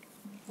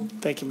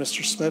 Thank you,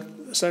 Mr. Smith.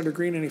 Senator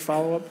Green, any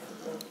follow-up?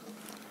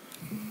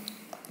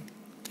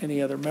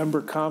 Any other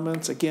member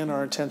comments? Again,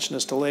 our intention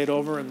is to lay it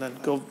over and then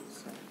go.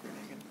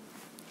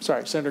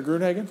 Sorry, Senator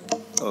Gruenhagen?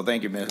 Oh,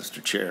 thank you,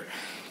 Mr. Chair.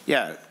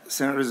 Yeah,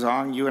 Senator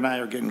Zhang, you and I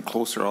are getting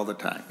closer all the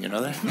time. You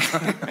know that?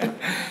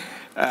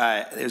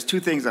 There's two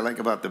things I like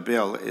about the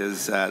bill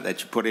is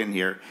that you put in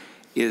here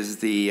is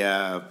the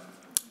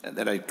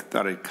that I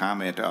thought I'd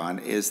comment on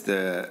is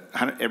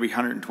every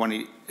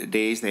 120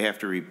 days they have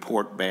to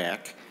report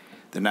back,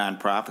 the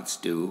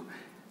nonprofits do,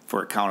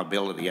 for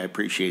accountability. I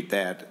appreciate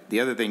that. The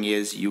other thing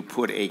is you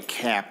put a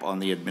cap on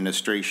the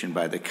administration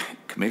by the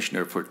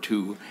commissioner for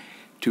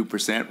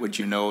 2%, which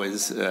you know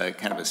is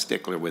kind of a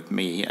stickler with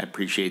me. I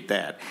appreciate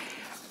that.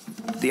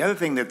 The other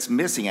thing that's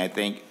missing, I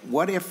think,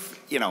 what if,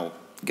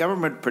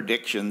 government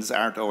predictions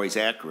aren't always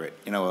accurate.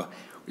 We're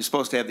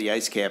supposed to have the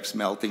ice caps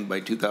melting by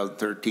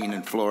 2013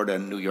 in Florida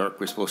and New York.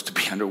 We're supposed to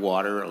be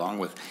underwater along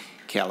with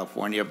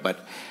California,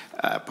 but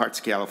parts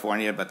of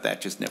California, but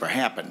that just never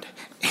happened,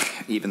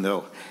 even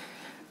though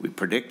we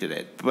predicted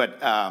it. But,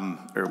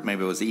 or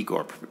maybe it was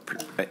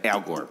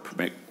Al Gore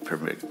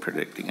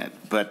predicting it.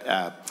 But,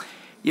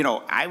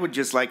 I would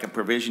just like a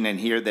provision in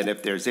here that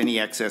if there's any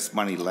excess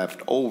money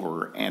left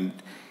over and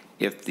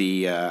if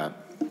the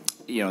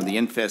the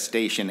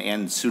infestation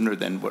ends sooner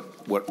than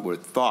what we're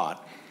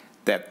thought,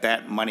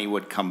 that money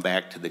would come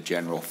back to the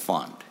general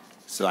fund.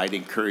 So I'd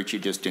encourage you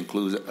just to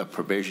include a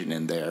provision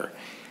in there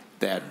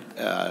that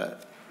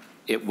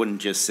it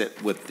wouldn't just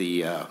sit with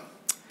the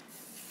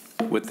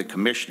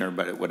commissioner,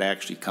 but it would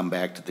actually come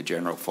back to the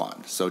general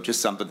fund. So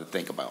just something to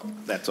think about.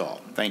 That's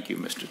all. Thank you,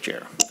 Mr.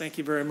 Chair. Thank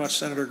you very much,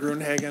 Senator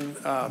Gruenhagen.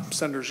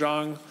 Senator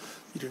Zhang,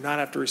 you do not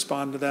have to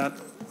respond to that.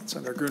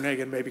 Senator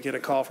Gruenhagen maybe get a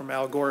call from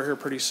Al Gore here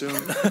pretty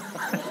soon.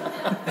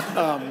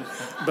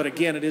 But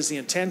again, it is the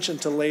intention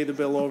to lay the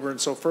bill over, and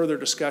so further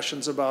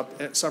discussions about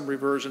some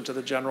reversion to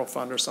the general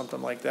fund or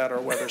something like that, or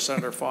whether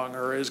Senator Fong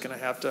is going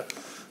to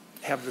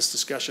have this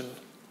discussion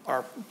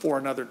for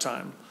another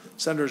time.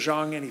 Senator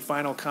Zhang, any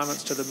final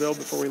comments to the bill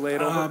before we lay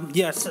it over?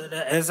 Yes,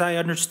 as I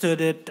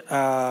understood it,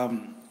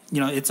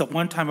 it's a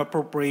one-time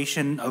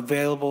appropriation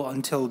available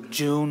until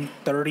June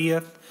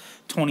 30th,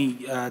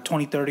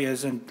 2030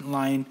 as in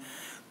line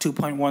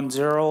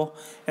 2.10.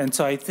 And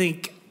so I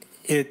think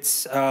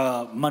it's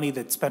money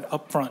that's spent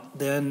upfront,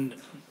 then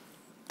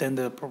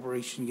the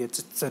appropriation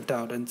gets sent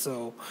out. And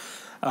so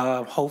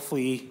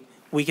hopefully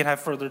we can have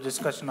further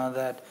discussion on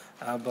that,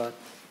 but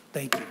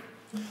thank you.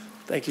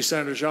 Thank you,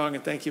 Senator Zhang,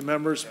 and thank you,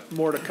 members.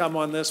 More to come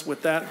on this.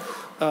 With that,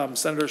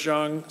 Senator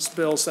Zhang's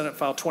bill, Senate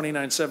File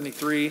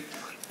 2973,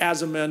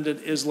 as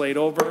amended, is laid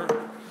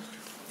over.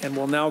 And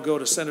we'll now go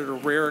to Senator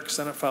Rarick,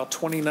 Senate File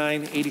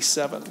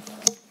 2987.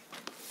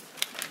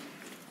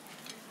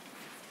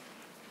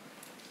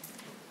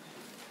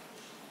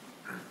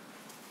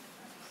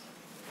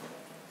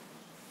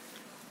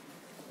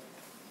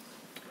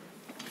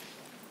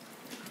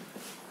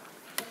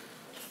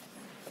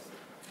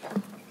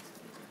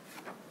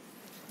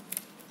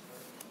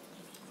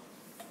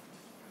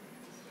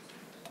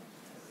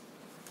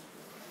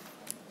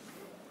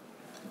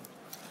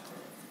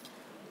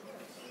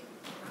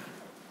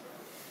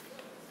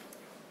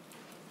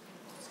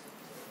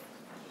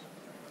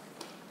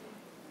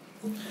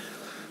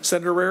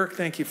 Senator Rarick,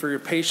 thank you for your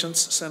patience.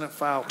 Senate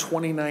File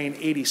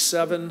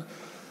 2987.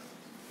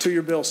 To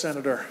your bill,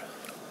 Senator.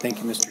 Thank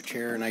you, Mr.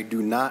 Chair, and I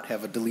do not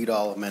have a delete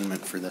all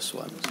amendment for this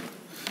one.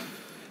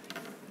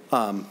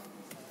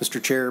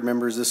 Mr. Chair,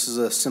 members, this is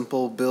a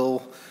simple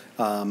bill.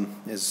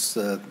 As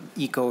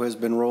ECO has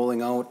been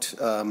rolling out,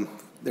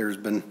 there's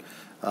been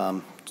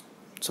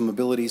some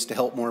abilities to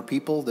help more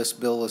people. This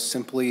bill is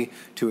simply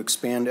to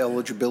expand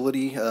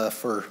eligibility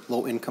for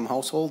low-income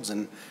households,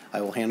 and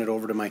I will hand it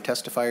over to my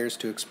testifiers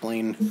to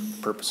explain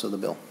the purpose of the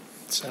bill.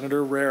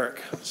 Senator Rarick,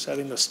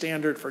 setting the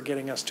standard for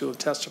getting us to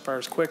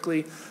testifiers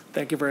quickly.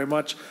 Thank you very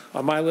much.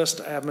 On my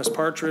list, I have Ms.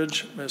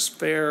 Partridge, Ms.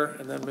 Fair,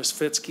 and then Ms.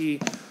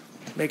 Fitzke.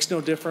 Makes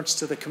no difference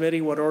to the committee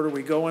what order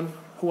we go in.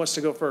 Who wants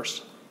to go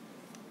first?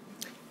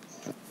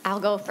 I'll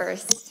go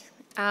first.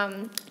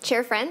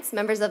 Chair Frentz,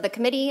 members of the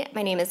committee,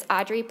 my name is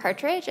Audrey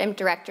Partridge. I'm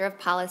Director of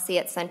Policy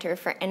at Center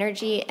for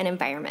Energy and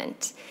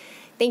Environment.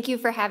 Thank you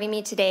for having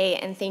me today,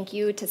 and thank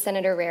you to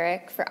Senator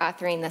Rarick for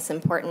authoring this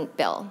important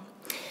bill.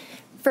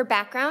 For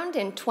background,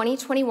 in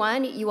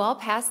 2021, you all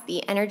passed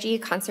the Energy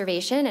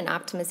Conservation and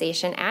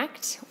Optimization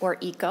Act, or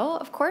ECO,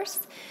 of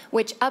course,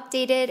 which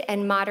updated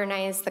and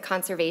modernized the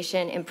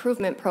Conservation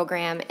Improvement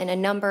Program in a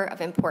number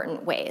of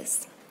important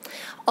ways.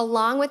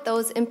 Along with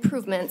those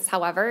improvements,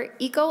 however,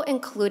 ECO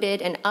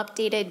included an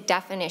updated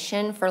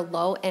definition for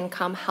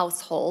low-income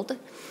household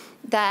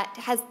that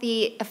has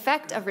the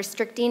effect of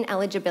restricting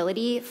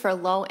eligibility for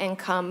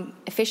low-income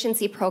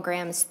efficiency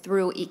programs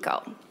through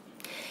ECO.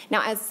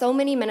 Now, as so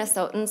many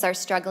Minnesotans are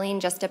struggling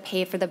just to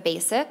pay for the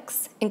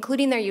basics,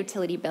 including their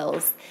utility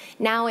bills,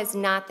 now is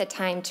not the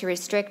time to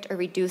restrict or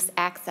reduce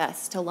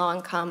access to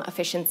low-income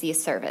efficiency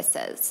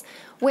services,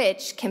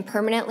 which can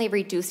permanently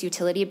reduce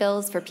utility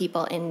bills for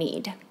people in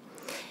need.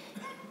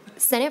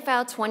 Senate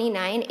File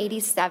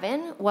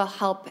 2987 will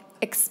help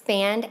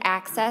expand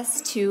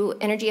access to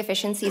energy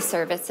efficiency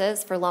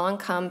services for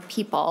low-income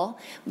people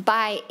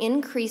by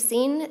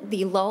increasing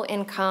the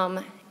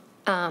low-income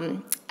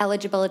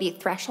eligibility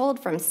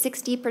threshold from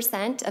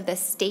 60% of the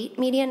state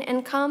median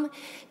income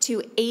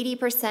to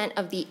 80%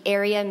 of the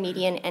area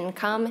median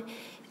income,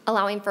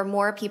 allowing for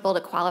more people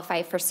to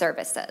qualify for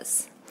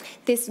services.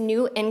 This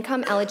new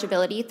income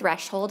eligibility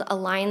threshold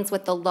aligns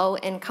with the low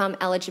income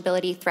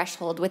eligibility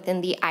threshold within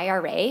the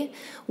IRA,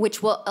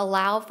 which will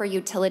allow for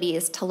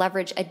utilities to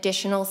leverage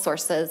additional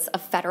sources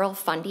of federal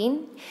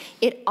funding.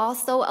 It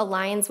also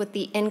aligns with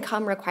the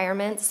income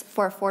requirements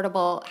for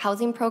affordable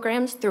housing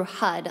programs through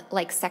HUD,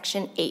 like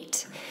Section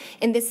 8.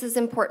 And this is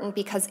important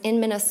because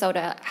in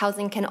Minnesota,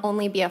 housing can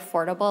only be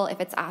affordable if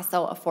it's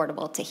also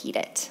affordable to heat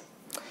it.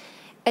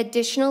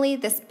 Additionally,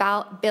 this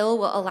bill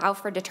will allow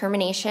for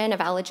determination of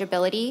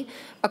eligibility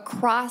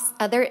across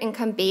other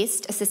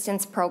income-based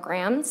assistance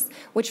programs,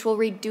 which will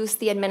reduce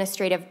the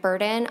administrative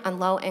burden on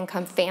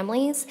low-income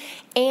families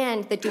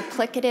and the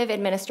duplicative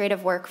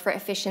administrative work for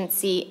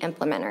efficiency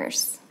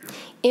implementers.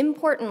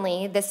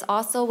 Importantly, this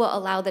also will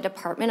allow the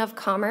Department of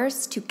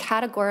Commerce to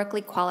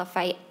categorically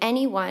qualify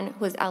anyone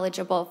who is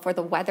eligible for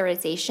the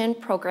weatherization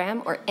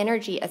program or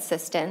energy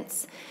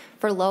assistance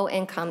for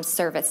low-income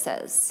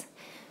services.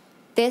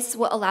 This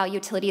will allow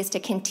utilities to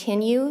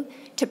continue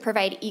to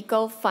provide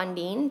ECO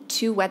funding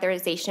to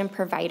weatherization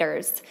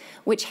providers,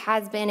 which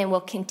has been and will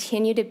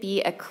continue to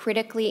be a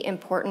critically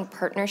important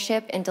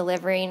partnership in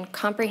delivering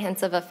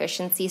comprehensive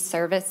efficiency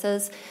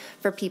services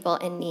for people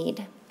in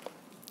need.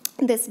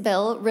 This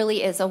bill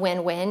really is a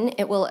win-win.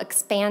 It will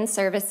expand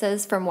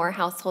services for more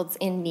households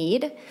in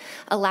need,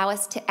 allow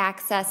us to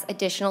access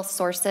additional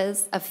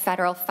sources of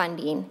federal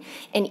funding,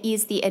 and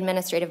ease the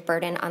administrative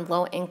burden on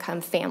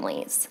low-income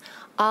families,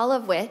 all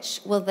of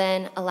which will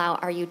then allow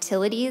our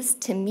utilities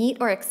to meet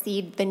or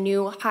exceed the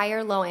new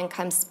higher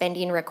low-income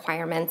spending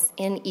requirements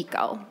in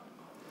ECO,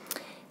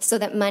 so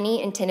that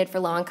money intended for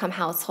low-income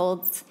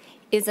households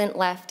isn't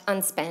left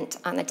unspent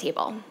on the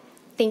table.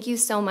 Thank you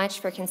so much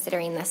for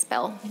considering this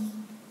bill.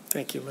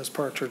 Thank you, Ms.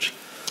 Partridge.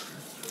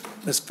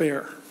 Ms.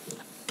 Fair.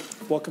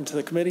 welcome to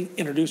the committee.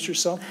 Introduce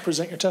yourself,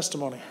 present your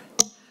testimony.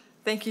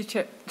 Thank you,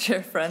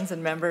 Chair Friends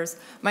and members.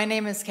 My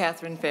name is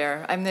Catherine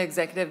Fair. I'm the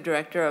Executive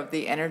Director of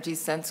the Energy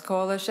Sense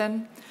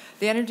Coalition.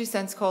 The Energy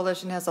Sense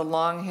Coalition has a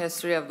long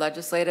history of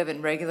legislative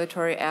and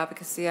regulatory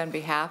advocacy on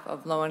behalf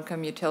of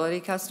low-income utility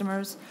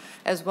customers,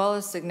 as well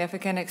as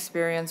significant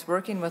experience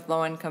working with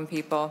low-income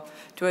people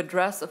to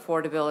address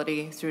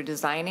affordability through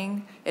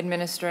designing,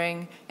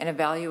 administering, and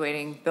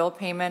evaluating bill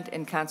payment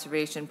and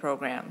conservation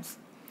programs.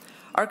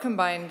 Our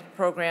combined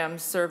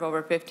programs serve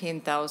over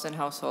 15,000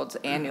 households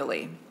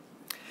annually.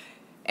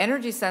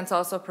 Energy Sense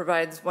also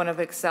provides one of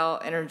Xcel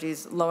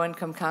Energy's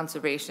low-income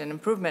conservation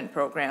improvement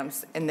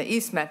programs in the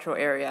East Metro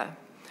area.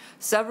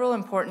 Several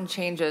important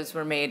changes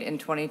were made in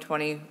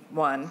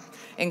 2021,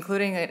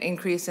 including an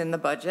increase in the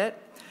budget,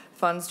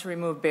 funds to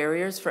remove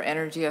barriers for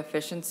energy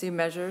efficiency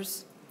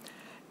measures,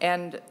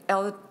 and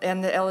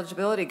the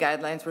eligibility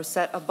guidelines were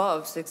set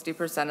above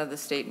 60% of the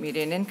state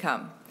median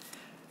income.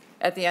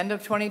 At the end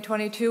of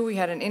 2022, we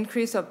had an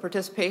increase of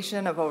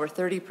participation of over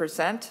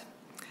 30%.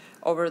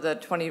 Over the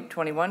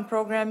 2021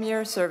 program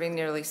year, serving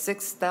nearly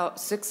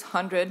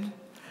 600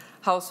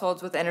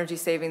 households with energy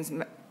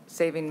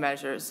saving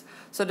measures.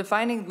 So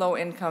defining low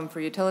income for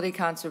utility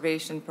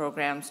conservation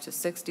programs to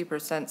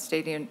 60%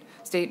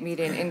 state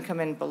median income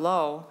and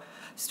below,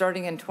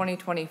 starting in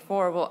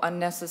 2024, will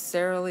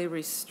unnecessarily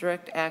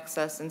restrict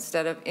access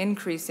instead of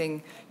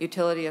increasing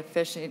utility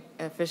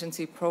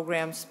efficiency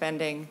program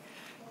spending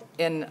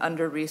in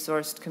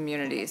under-resourced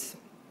communities.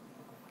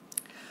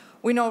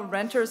 We know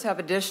renters have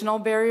additional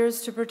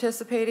barriers to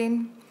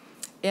participating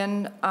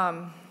in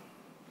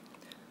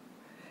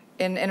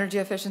energy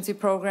efficiency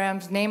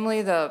programs,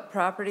 namely the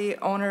property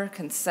owner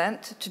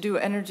consent to do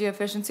energy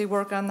efficiency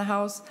work on the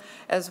house,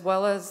 as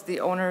well as the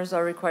owners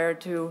are required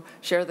to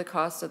share the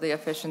cost of the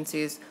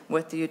efficiencies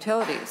with the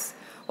utilities.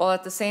 While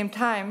at the same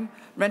time,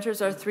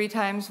 renters are 3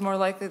 times more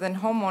likely than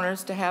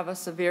homeowners to have a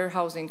severe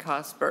housing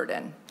cost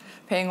burden,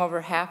 paying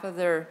over half of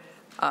their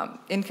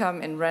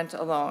income in rent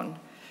alone.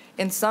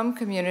 In some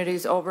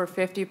communities, over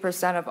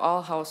 50% of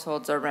all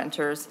households are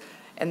renters,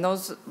 and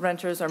those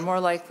renters are more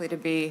likely to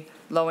be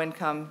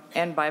low-income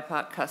and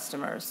BIPOC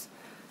customers.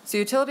 So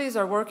utilities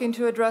are working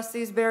to address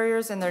these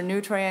barriers in their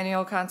new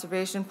triennial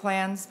conservation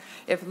plans.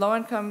 If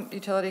low-income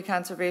utility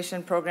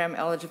conservation program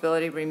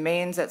eligibility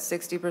remains at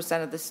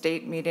 60% of the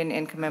state median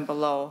income and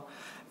below,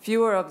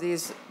 fewer of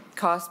these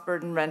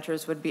cost-burdened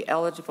renters would be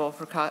eligible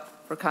for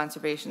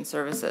conservation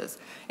services.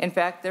 In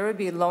fact, there would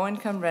be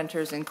low-income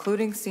renters,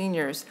 including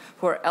seniors,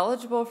 who are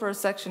eligible for a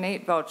Section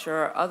 8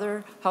 voucher or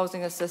other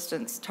housing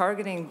assistance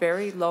targeting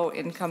very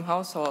low-income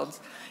households,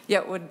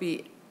 yet would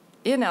be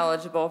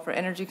ineligible for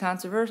energy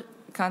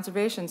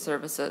conservation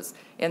services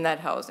in that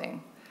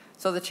housing.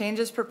 So the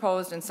changes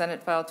proposed in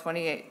Senate File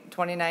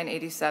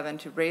 2987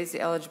 to raise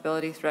the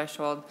eligibility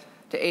threshold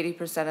to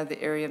 80% of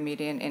the area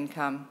median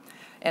income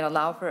and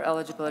allow for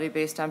eligibility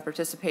based on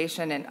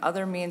participation in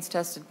other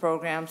means-tested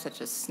programs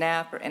such as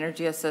SNAP or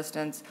energy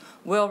assistance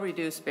will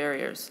reduce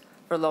barriers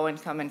for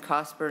low-income and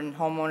cost-burdened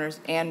homeowners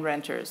and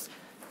renters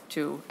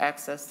to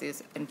access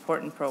these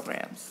important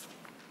programs.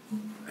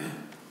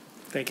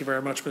 Thank you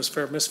very much, Ms.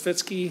 Fair. Ms.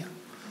 Fitzke,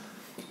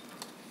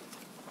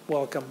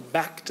 welcome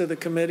back to the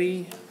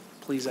committee.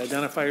 Please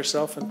identify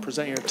yourself and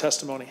present your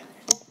testimony.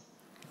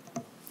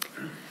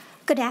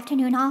 Good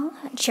afternoon, all.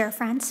 Chair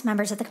Frentz,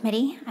 members of the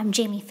committee. I'm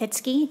Jamie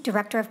Fitzke,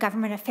 Director of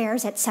Government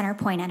Affairs at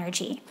CenterPoint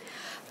Energy.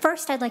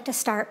 First, I'd like to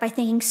start by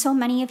thanking so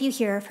many of you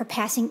here for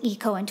passing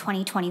ECO in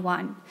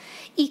 2021.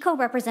 ECO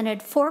represented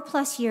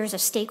 4+ years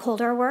of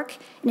stakeholder work,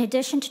 in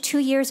addition to 2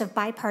 years of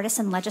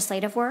bipartisan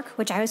legislative work,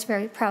 which I was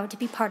very proud to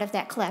be part of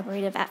that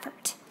collaborative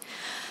effort.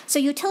 So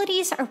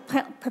utilities are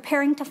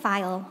preparing to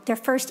file their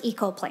first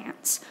ECO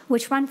plans,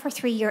 which run for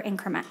 3-year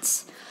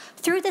increments.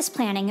 Through this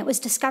planning, it was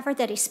discovered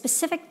that a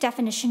specific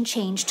definition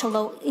change to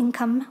low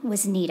income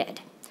was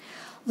needed.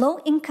 Low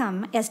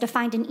income, as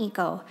defined in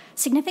ECO,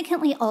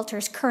 significantly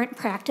alters current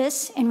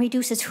practice and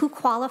reduces who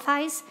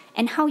qualifies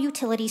and how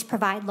utilities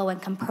provide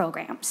low-income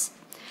programs.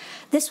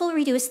 This will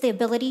reduce the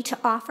ability to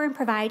offer and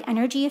provide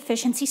energy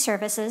efficiency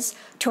services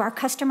to our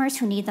customers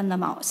who need them the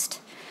most.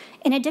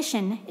 In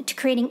addition to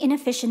creating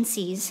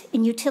inefficiencies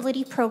in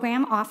utility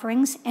program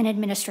offerings and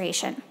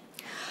administration.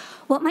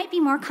 What might be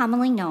more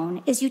commonly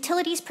known is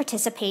utilities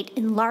participate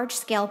in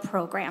large-scale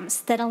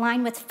programs that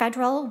align with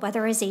federal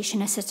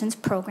weatherization assistance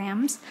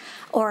programs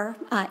or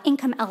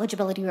income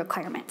eligibility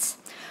requirements.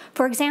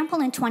 For example,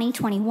 in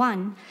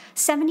 2021,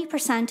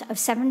 70% of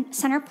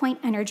CenterPoint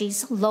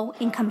Energy's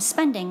low-income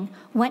spending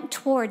went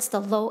towards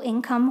the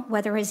low-income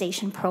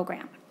weatherization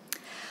program.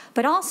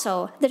 But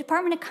also, the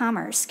Department of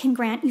Commerce can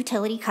grant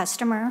utility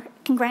customer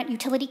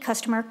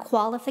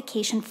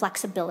qualification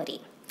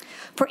flexibility.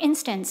 For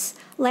instance,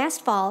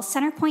 last fall,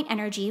 CenterPoint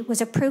Energy was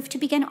approved to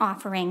begin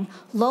offering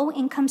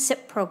low-income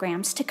SIP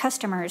programs to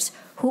customers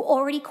who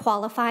already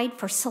qualified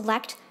for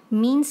select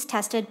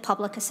means-tested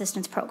public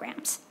assistance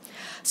programs.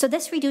 So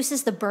this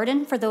reduces the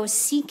burden for those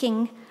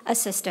seeking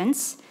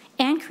assistance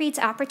and creates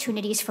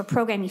opportunities for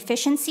program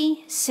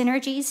efficiency,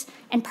 synergies,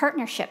 and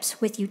partnerships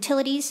with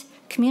utilities,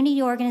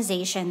 community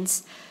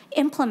organizations,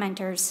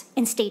 implementers,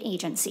 and state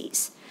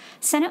agencies.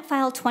 Senate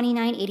File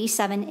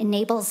 2987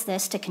 enables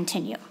this to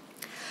continue.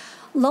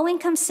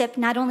 Low-income SIP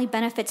not only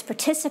benefits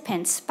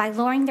participants by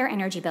lowering their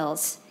energy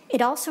bills,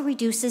 it also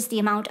reduces the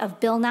amount of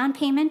bill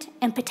non-payment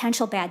and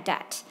potential bad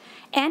debt,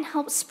 and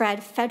helps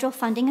spread federal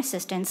funding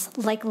assistance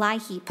like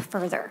LIHEAP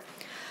further.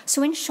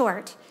 So in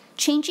short,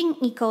 changing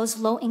ECO's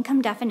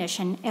low-income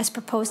definition as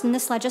proposed in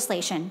this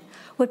legislation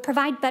would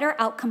provide better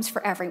outcomes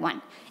for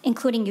everyone,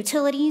 including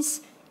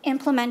utilities,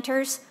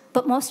 implementers,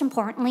 but most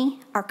importantly,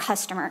 our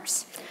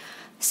customers.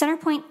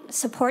 CenterPoint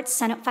supports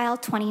Senate File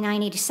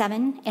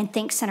 2987 and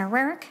thanks Senator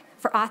Rarick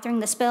for authoring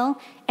this bill,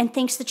 and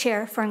thanks the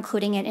chair for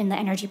including it in the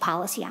Energy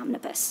Policy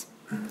Omnibus.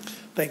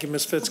 Thank you,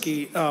 Ms.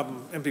 Fitzke.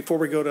 And before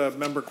we go to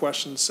member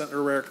questions, Senator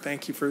Rarick,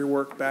 thank you for your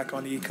work back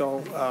on ECO.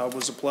 It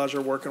was a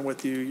pleasure working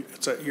with you.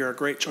 You're a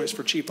great choice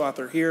for chief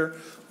author here.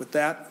 With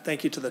that,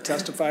 thank you to the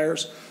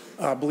testifiers.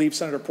 I believe,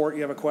 Senator Port,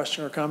 you have a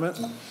question or comment?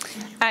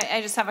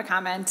 I just have a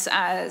comment.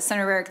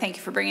 Senator Rarick, thank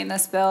you for bringing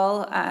this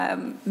bill.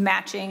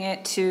 Matching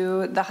it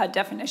to the HUD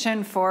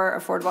definition for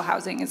affordable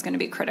housing is going to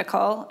be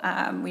critical.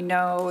 We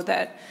know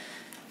that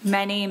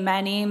many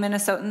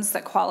Minnesotans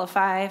that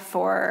qualify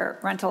for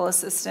rental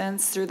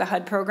assistance through the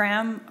HUD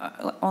program,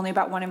 only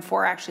about 1 in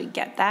 4 actually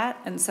get that.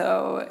 And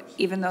so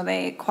even though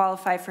they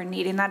qualify for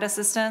needing that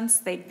assistance,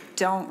 they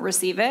don't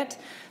receive it.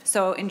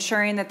 So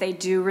ensuring that they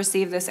do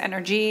receive this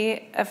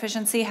energy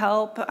efficiency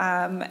help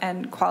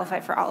and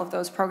qualify for all of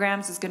those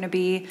programs is going to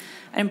be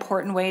an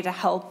important way to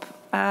help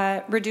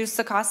reduce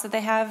the costs that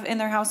they have in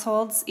their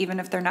households, even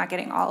if they're not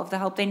getting all of the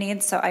help they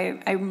need. So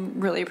I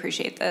really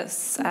appreciate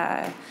this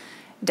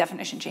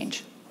definition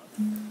change.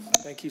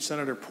 Thank you,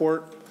 Senator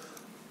Port.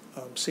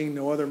 Seeing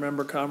no other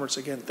member comments,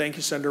 again, thank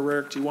you, Senator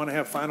Rarick. Do you want to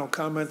have final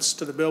comments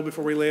to the bill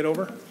before we lay it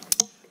over?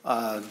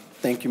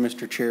 Thank you,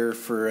 Mr. Chair,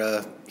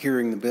 for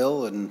hearing the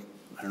bill, and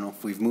I don't know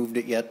if we've moved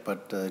it yet,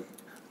 but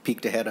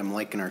peeked ahead, I'm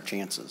liking our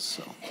chances.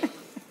 So.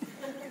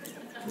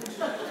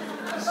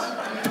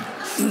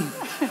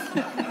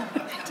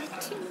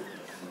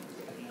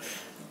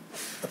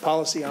 The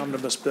policy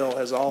omnibus bill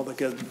has all the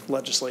good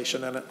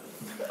legislation in it.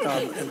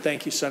 And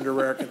thank you, Senator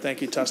Rarick, and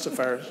thank you,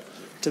 testifiers.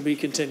 To be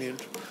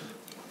continued.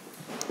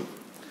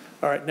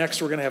 All right,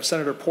 next we're going to have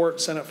Senator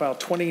Port, Senate File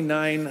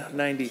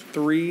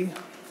 2993.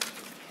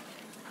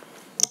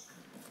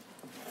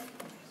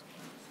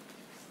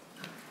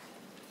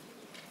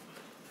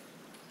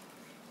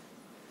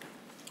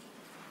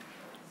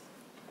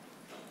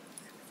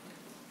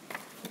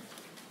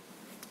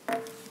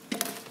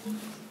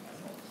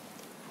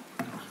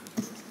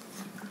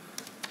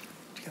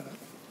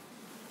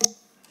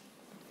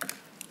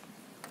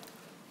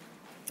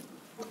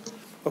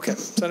 Okay,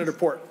 Senator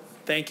Port,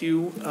 thank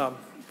you.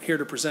 Here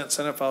to present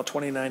Senate File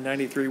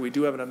 2993. We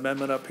do have an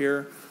amendment up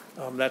here.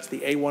 That's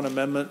the A1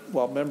 amendment.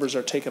 While members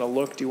are taking a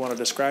look, do you want to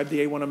describe the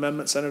A1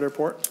 amendment, Senator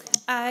Port?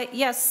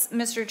 Yes,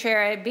 Mr.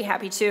 Chair, I'd be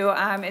happy to.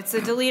 It's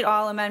a delete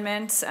all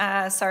amendment.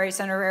 Sorry,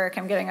 Senator Rarick,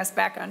 I'm getting us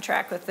back on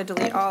track with the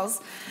delete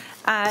alls.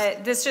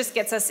 This just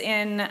gets us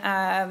in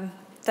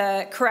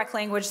the correct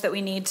language that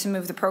we need to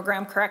move the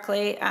program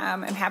correctly.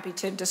 I'm happy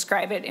to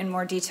describe it in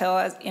more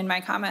detail in my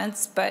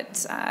comments,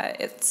 but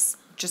it's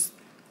just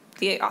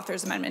the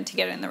author's amendment to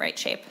get it in the right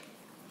shape.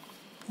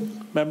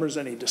 Members,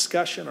 any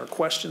discussion or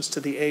questions to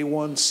the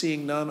A1?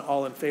 Seeing none,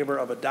 all in favor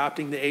of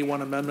adopting the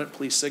A1 amendment,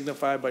 please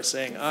signify by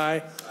saying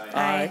aye.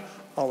 Aye.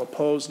 All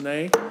opposed,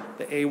 nay.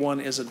 The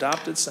A1 is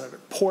adopted. Senator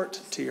Port,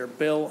 to your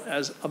bill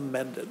as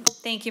amended.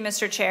 Thank you,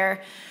 Mr.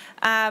 Chair.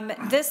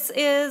 This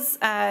is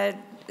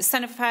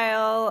Senate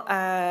File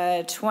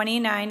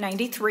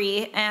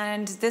 2993,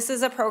 and this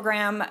is a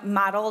program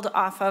modeled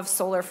off of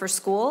Solar for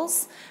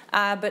Schools,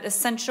 but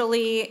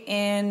essentially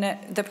in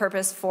the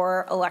purpose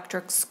for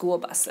electric school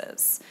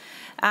buses.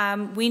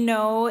 We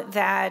know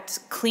that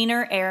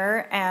cleaner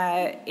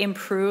air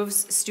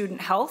improves student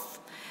health.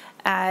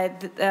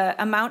 The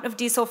amount of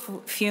diesel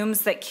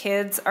fumes that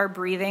kids are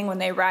breathing when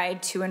they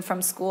ride to and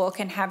from school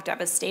can have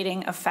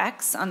devastating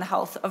effects on the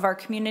health of our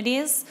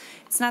communities.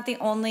 It's not the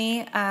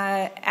only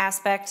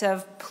aspect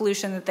of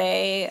pollution that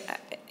they,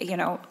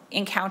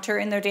 encounter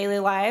in their daily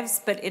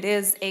lives, but it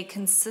is a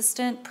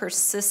consistent,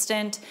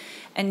 persistent,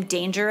 and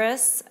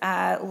dangerous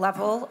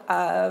level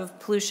of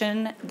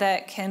pollution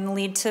that can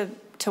lead to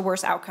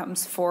worse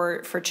outcomes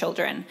for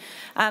children.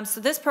 So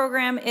this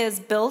program is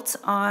built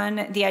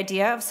on the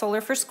idea of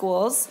Solar for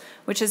Schools,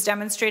 which has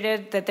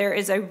demonstrated that there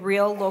is a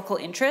real local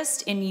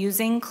interest in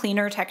using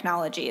cleaner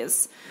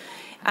technologies.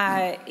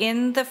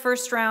 In the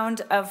first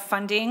round of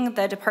funding,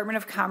 the Department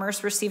of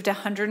Commerce received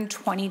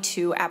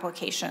 122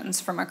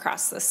 applications from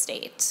across the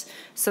state.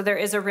 So there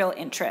is a real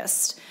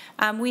interest.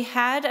 We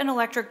had an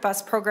electric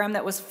bus program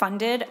that was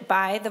funded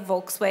by the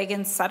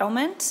Volkswagen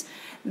settlement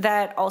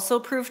that also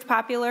proved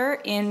popular.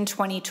 In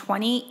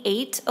 2020,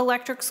 8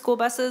 electric school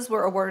buses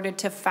were awarded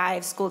to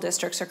 5 school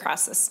districts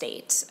across the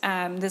state.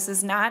 This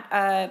is not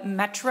a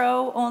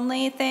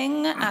metro-only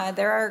thing.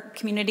 There are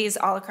communities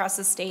all across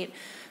the state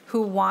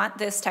who want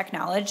this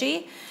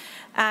technology.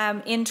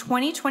 In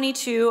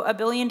 2022, $1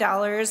 billion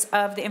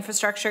of the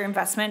Infrastructure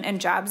Investment and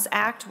Jobs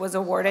Act was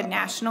awarded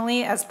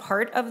nationally as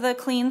part of the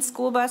Clean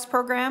School Bus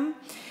Program.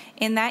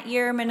 In that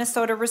year,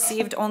 Minnesota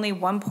received only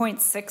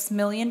 $1.6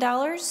 million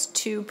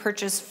to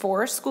purchase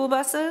 4 school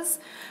buses.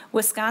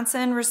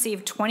 Wisconsin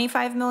received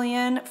 $25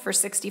 million for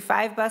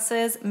 65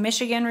 buses.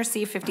 Michigan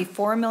received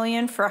 $54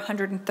 million for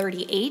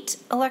 138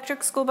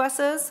 electric school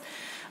buses.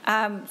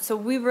 So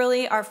we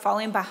really are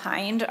falling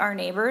behind our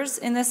neighbors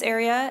in this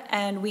area,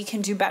 and we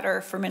can do better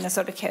for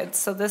Minnesota kids.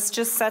 So this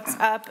just sets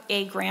up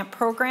a grant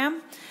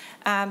program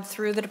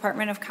through the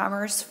Department of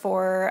Commerce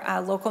for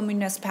local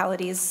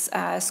municipalities,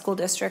 school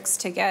districts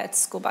to get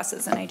school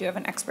buses, and I do have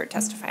an expert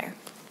testifier.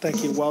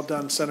 Thank you. Well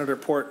done, Senator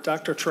Port.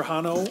 Dr.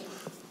 Trajano,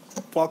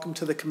 welcome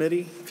to the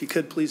committee. If you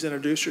could please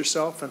introduce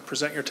yourself and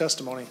present your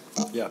testimony.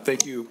 Yeah,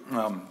 thank you,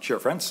 Chair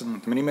Frentz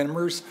and committee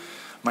members.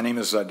 My name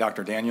is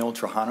Dr. Daniel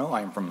Trajano.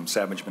 I am from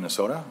Savage,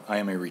 Minnesota. I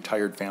am a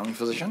retired family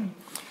physician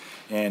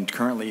and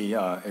currently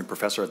a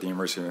professor at the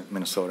University of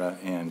Minnesota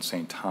and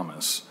St.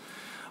 Thomas.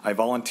 I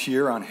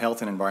volunteer on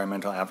health and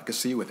environmental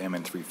advocacy with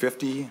MN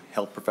 350,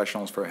 Health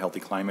Professionals for a Healthy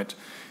Climate,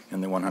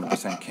 and the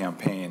 100%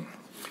 campaign.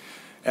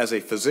 As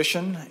a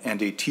physician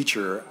and a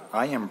teacher,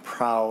 I am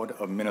proud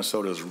of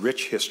Minnesota's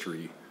rich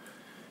history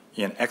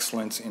in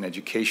excellence in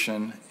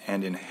education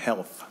and in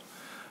health.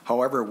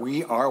 However,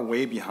 we are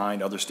way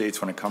behind other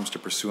states when it comes to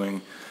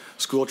pursuing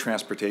school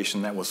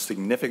transportation that will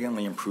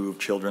significantly improve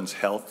children's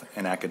health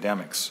and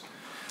academics.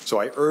 So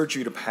I urge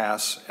you to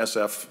pass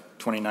SF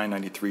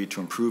 2993 to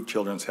improve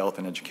children's health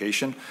and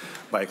education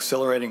by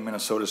accelerating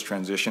Minnesota's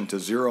transition to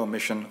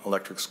zero-emission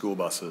electric school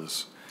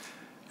buses.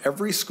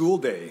 Every school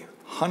day,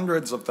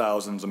 hundreds of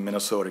thousands of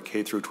Minnesota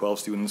K-12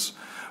 students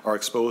are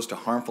exposed to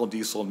harmful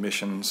diesel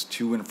emissions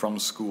to and from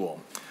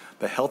school.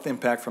 The health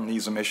impact from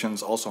these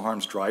emissions also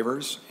harms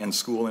drivers and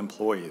school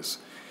employees.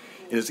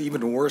 It is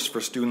even worse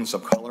for students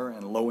of color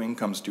and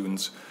low-income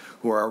students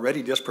who are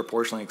already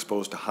disproportionately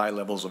exposed to high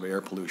levels of air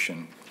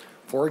pollution.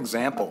 For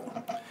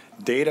example,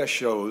 data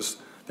shows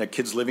that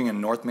kids living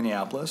in North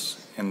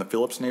Minneapolis and the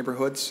Phillips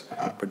neighborhoods,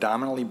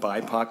 predominantly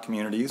BIPOC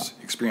communities,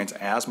 experience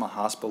asthma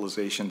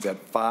hospitalizations at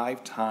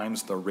 5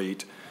 times the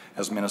rate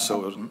as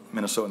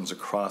Minnesotans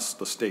across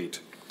the state.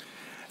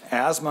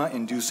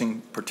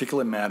 Asthma-inducing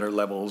particulate matter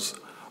levels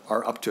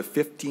are up to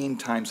 15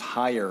 times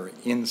higher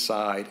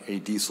inside a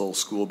diesel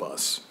school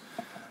bus.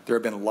 There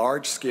have been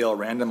large-scale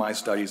randomized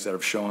studies that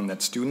have shown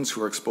that students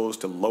who are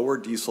exposed to lower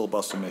diesel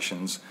bus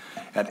emissions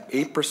had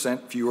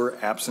 8% fewer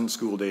absent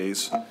school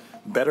days,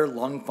 better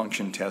lung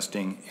function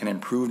testing, and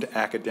improved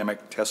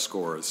academic test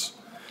scores.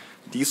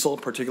 Diesel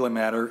particulate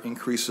matter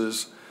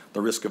increases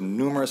the risk of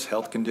numerous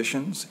health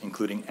conditions,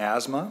 including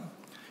asthma,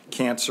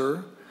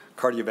 cancer,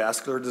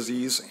 cardiovascular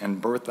disease, and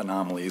birth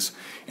anomalies,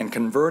 and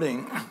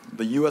converting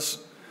the U.S.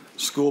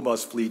 school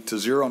bus fleet to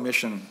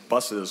zero-emission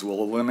buses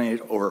will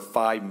eliminate over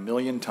 5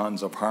 million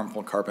tons of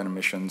harmful carbon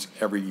emissions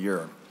every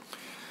year.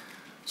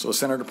 So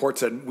Senator Port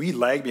said, we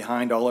lag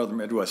behind all other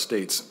Midwest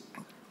states.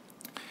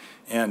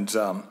 And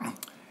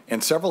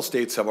several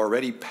states have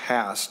already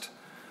passed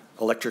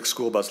electric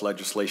school bus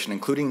legislation,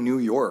 including New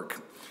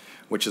York,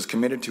 which is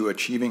committed to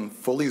achieving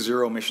fully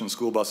zero-emission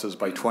school buses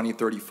by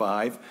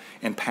 2035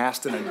 and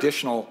passed an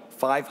additional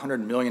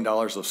 $500 million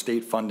of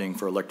state funding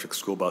for electric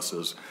school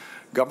buses.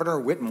 Governor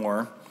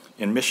Whitmore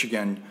in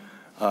Michigan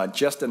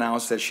just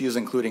announced that she is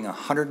including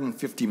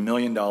 $150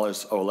 million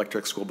of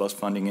electric school bus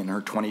funding in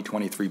her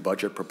 2023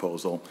 budget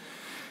proposal.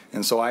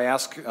 And so I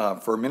ask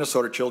for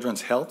Minnesota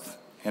children's health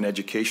and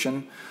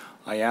education,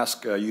 I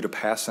ask you to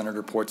pass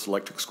Senator Port's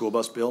electric school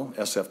bus bill,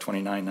 SF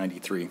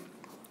 2993.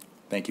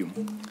 Thank you.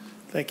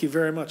 Thank you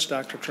very much,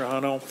 Dr.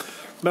 Trajano.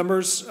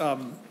 Members,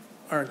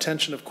 our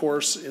intention, of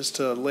course, is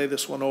to lay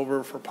this one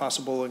over for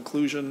possible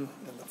inclusion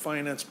in the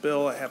finance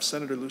bill. I have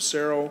Senator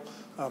Lucero.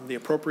 The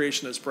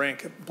appropriation is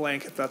blank.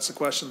 If that's the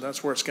question,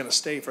 that's where it's going to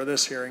stay for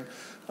this hearing.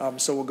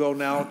 So we'll go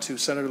now to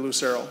Senator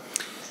Lucero.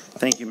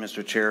 Thank you,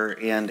 Mr. Chair.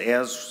 And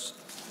as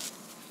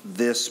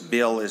this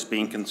bill is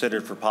being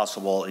considered for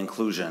possible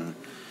inclusion,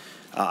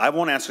 I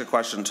won't ask a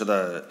question to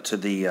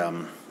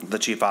the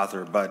chief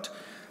author, but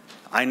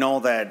I know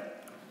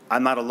that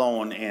I'm not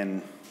alone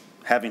in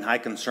having high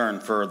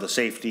concern for the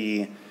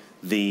safety,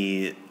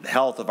 the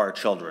health of our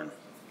children.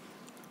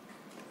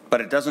 But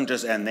it doesn't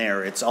just end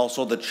there. It's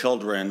also the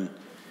children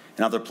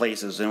in other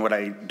places. And what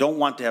I don't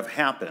want to have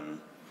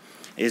happen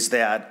is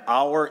that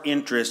our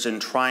interest in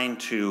trying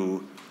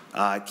to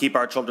keep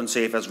our children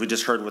safe, as we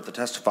just heard with the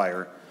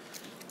testifier,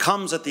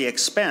 comes at the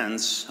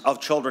expense of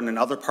children in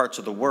other parts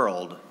of the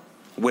world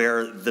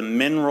where the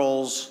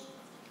minerals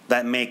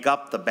that make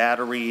up the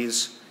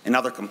batteries and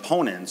other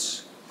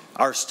components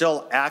are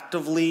still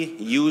actively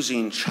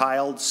using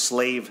child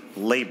slave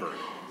labor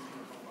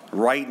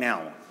right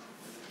now.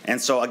 And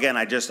so again,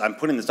 I'm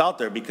putting this out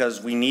there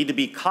because we need to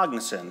be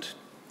cognizant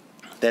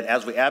that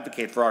as we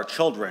advocate for our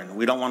children,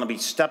 we don't want to be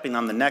stepping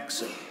on the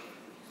necks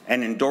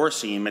and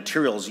endorsing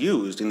materials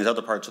used in these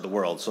other parts of the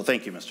world. So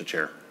thank you, Mr.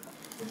 Chair.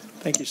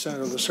 Thank you,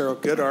 Senator Lucero.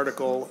 Good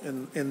article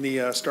in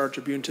the Star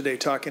Tribune today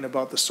talking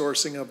about the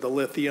sourcing of the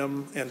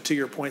lithium, and to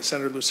your point,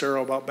 Senator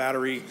Lucero, about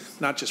battery,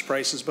 not just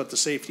prices, but the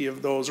safety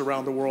of those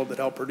around the world that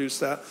help produce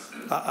that.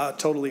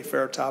 Totally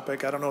fair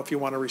topic. I don't know if you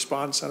want to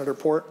respond, Senator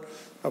Port.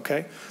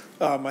 Okay.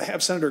 I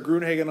have Senator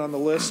Gruenhagen on the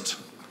list.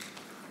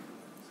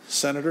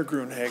 Senator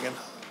Gruenhagen.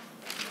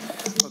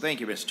 Well, thank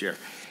you, Mr. Chair.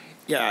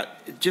 Yeah,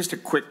 just a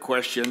quick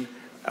question.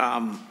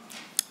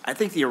 I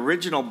think the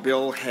original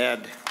bill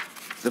had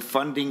the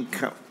funding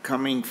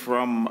coming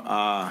from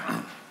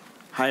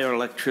higher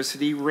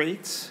electricity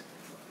rates.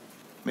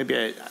 Maybe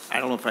I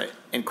don't know if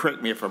and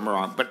correct me if I'm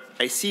wrong, but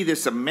I see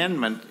this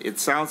amendment. It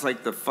sounds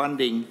like the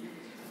funding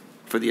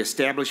for the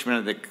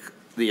establishment of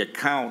the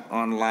account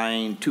on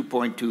line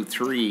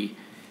 2.23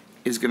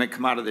 is going to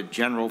come out of the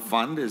general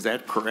fund. Is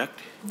that correct?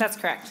 That's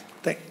correct.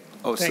 Thank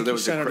you,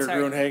 Senator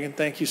Gruenhagen.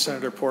 Thank you,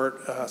 Senator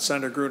Port.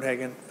 Senator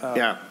Gruenhagen.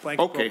 Yeah. Blank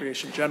Okay.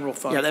 appropriation, general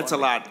fund. Yeah, that's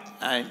funding. a lot.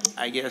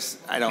 I guess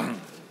I don't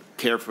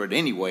care for it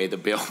anyway, the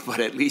bill, but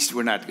at least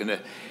we're not going to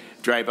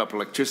drive up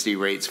electricity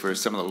rates for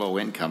some of the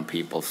low-income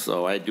people.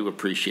 So I do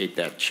appreciate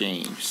that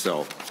change.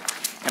 So,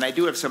 and I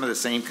do have some of the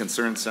same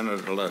concerns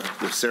Senator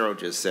Lucero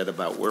just said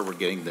about where we're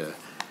getting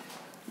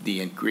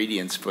the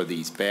ingredients for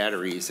these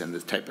batteries and the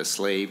type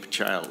of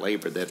child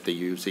labor that they're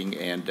using,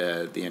 and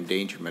the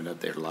endangerment of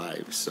their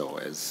lives. So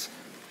as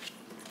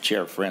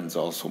Chair Frentz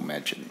also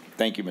mentioned.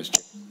 Thank you, Mr.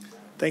 Chair.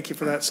 Thank you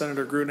for that,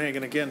 Senator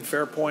Gruenhagen. Again,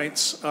 fair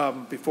points.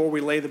 Before we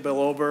lay the bill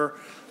over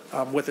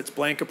with its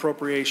blank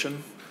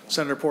appropriation,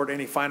 Senator Port,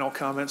 any final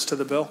comments to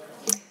the bill?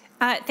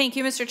 Thank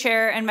you, Mr.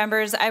 Chair and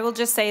members. I will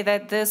just say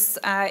that this,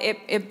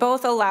 it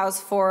both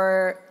allows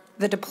for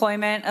the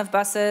deployment of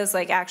buses,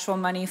 like actual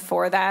money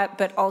for that,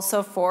 but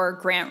also for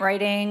grant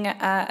writing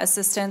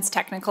assistance,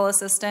 technical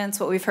assistance.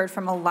 What we've heard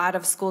from a lot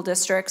of school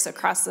districts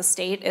across the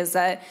state is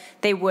that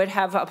they would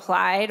have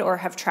applied or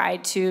have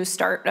tried to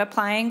start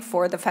applying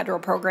for the federal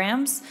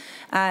programs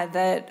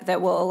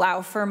that will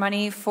allow for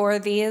money for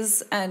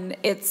these, and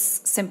it's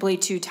simply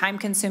too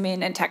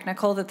time-consuming and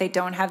technical that they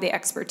don't have the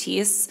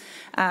expertise.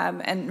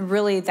 And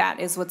really that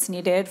is what's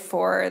needed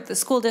for the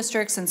school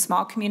districts and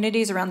small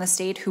communities around the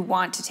state who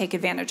want to take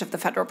advantage of the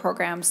federal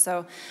programs.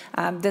 So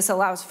this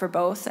allows for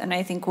both, and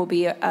I think will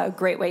be a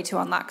great way to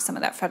unlock some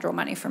of that federal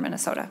money for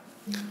Minnesota.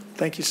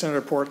 Thank you,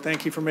 Senator Port.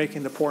 Thank you for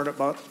making the point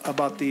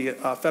about the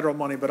federal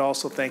money, but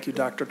also thank you,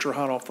 Dr.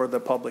 Trujano, for the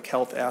public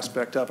health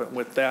aspect of it. And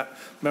with that,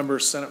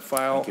 members, Senate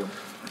File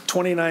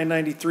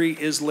 2993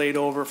 is laid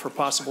over for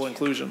possible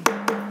inclusion.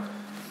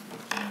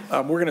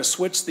 We're going to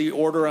switch the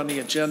order on the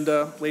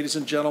agenda. Ladies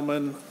and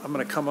gentlemen, I'm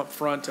going to come up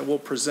front and we'll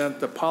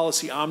present the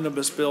policy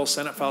omnibus bill,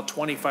 Senate File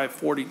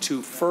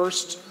 2542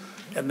 first,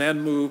 and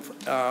then move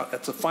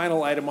at the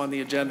final item on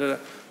the agenda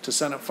to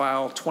Senate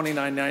File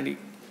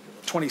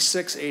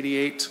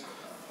 2688,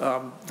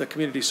 the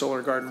Community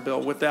Solar Garden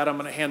Bill. With that, I'm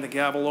going to hand the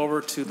gavel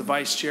over to the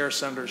Vice Chair,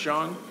 Senator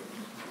Zhang.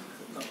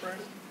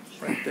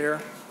 Right there.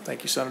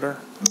 Thank you, Senator.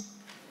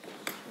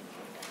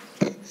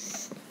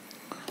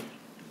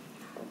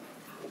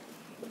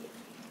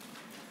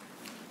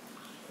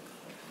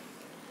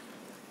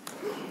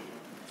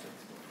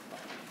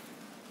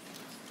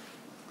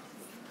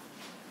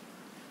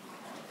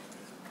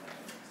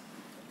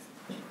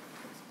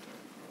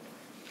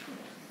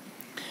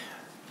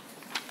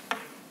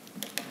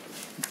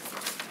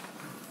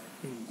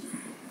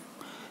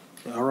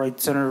 All right,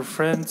 Senator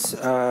Frentz,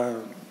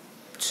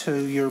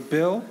 to your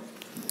bill.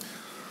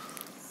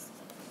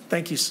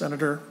 Thank you,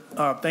 Senator.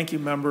 Thank you,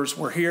 members.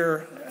 We're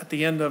here at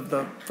the end of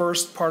the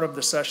first part of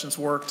the session's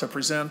work to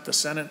present the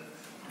Senate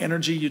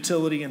Energy,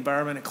 Utility,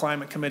 Environment, and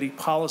Climate Committee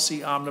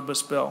Policy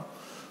Omnibus Bill.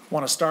 I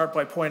want to start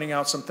by pointing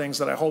out some things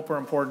that I hope are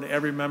important to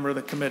every member of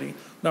the committee.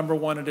 Number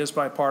one, it is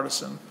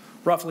bipartisan.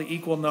 Roughly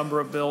equal number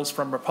of bills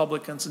from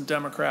Republicans and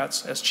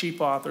Democrats as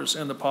chief authors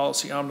in the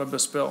Policy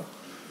Omnibus Bill.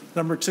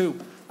 Number two,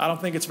 I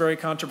don't think it's very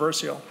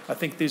controversial. I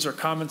think these are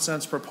common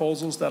sense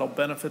proposals that'll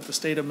benefit the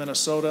state of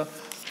Minnesota,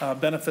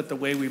 benefit the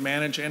way we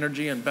manage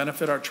energy, and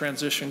benefit our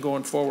transition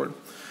going forward.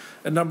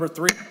 And number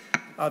three,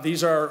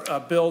 these are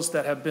bills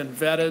that have been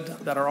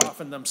vetted, that are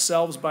often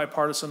themselves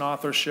bipartisan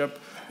authorship.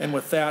 And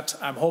with that,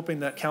 I'm hoping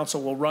that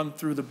council will run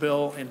through the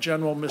bill in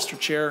general, Mr.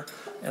 Chair,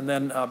 and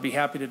then be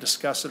happy to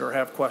discuss it or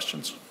have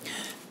questions.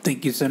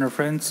 Thank you, Senator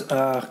Frentz.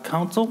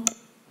 Council?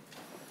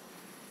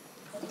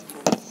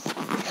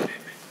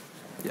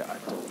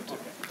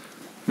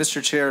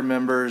 Mr. Chair,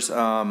 members,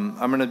 I'm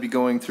going to be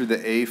going through the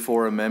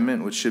A4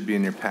 amendment, which should be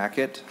in your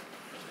packet,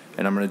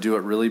 and I'm going to do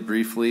it really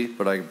briefly,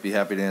 but I'd be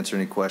happy to answer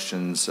any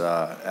questions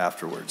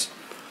afterwards.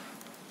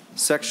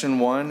 Section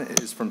 1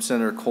 is from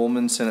Senator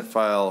Coleman, Senate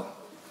File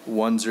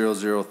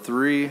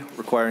 1003,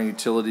 requiring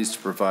utilities to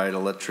provide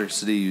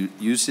electricity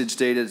usage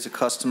data to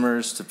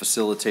customers to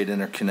facilitate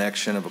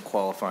interconnection of a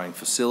qualifying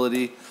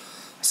facility.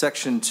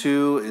 Section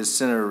 2 is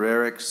Senator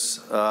Rarick's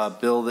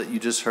bill that you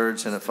just heard,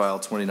 Senate File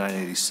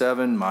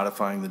 2987,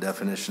 modifying the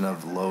definition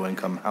of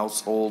low-income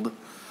household.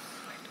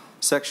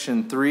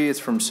 Section 3 is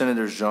from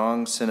Senator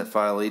Zhang, Senate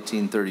File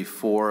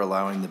 1834,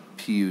 allowing the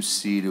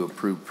PUC to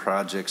approve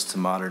projects to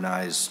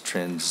modernize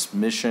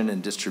transmission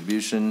and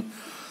distribution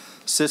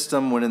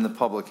system when in the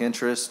public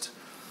interest.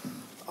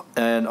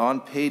 And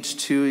on page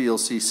 2, you'll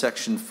see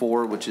Section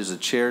 4, which is a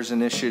chair's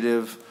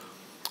initiative.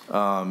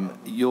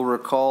 You'll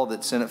recall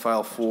that Senate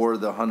File 4,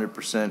 the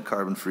 100%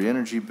 carbon-free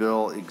energy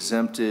bill,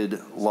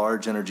 exempted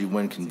large energy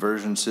wind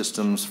conversion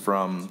systems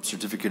from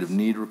certificate of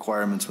need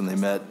requirements when they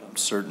met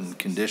certain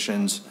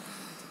conditions.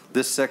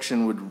 This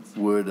section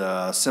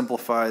would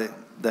simplify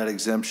that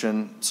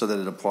exemption so that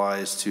it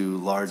applies to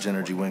large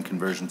energy wind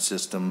conversion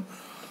system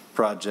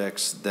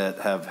projects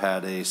that have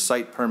had a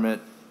site permit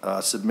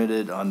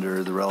submitted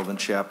under the relevant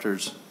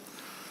chapters.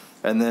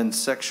 And then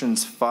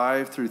sections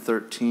 5 through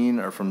 13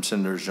 are from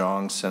Senator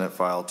Zhang, Senate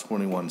File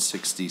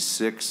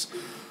 2166.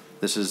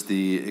 This is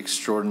the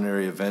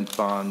extraordinary event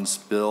bonds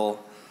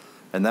bill,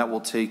 and that will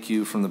take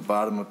you from the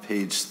bottom of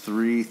page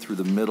 3 through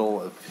the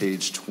middle of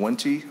page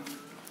 20.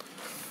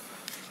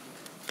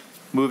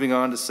 Moving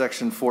on to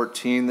section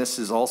 14, this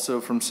is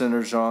also from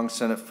Senator Zhang,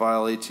 Senate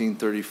File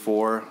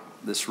 1834.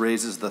 This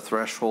raises the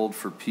threshold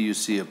for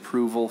PUC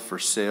approval for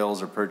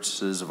sales or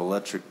purchases of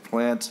electric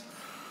plant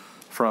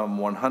from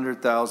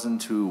 $100,000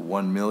 to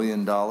 $1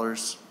 million.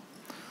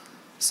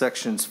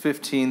 Sections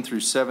 15 through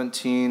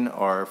 17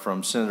 are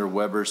from Senator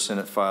Weber,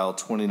 Senate File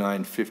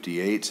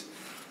 2958,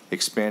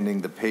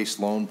 expanding the PACE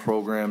loan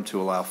program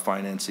to allow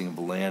financing of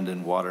land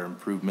and water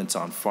improvements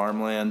on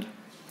farmland.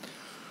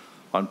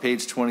 On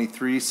page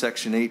 23,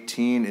 section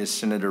 18 is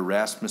Senator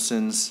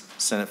Rasmussen's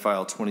Senate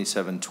File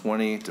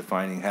 2720,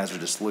 defining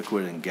hazardous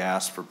liquid and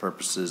gas for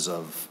purposes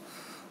of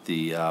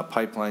the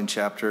pipeline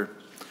chapter.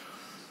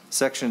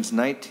 Sections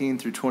 19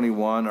 through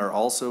 21 are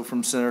also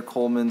from Senator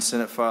Coleman,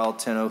 Senate File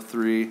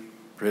 1003,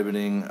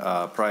 prohibiting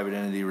private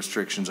entity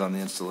restrictions on the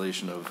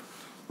installation of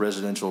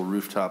residential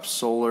rooftop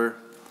solar.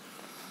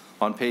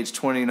 On page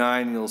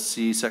 29, you'll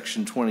see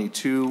section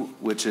 22,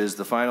 which is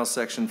the final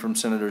section from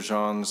Senator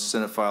Zhang's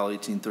Senate File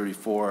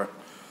 1834,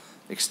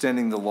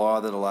 extending the law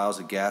that allows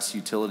a gas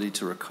utility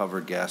to recover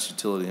gas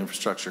utility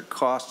infrastructure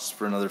costs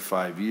for another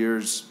 5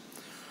 years.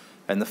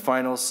 And the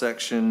final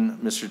section,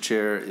 Mr.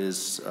 Chair,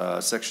 is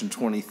section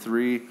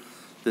 23.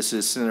 This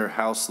is Senator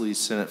Housley's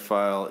Senate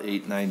File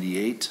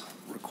 898,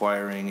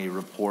 requiring a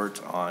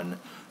report on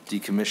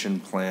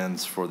decommission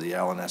plans for the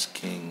Allen S.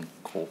 King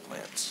coal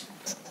plants.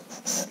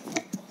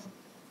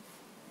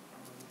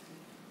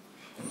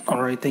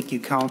 All right, thank you,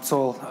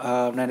 Council.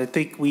 And I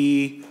think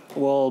we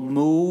will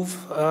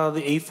move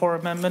the A4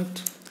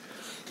 amendment.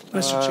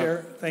 Mr.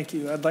 Chair, thank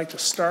you. I'd like to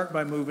start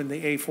by moving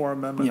the A4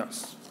 amendment.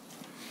 Yes.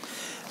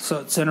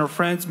 So Senator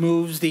Frentz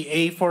moves the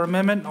A4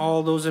 amendment.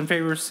 All those in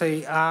favor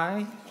say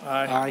aye.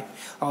 Aye. Aye.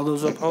 All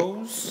those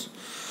opposed?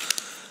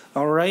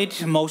 All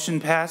right,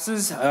 motion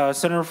passes.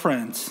 Senator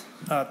Frentz.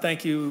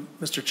 Thank you,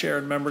 Mr. Chair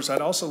and members.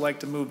 I'd also like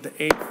to move the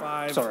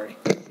A5. Sorry.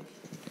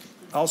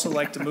 Also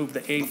like to move the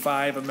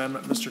A5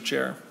 amendment, Mr.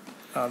 Chair.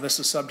 This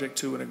is subject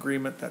to an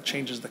agreement that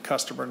changes the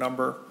customer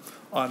number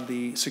on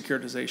the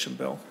securitization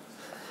bill.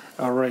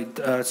 All right,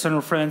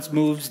 Senator Frentz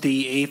moves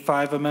the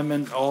A5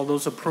 amendment. All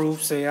those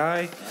approved, say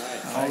aye.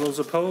 Aye. All those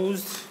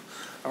opposed?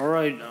 All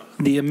right,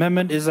 the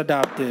amendment is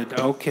adopted.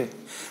 Okay.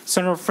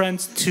 Senator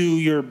Frentz, to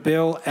your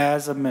bill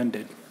as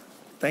amended.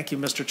 Thank you,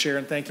 Mr. Chair,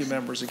 and thank you,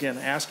 members. Again,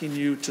 asking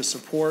you to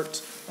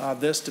support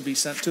this to be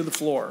sent to the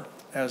floor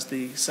as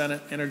the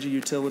Senate Energy,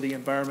 Utility,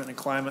 Environment, and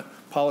Climate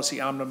Policy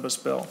Omnibus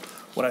Bill.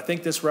 What I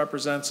think this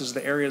represents is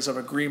the areas of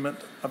agreement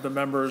of the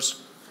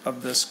members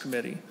of this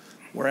committee.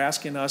 We're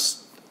asking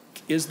us,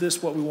 is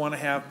this what we want to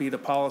have be the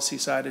policy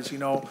side? As you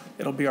know,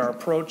 it'll be our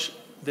approach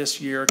this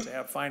year to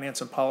have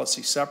finance and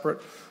policy separate.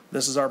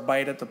 This is our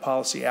bite at the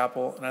policy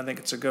apple, and I think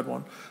it's a good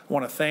one. I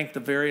want to thank the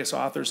various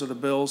authors of the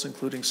bills,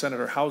 including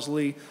Senator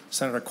Housley,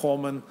 Senator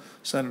Coleman,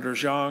 Senator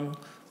Zhang,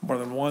 more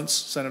than once,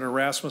 Senator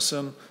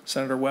Rasmussen,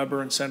 Senator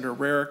Weber, and Senator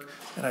Rarick.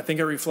 And I think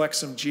it reflects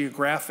some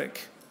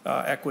geographic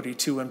equity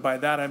too. And by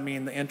that, I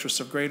mean the interests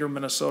of greater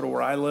Minnesota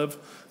where I live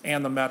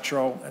and the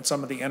metro and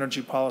some of the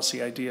energy policy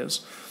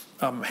ideas.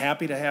 I'm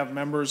happy to have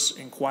members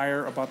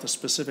inquire about the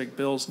specific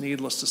bills.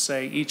 Needless to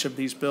say, each of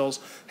these bills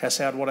has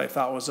had what I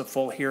thought was a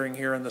full hearing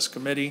here in this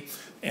committee,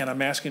 and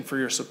I'm asking for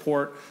your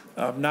support,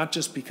 not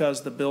just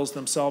because the bills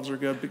themselves are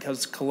good,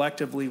 because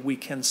collectively we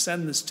can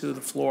send this to the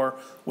floor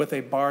with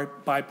a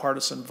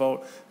bipartisan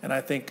vote, and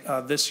I think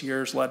this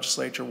year's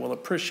legislature will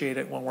appreciate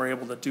it when we're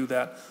able to do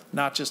that,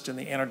 not just in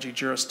the energy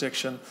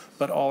jurisdiction,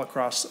 but all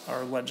across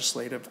our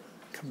legislative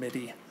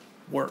committee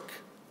work.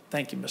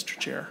 Thank you, Mr.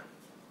 Chair.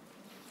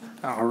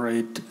 All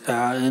right,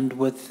 and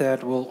with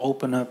that, we'll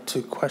open up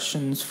to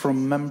questions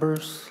from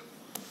members.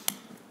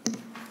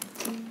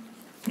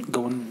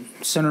 Going,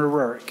 Senator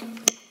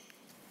Rarick.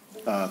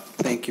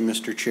 Thank you,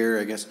 Mr. Chair.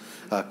 I guess,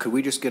 could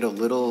we just get a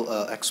little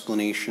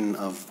explanation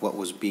of what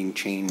was being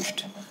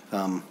changed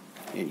in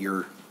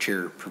your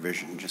chair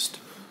provision? Just,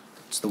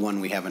 it's the one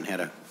we haven't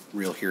had a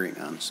real hearing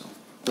on, so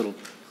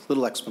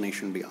little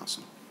explanation would be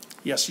awesome.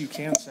 Yes, you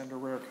can, Senator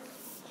Rarick.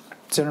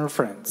 Senator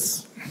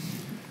Frentz.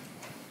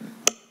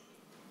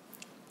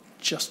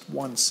 just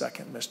 1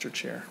 second, Mr.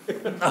 Chair.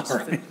 All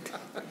right.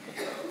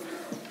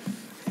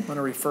 I'm going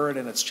to refer it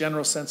in its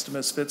general sense to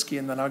Ms. Fitzke,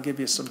 and then I'll give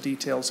you some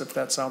details if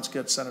that sounds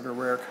good, Senator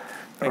Rarick.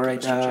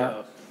 Thank you, Mr.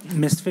 Chair.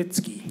 Ms.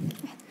 Fitzke.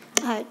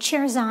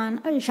 Chair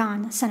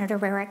Jean, Senator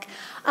Rarick.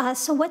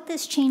 So what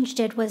this change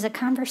did was a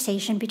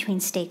conversation between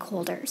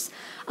stakeholders.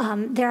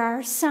 There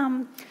are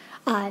some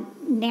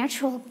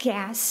natural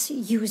gas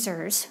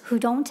users who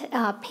don't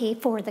pay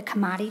for the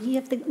commodity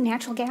of the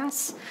natural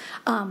gas,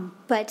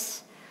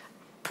 but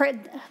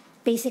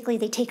basically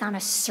they take on a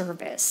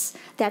service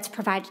that's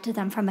provided to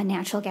them from a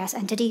natural gas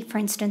entity, for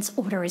instance,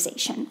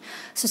 odorization.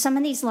 So some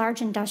of these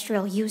large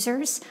industrial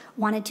users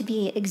wanted to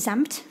be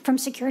exempt from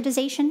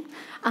securitization.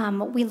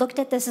 We looked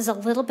at this as a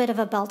little bit of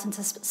a belt and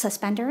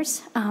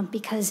suspenders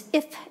because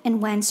if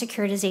and when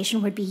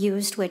securitization would be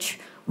used, which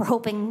we're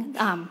hoping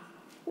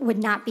would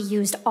not be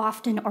used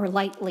often or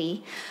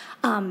lightly,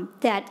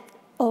 that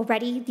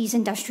already these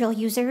industrial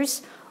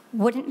users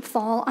wouldn't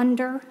fall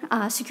under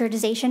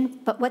securitization,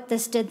 but what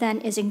this did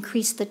then is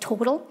increase the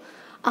total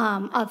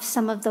of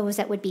some of those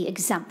that would be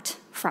exempt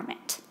from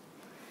it.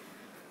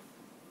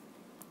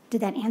 Did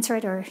that answer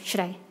it, or should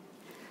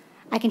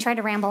I can try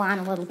to ramble on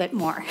a little bit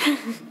more.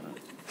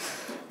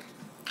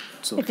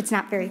 If it's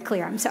not very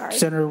clear, I'm sorry.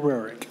 Senator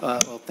Rarick.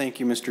 Well, thank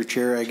you, Mr.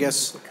 Chair. I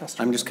guess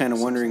I'm just kind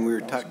of wondering, we were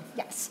talking.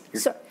 Yes.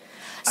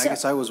 I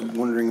guess I was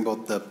wondering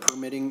about the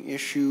permitting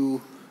issue,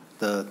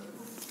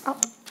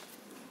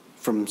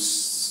 from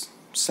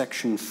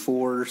Section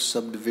 4,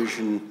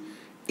 Subdivision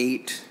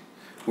 8,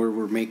 where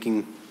we're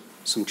making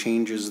some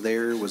changes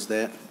there. Was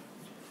that?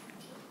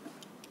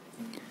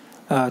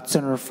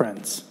 Senator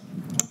Frentz.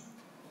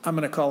 I'm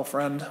going to call a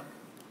friend.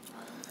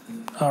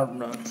 All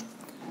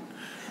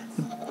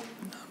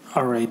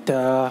right.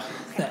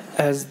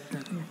 As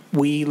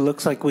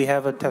looks like we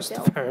have a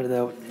testifier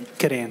that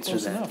could answer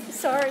that.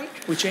 Sorry.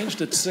 We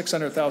changed it to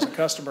 600,000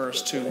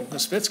 customers to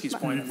Ms. Fitzke's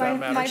point, if that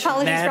matters. My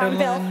apologies, wrong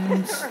bill.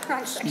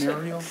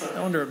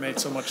 No wonder it made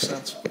so much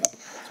sense.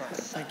 Sorry.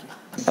 Thank you.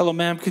 Hello,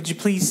 ma'am. Could you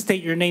please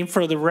state your name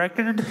for the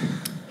record?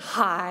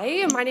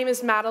 Hi, my name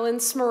is Madeline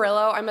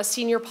Smarillo. I'm a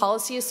senior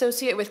policy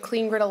associate with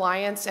Clean Grid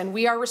Alliance, and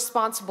we are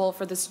responsible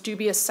for this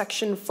dubious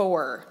Section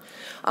 4.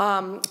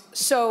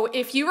 So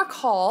if you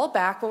recall,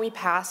 back when we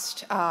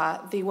passed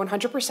the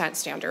 100%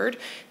 standard,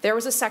 there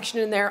was a section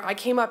in there. I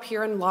came up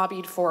here and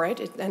lobbied for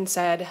it and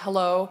said,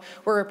 hello,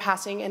 we're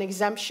passing an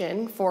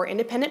exemption for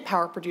independent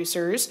power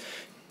producers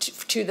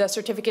to the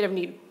certificate of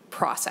need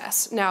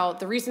process. Now,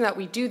 the reason that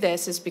we do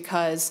this is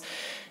because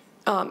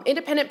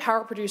independent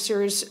power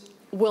producers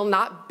will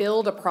not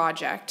build a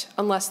project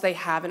unless they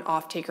have an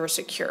off-taker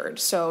secured.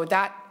 So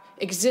that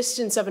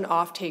existence of an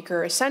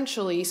off-taker,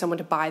 essentially someone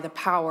to buy the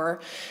power,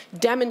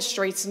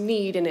 demonstrates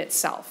need in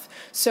itself.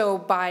 So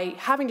by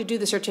having to do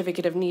the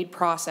certificate of need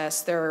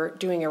process, they're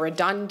doing a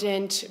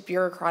redundant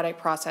bureaucratic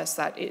process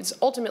that is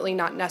ultimately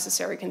not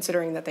necessary,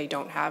 considering that they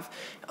don't have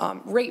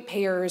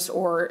ratepayers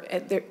or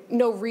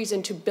no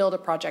reason to build a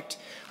project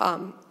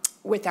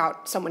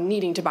without someone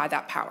needing to buy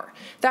that power.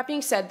 That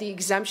being said, the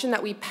exemption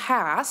that we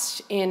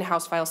passed in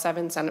House File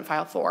 7, Senate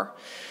File 4,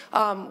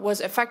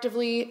 was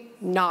effectively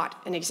not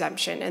an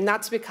exemption, and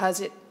that's because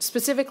it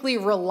specifically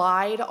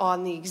relied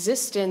on the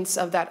existence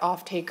of that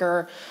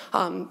off-taker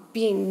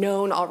being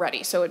known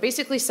already. So it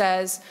basically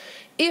says,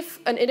 if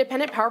an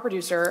independent power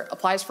producer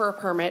applies for a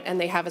permit and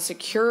they have a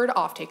secured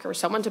off-taker,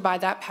 someone to buy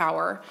that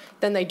power,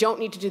 then they don't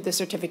need to do the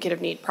certificate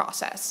of need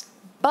process.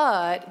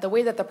 But the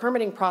way that the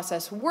permitting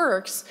process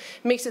works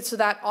makes it so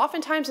that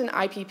oftentimes an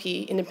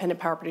IPP, independent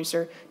power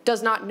producer,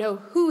 does not know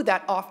who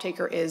that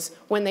off-taker is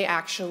when they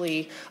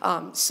actually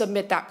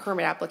submit that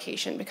permit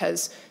application,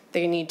 because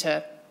they need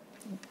to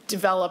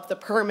develop the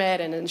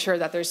permit and ensure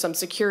that there's some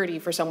security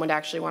for someone to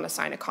actually want to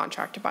sign a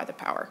contract to buy the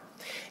power.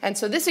 And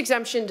so this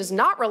exemption does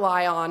not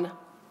rely on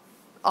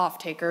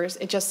off-takers.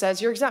 It just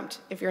says you're exempt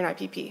if you're an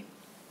IPP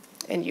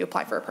and you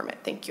apply for a permit.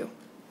 Thank you.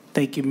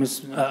 Thank you,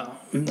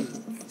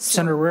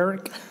 Senator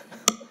Rarick.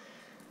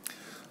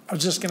 I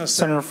was just going to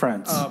say, Senator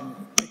Frentz.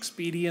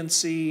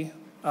 Expediency,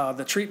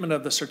 the treatment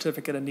of the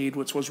certificate of need,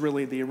 which was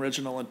really the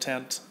original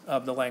intent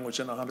of the language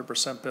in the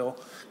 100% bill,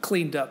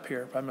 cleaned up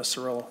here by Ms.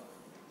 Cirillo.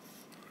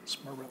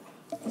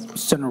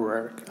 Senator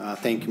Rarick.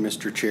 Thank you,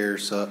 Mr. Chair.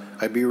 So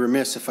I'd be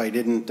remiss if I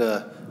didn't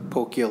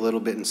poke you a little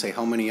bit and say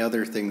how many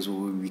other things will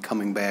we be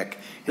coming back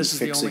and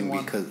fixing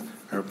because.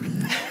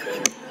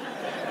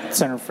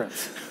 Senator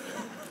Frentz.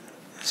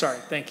 Sorry,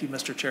 thank you,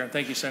 Mr. Chair, and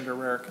thank you, Senator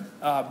Rarick.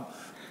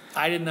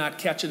 I did not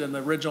catch it in the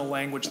original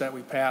language that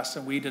we passed,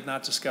 and we did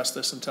not discuss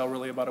this until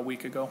really about a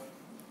week ago.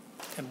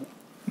 And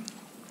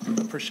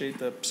appreciate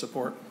the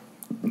support.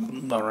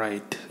 All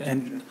right,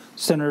 and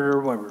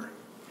Senator Weber.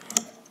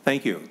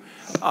 Thank you.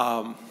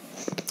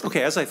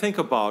 Okay, as I think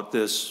about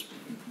this,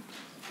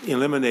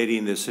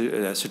 eliminating this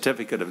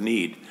certificate of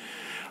need,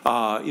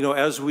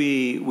 as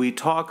we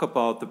talk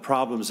about the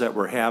problems that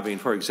we're having,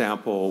 for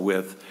example,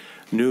 with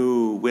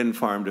new wind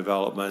farm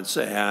developments,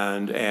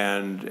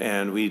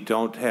 and we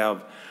don't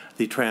have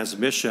the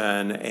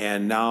transmission,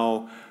 and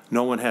now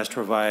no one has to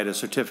provide a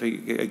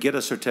certificate, get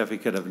a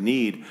certificate of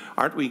need,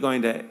 aren't we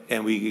going to,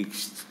 and we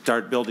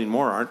start building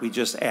more, aren't we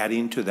just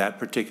adding to that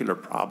particular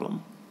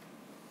problem?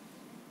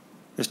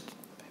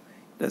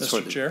 That's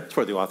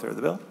for the author of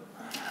the bill.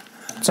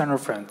 Senator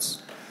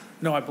Frentz.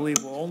 No, I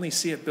believe we'll only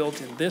see it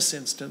built in this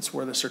instance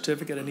where the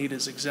certificate of need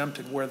is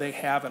exempted, where they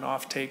have an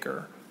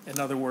off-taker. In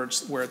other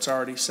words, where it's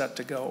already set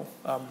to go.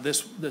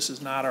 This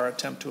is not our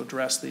attempt to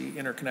address the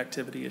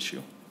interconnectivity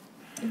issue.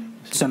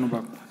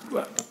 Senator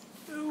Buck.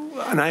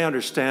 And I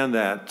understand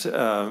that,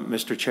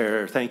 Mr.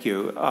 Chair, thank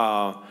you.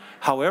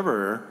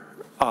 However,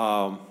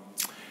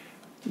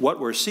 what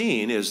we're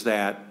seeing is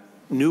that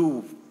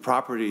new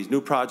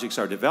projects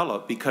are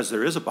developed because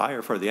there is a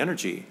buyer for the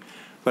energy.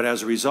 But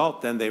as a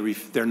result, then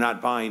they're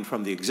not buying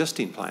from the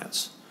existing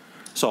plants.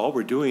 So all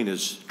we're doing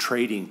is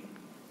trading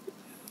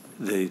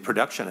the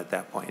production at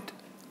that point.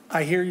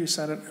 I hear you,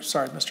 Senator.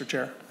 Sorry, Mr.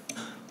 Chair.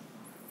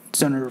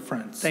 Senator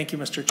Frentz. Thank you,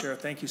 Mr. Chair.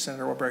 Thank you,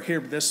 Senator Wilbur.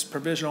 Here, this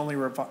provision only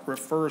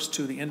refers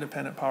to the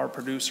independent power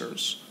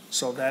producers.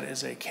 So that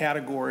is a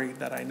category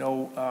that I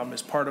know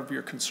is part of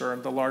your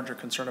concern, the larger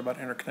concern about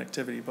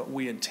interconnectivity. But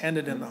we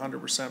intended in the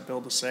 100%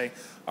 bill to say,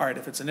 all right,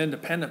 if it's an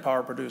independent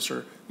power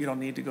producer, you don't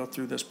need to go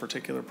through this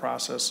particular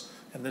process.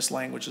 And this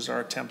language is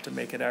our attempt to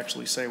make it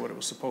actually say what it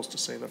was supposed to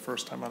say the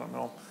first time. I don't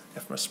know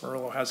if Ms.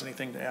 Murillo has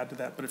anything to add to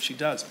that, but if she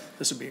does,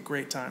 this would be a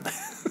great time.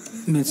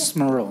 Ms.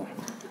 Murillo.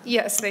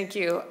 Yes, thank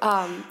you.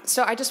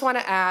 So I just want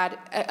to add,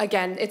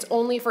 again, it's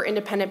only for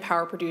independent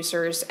power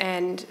producers,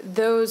 and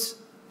those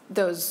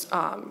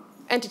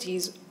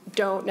entities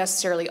don't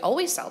necessarily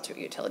always sell to a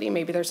utility.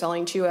 Maybe they're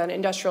selling to an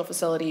industrial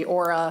facility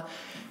or a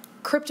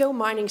crypto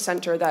mining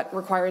center that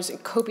requires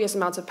copious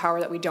amounts of power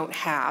that we don't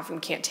have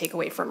and can't take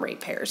away from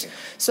ratepayers.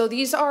 So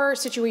these are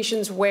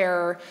situations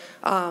where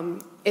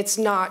it's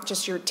not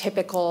just your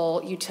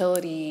typical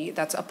utility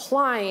that's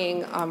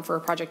applying for a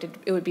project.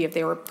 It would be if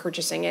they were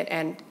purchasing it,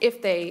 and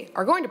if they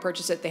are going to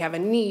purchase it, they have a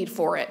need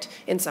for it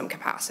in some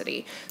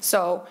capacity.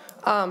 So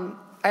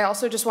I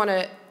also just want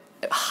to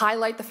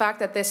highlight the fact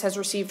that this has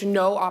received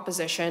no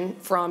opposition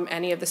from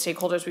any of the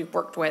stakeholders we've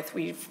worked with.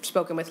 We've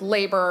spoken with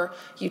labor,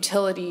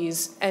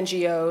 utilities,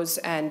 NGOs,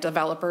 and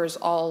developers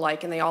all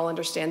alike, and they all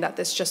understand that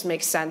this just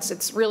makes sense.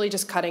 It's really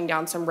just cutting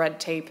down some red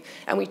tape,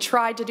 and we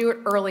tried to do it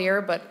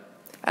earlier, but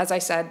as I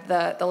said,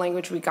 the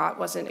language we got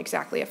wasn't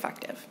exactly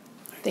effective.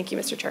 Thank you,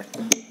 Mr. Chair.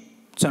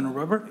 Senator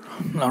Weber?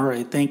 All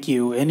right, thank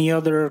you. Any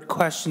other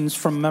questions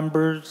from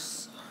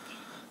members?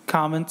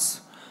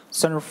 Comments?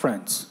 Senator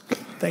Frentz.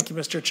 Thank you,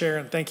 Mr. Chair,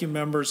 and thank you,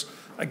 members.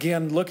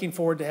 Again, looking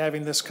forward to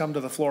having this come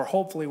to the floor,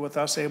 hopefully with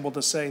us able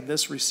to say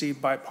this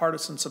received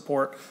bipartisan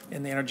support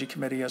in the Energy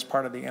Committee as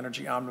part of the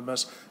Energy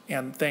Omnibus.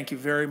 And thank you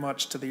very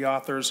much to the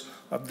authors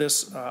of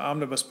this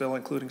Omnibus bill,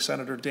 including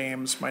Senator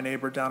Dames, my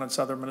neighbor down in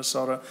southern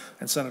Minnesota,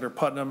 and Senator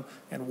Putnam.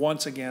 And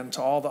once again,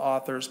 to all the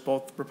authors,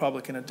 both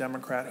Republican and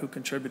Democrat, who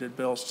contributed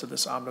bills to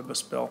this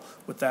Omnibus bill.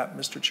 With that,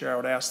 Mr. Chair, I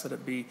would ask that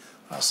it be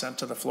sent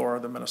to the floor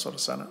of the Minnesota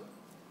Senate.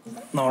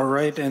 All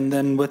right, and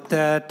then with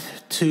that,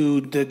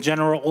 to the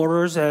general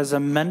orders as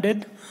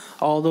amended.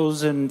 All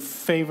those in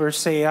favor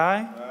say aye.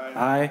 Aye.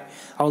 Aye.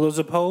 All those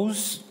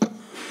opposed?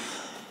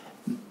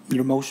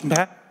 Your motion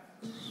passed.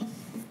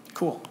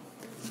 Cool.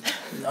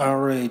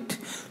 All right,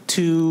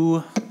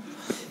 to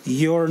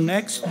your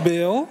next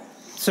bill,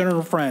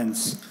 Senator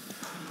Frentz.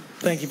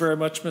 Thank you very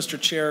much, Mr.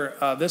 Chair.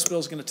 This bill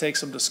is going to take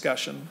some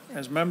discussion.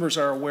 As members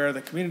are aware,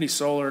 the Community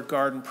Solar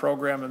Garden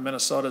Program in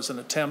Minnesota is an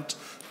attempt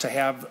to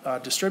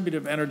have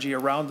distributive energy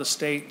around the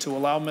state to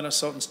allow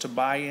Minnesotans to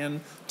buy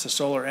in to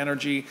solar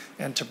energy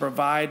and to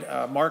provide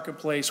a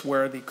marketplace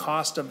where the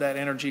cost of that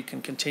energy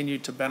can continue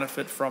to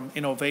benefit from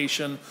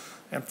innovation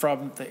and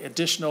from the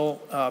additional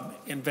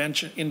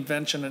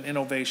invention and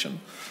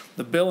innovation.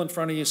 The bill in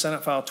front of you,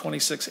 Senate File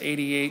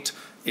 2688,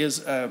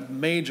 is a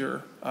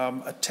major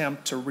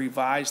attempt to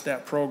revise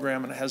that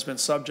program, and it has been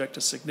subject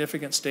to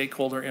significant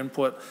stakeholder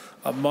input.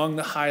 Among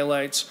the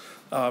highlights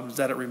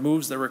that it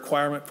removes the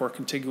requirement for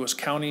contiguous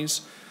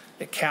counties,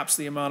 it caps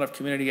the amount of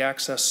community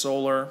access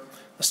solar,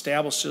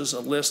 establishes a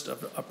list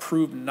of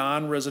approved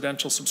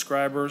non-residential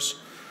subscribers,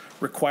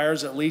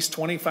 requires at least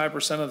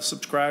 25% of the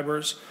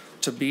subscribers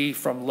to be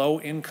from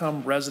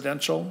low-income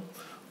residential.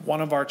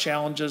 One of our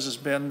challenges has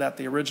been that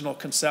the original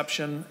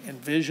conception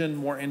envisioned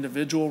more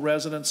individual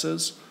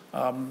residences,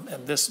 and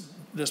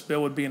this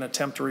bill would be an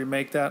attempt to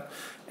remake that.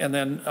 And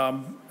then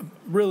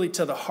really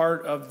to the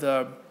heart of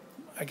the,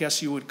 I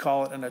guess you would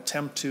call it an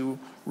attempt to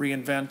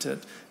reinvent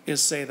it,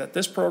 is say that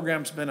this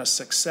program's been a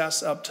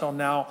success up till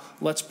now.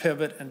 Let's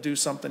pivot and do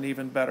something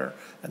even better.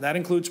 And that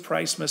includes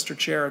price, Mr.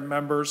 Chair and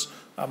members.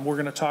 We're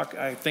going to talk,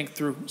 I think,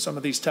 through some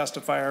of these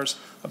testifiers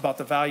about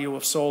the value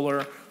of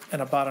solar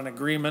and about an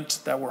agreement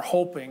that we're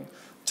hoping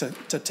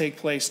to take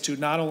place to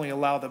not only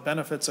allow the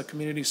benefits of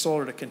community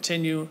solar to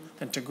continue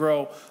and to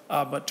grow,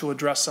 but to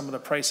address some of the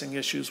pricing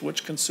issues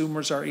which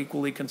consumers are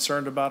equally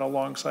concerned about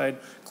alongside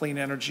clean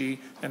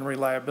energy and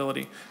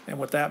reliability. And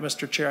with that,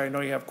 Mr. Chair, I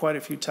know you have quite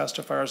a few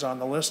testifiers on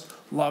the list.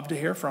 Love to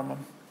hear from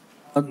them.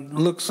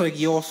 Looks like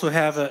you also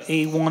have a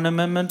A1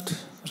 amendment.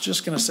 I was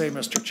just going to say,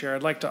 Mr. Chair,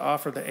 I'd like to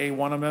offer the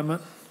A1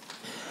 amendment.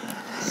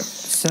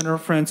 Senator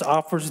Frentz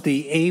offers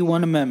the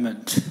A1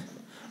 amendment.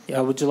 Yeah,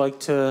 would you like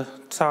to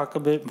talk a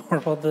bit more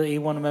about the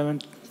A1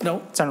 amendment?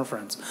 No, Senator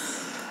Frentz.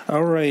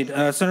 All right,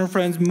 Senator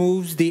Frentz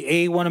moves the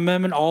A1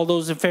 amendment. All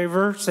those in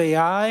favor, say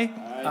aye.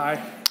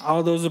 Aye.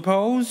 All those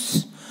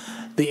opposed?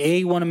 The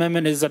A1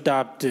 amendment is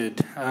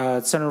adopted.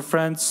 Senator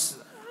Frentz,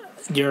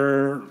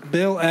 your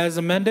bill as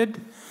amended.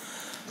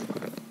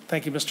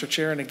 Thank you, Mr.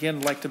 Chair. And again,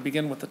 I'd like to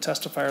begin with the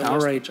testifier All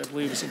list, right. which I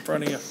believe is in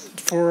front of you.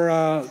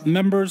 For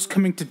members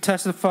coming to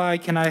testify,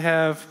 can I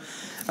have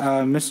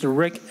Mr.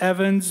 Rick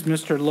Evans,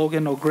 Mr.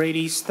 Logan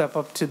O'Grady step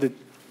up to the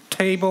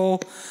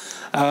table?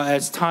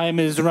 As time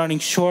is running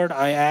short,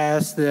 I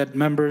ask that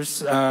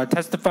members,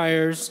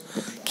 testifiers,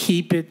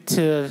 keep it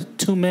to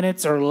 2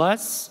 minutes or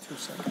less. 2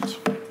 seconds.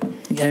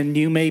 And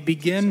you may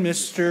begin,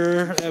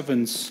 Mr.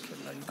 Evans.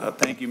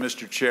 Thank you,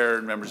 Mr. Chair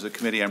and members of the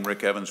committee. I'm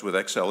Rick Evans with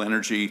Xcel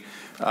Energy,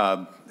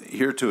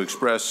 here to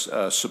express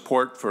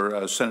support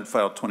for Senate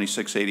File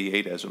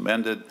 2688 as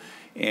amended,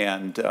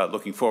 and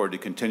looking forward to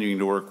continuing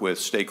to work with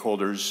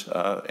stakeholders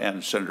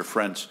and Senator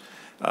Frentz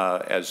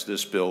as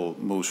this bill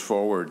moves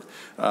forward.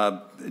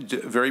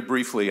 Very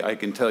briefly, I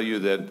can tell you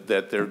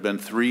that there have been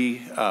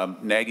 3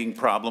 nagging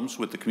problems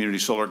with the Community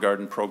Solar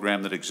Garden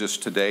program that exists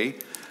today.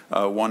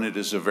 One, it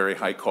is a very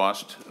high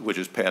cost, which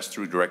is passed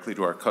through directly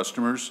to our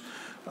customers.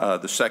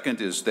 The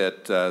second is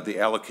that the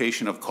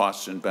allocation of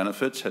costs and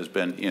benefits has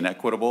been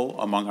inequitable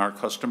among our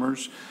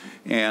customers.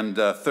 And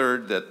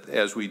third, that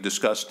as we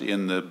discussed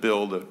in the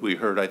bill that we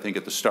heard, I think,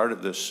 at the start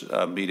of this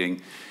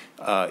meeting,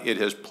 it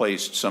has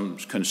placed some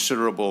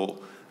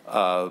considerable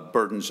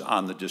burdens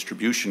on the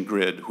distribution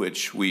grid,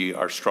 which we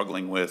are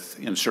struggling with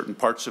in certain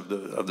parts of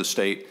the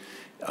state,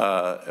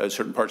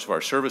 certain parts of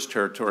our service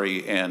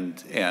territory,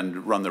 and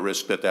run the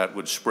risk that that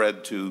would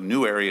spread to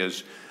new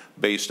areas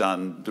based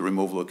on the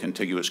removal of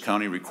contiguous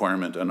county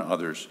requirement and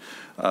others.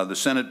 The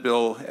Senate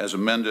bill, as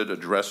amended,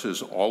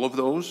 addresses all of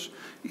those.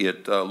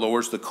 It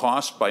lowers the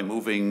cost by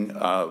moving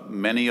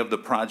many of the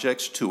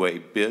projects to a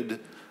bid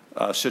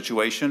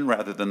situation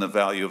rather than the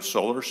value of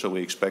solar, so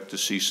we expect to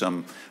see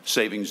some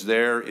savings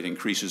there. It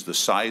increases the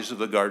size of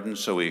the garden,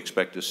 so we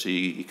expect to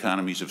see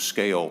economies of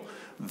scale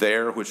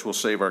there, which will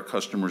save our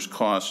customers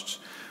costs.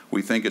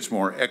 We think it's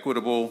more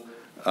equitable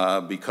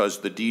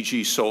because the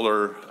DG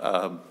solar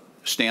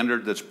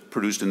standard that's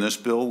produced in this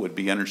bill would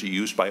be energy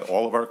used by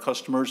all of our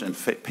customers and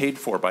paid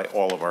for by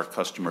all of our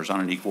customers on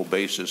an equal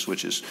basis,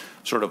 which is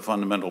sort of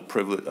fundamental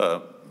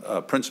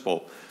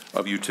principle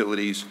of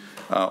utilities.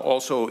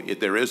 Also,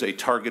 there is a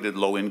targeted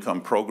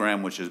low-income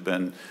program which has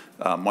been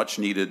much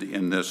needed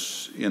in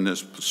this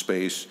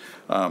space.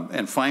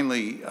 And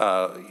finally,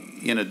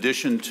 in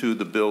addition to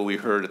the bill we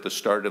heard at the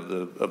start of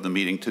the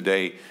meeting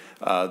today,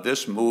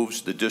 this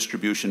moves the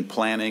distribution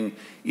planning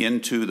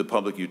into the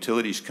Public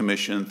Utilities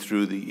Commission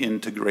through the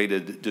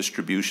integrated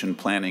distribution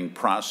planning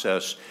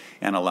process,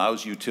 and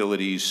allows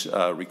utilities,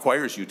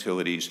 requires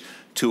utilities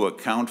to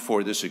account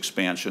for this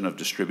expansion of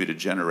distributed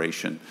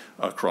generation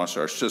across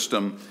our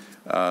system,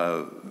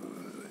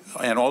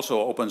 and also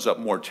opens up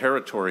more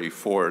territory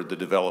for the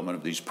development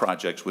of these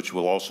projects, which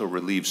will also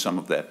relieve some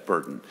of that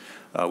burden.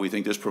 We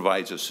think this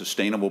provides a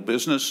sustainable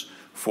business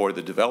for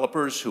the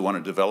developers who want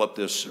to develop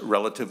this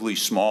relatively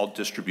small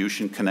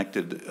distribution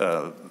connected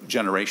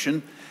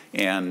generation,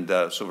 and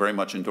so very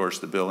much endorse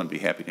the bill and be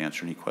happy to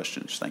answer any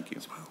questions. Thank you.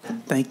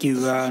 Thank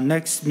you.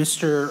 Next,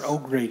 Mr.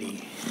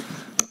 O'Grady.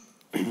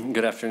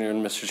 Good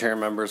afternoon, Mr. Chair,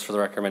 members. For the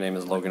record, my name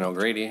is Logan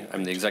O'Grady.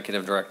 I'm the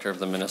Executive Director of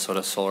the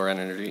Minnesota Solar and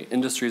Energy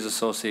Industries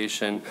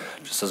Association.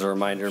 Just as a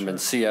reminder,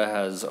 MNSEA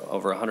has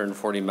over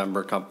 140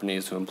 member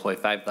companies who employ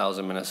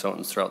 5,000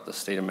 Minnesotans throughout the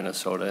state of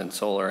Minnesota in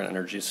solar and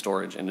energy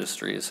storage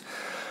industries.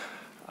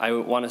 I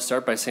want to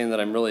start by saying that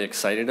I'm really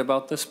excited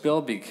about this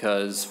bill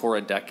because for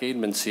a decade,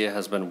 MNSEA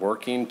has been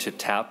working to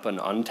tap an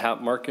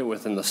untapped market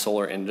within the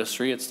solar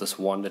industry. It's this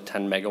 1 to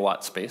 10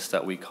 megawatt space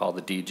that we call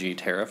the DG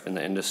tariff in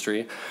the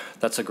industry.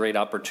 That's a great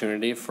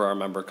opportunity for our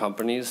member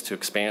companies to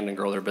expand and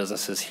grow their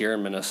businesses here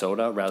in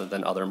Minnesota rather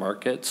than other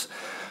markets.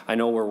 I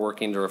know we're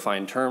working to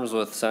refine terms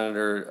with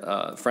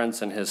Senator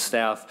Frentz and his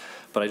staff,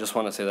 but I just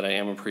want to say that I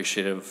am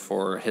appreciative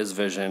for his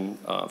vision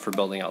for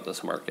building out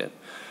this market.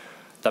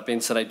 That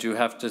being said, I do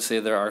have to say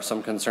there are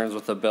some concerns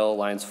with the bill.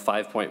 Lines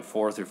 5.4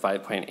 through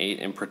 5.8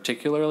 in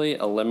particularly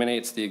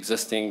eliminates the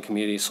existing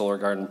community solar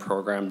garden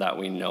program that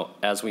we know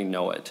as we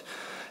know it.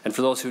 And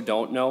for those who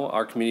don't know,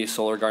 our community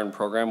solar garden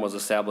program was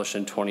established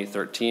in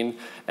 2013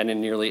 and in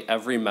nearly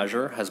every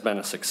measure has been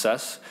a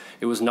success.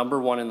 It was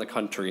 #1 in the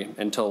country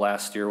until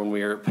last year when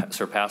we were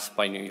surpassed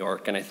by New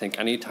York. And I think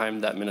anytime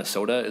that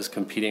Minnesota is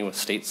competing with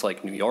states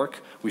like New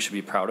York, we should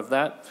be proud of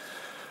that.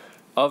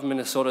 Of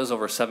Minnesota's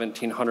over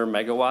 1,700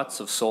 megawatts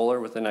of solar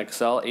within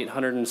Xcel,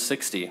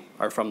 860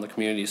 are from the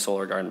Community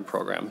Solar Garden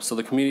Program. So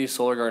the Community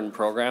Solar Garden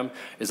Program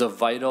is a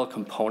vital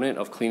component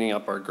of cleaning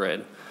up our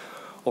grid.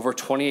 Over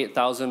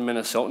 28,000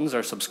 Minnesotans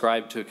are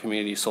subscribed to a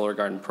community solar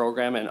garden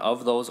program, and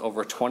of those,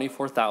 over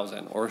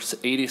 24,000, or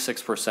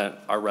 86%,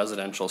 are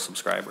residential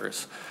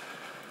subscribers.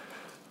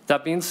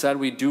 That being said,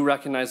 we do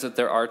recognize that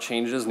there are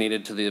changes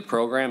needed to the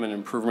program and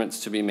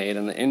improvements to be made,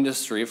 and the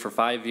industry for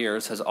 5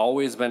 years has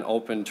always been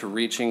open to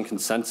reaching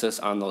consensus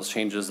on those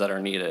changes that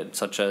are needed,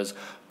 such as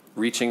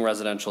reaching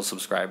residential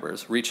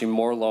subscribers, reaching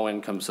more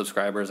low-income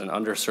subscribers in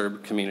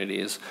underserved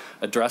communities,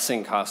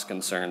 addressing cost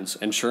concerns,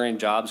 ensuring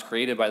jobs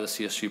created by the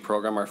CSG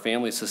program are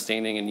family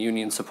sustaining and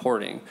union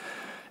supporting,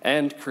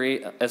 and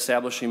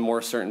establishing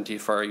more certainty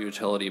for our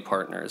utility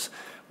partners.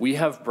 We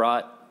have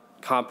brought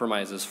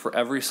compromises for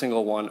every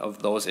single one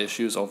of those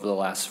issues over the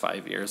last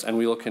 5 years, and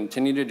we will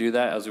continue to do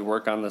that as we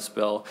work on this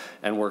bill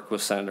and work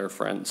with Senator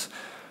Frentz.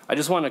 I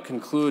just want to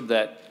conclude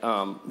that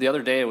the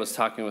other day I was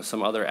talking with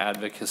some other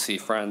advocacy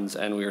friends,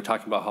 and we were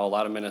talking about how a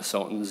lot of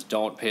Minnesotans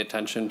don't pay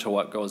attention to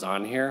what goes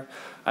on here.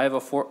 I have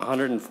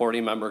 140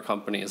 member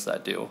companies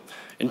that do,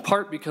 in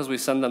part because we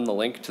send them the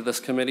link to this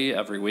committee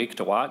every week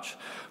to watch,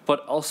 but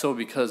also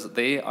because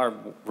they are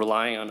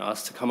relying on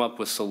us to come up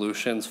with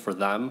solutions for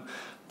them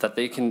that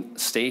they can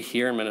stay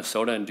here in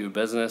Minnesota and do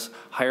business,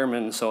 hire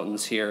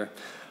Minnesotans here.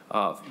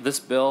 This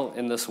bill,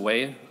 in this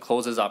way,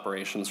 closes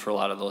operations for a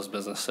lot of those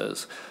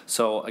businesses.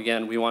 So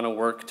again, we want to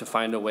work to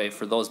find a way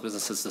for those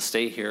businesses to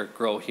stay here,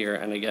 grow here,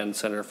 and again,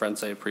 Senator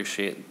Frentz, I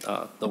appreciate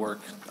the work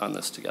on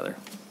this together.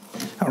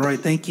 All right,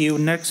 thank you.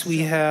 Next, we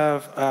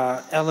have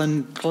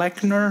Ellen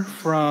Gleckner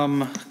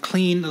from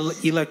Clean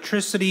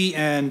Electricity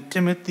and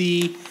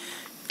Timothy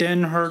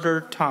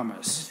Denherder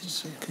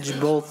Thomas. Could you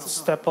both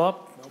step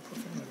up?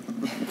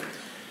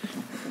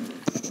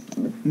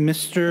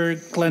 Mr.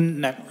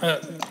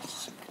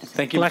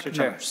 Thank you, Mr.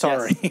 Chair.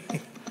 Sorry.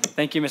 Yes.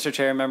 Thank you, Mr.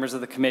 Chair, members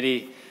of the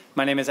committee.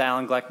 My name is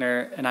Alan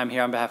Gleckner, and I'm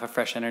here on behalf of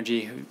Fresh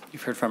Energy, who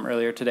you've heard from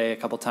earlier today a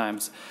couple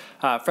times.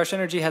 Fresh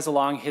Energy has a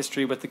long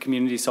history with the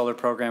community solar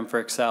program for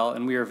Excel,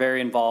 and we were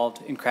very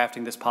involved in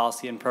crafting this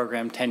policy and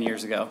program 10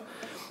 years ago.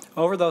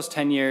 Over those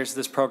 10 years,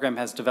 this program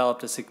has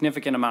developed a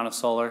significant amount of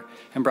solar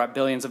and brought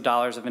billions of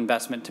dollars of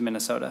investment to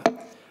Minnesota.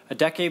 A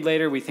decade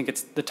later, we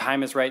think the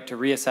time is right to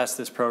reassess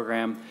this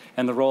program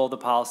and the role of the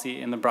policy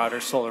in the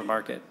broader solar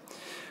market,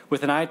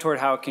 with an eye toward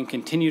how it can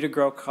continue to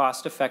grow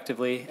cost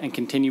effectively and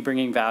continue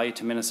bringing value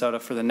to Minnesota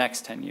for the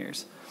next 10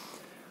 years.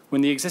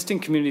 When the existing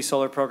community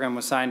solar program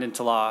was signed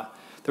into law,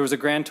 there was a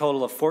grand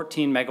total of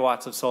 14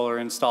 megawatts of solar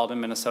installed in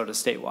Minnesota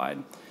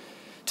statewide.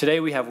 Today,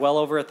 we have well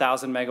over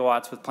 1,000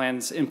 megawatts with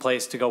plans in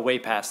place to go way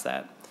past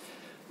that.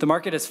 The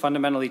market has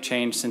fundamentally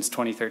changed since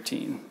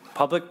 2013.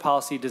 Public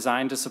policy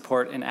designed to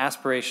support an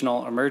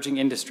aspirational emerging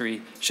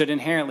industry should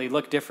inherently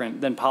look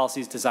different than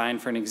policies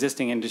designed for an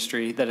existing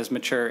industry that is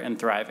mature and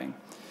thriving.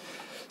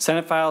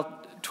 Senate File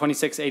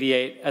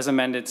 2688, as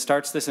amended,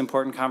 starts this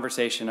important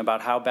conversation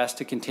about how best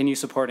to continue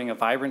supporting a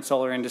vibrant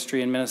solar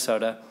industry in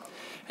Minnesota.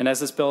 And as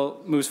this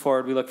bill moves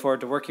forward, we look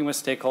forward to working with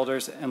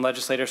stakeholders and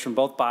legislators from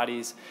both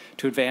bodies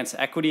to advance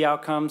equity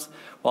outcomes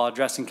while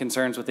addressing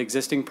concerns with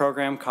existing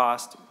program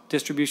cost,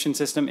 distribution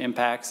system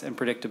impacts, and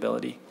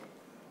predictability.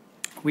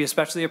 We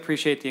especially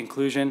appreciate the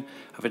inclusion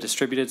of a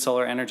distributed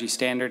solar energy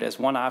standard as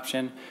one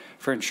option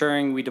for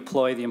ensuring we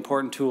deploy the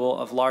important tool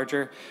of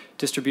larger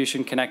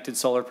distribution-connected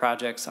solar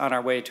projects on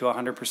our way to a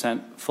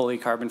 100% fully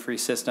carbon-free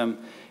system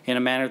in a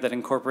manner that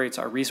incorporates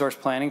our resource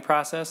planning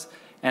process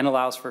and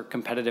allows for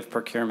competitive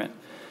procurement.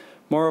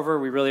 Moreover,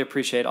 we really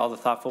appreciate all the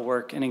thoughtful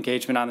work and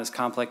engagement on this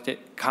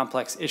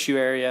complex issue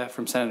area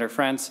from Senator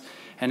Frentz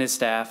and his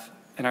staff,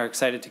 and are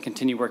excited to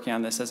continue working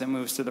on this as it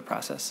moves through the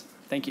process.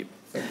 Thank you.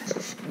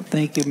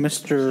 Thank you,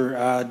 Mr.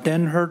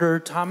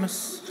 Denherder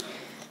Thomas.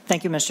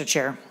 Thank you, Mr.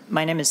 Chair.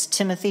 My name is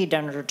Timothy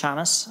Denherder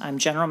Thomas. I'm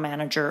General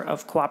Manager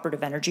of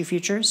Cooperative Energy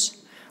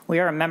Futures. We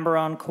are a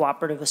member-owned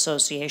cooperative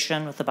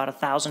association with about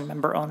 1,000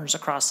 member owners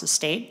across the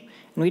state,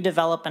 and we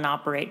develop and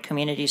operate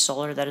community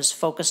solar that is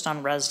focused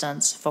on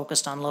residents,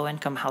 focused on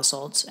low-income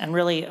households, and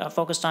really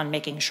focused on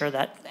making sure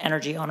that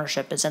energy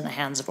ownership is in the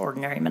hands of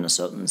ordinary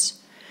Minnesotans.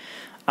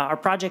 Our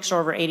projects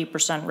are over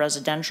 80%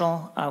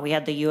 residential. We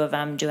had the U of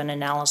M do an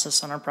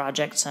analysis on our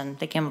projects, and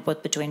they came up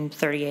with between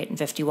 38 and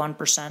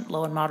 51%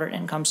 low and moderate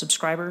income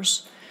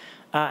subscribers.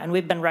 And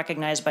we've been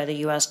recognized by the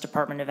U.S.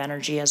 Department of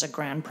Energy as a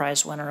grand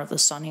prize winner of the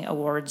Sunny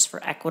Awards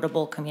for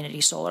equitable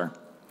community solar.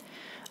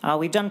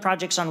 We've done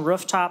projects on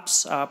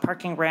rooftops,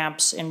 parking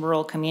ramps in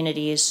rural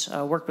communities,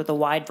 worked with a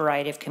wide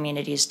variety of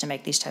communities to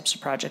make these types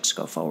of projects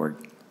go forward.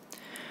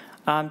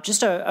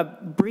 Just a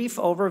brief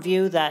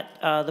overview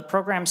that the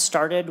program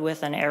started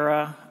with an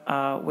era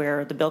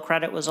where the bill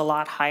credit was a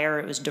lot higher.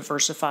 It was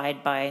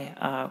diversified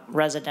by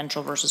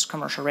residential versus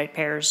commercial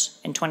ratepayers.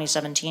 In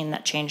 2017,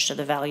 that changed to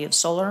the value of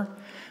solar,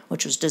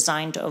 which was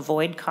designed to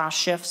avoid cost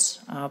shifts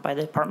by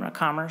the Department of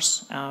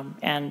Commerce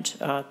and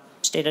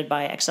stated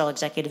by Excel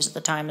executives at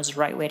the time as the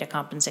right way to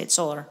compensate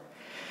solar.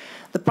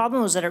 The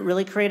problem was that it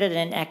really created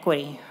an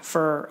inequity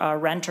for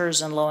renters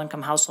and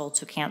low-income households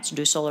who can't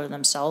do solar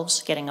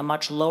themselves, getting a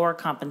much lower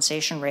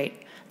compensation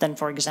rate than,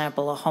 for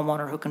example, a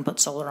homeowner who can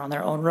put solar on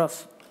their own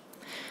roof.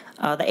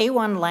 The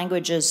A1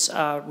 language is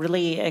a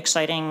really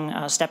exciting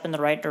step in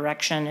the right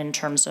direction in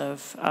terms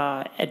of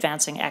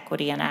advancing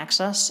equity and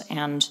access,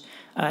 and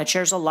it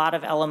shares a lot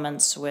of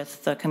elements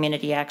with the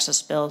Community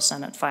Access Bill,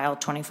 Senate File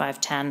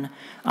 2510,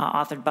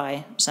 authored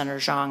by Senator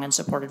Zhang and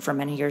supported for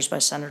many years by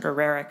Senator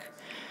Rarick.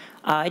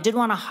 I did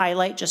want to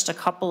highlight just a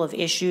couple of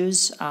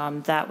issues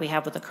that we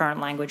have with the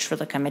current language for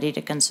the committee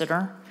to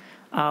consider.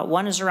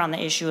 One is around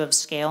the issue of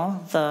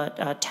scale.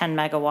 The 10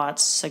 megawatts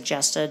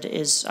suggested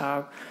is,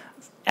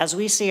 as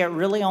we see it,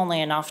 really only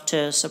enough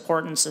to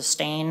support and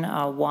sustain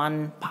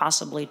one,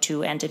 possibly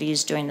two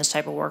entities doing this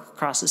type of work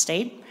across the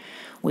state.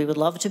 We would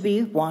love to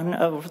be one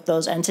of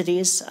those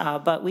entities,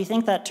 but we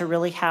think that to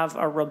really have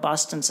a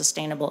robust and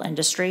sustainable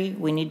industry,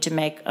 we need to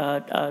make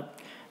a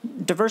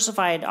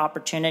diversified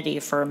opportunity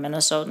for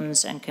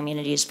Minnesotans and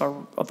communities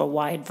of a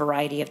wide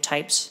variety of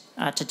types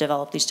to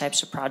develop these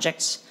types of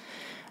projects.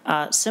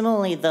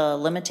 Similarly, the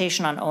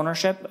limitation on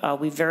ownership,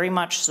 we very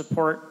much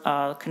support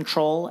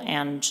control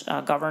and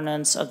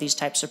governance of these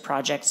types of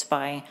projects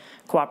by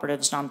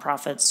cooperatives,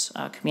 nonprofits,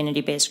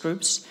 community-based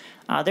groups.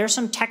 There are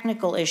some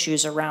technical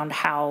issues around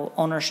how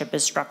ownership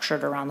is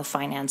structured around the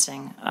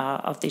financing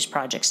of these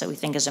projects that we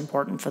think is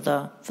important for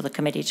the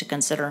committee to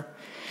consider.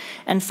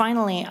 And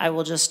finally, I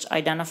will just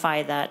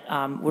identify that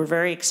we're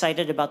very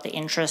excited about the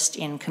interest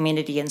in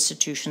community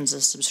institutions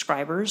as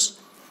subscribers.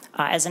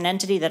 As an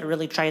entity that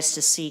really tries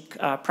to seek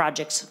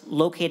projects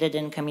located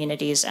in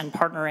communities and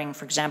partnering,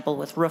 for example,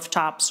 with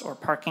rooftops or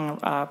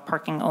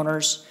parking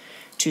owners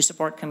to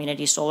support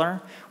community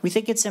solar, we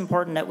think it's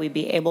important that we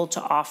be able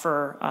to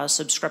offer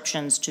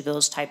subscriptions to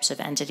those types of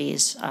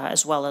entities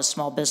as well as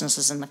small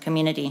businesses in the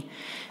community.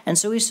 And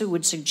so we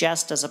would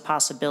suggest as a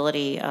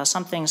possibility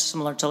something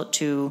similar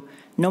to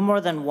no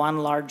more than one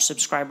large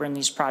subscriber in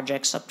these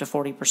projects, up to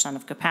 40%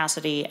 of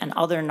capacity, and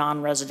other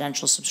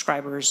non-residential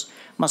subscribers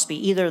must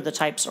be either the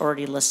types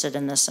already listed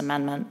in this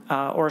amendment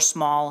or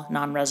small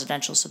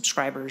non-residential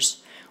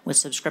subscribers with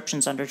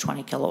subscriptions under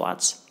 20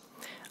 kilowatts.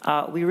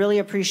 We really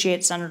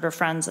appreciate Senator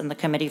Frentz and the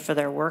committee for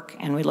their work,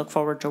 and we look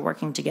forward to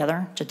working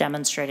together to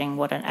demonstrating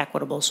what an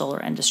equitable solar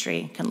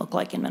industry can look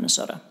like in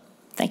Minnesota.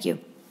 Thank you.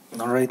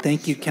 All right,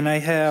 thank you. Can I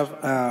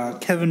have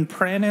Kevin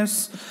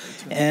Pranis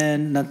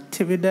and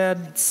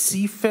Natividad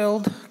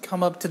Seafeld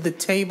come up to the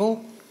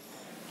table?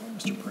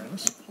 Mr.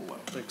 Pranis.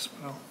 Thanks.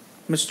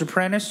 Mr.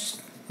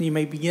 Pranis, you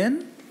may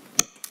begin.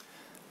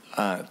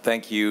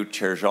 Thank you,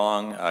 Chair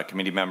Zhang,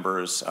 committee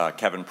members.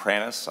 Kevin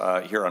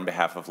Pranis here on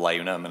behalf of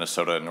LIUNA,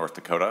 Minnesota and North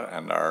Dakota,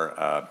 and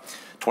our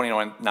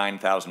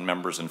 29,000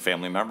 members and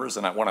family members.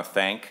 And I want to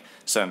thank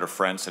Senator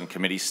Frentz and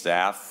committee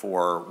staff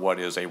for what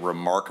is a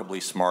remarkably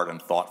smart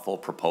and thoughtful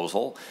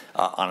proposal.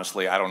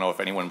 Honestly, I don't know if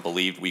anyone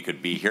believed we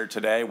could be here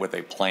today with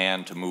a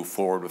plan to move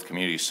forward with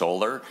community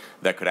solar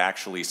that could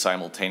actually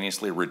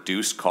simultaneously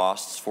reduce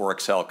costs for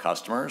Xcel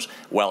customers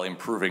while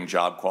improving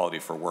job quality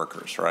for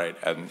workers, right?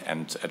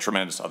 And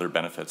tremendous other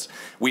benefits.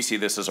 We see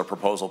this as a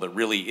proposal that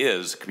really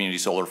is community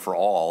solar for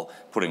all,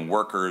 putting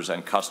workers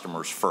and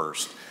customers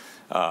first.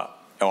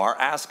 Our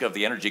ask of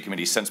the Energy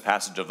Committee since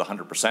passage of the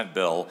 100%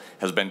 bill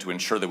has been to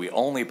ensure that we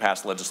only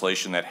pass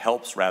legislation that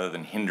helps rather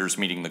than hinders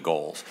meeting the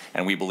goals.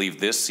 And we believe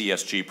this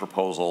CSG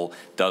proposal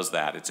does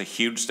that. It's a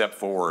huge step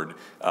forward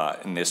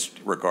in this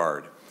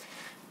regard.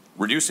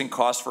 Reducing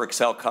costs for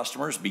Xcel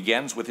customers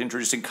begins with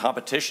introducing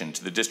competition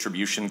to the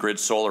distribution grid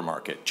solar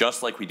market,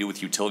 just like we do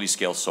with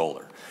utility-scale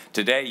solar.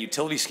 Today,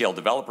 utility-scale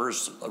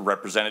developers,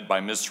 represented by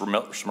Ms.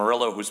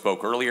 Smarillo, who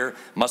spoke earlier,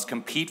 must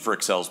compete for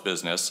Xcel's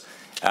business,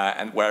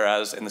 and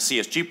whereas in the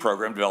CSG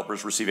program,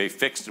 developers receive a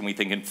fixed and we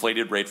think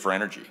inflated rate for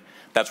energy.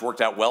 That's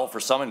worked out well for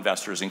some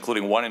investors,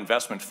 including one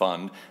investment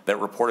fund that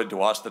reported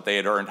to us that they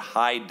had earned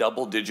high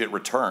double-digit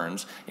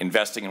returns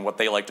investing in what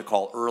they like to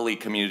call early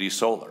community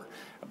solar.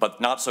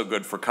 But not so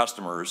good for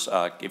customers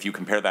if you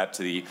compare that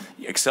to the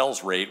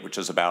Xcel's rate, which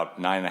is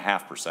about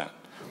 9.5%.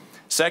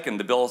 Second,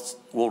 the bill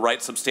will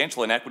right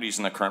substantial inequities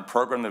in the current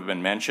program that have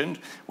been mentioned,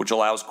 which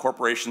allows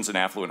corporations and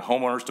affluent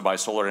homeowners to buy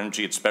solar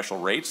energy at special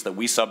rates that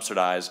we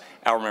subsidize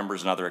our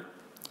members and other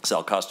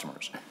Xcel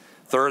customers.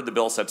 Third, the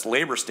bill sets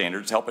labor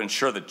standards to help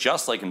ensure that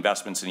just like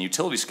investments in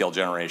utility scale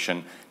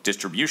generation,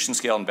 distribution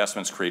scale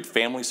investments create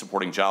family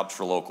supporting jobs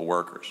for local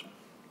workers.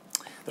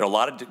 There are a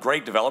lot of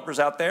great developers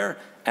out there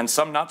and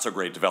some not so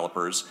great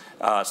developers,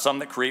 some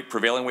that create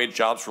prevailing wage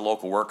jobs for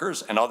local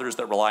workers and others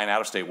that rely on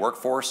out-of-state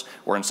workforce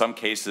or in some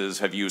cases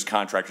have used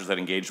contractors that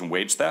engage in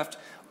wage theft.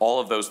 All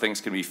of those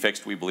things can be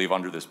fixed, we believe,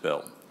 under this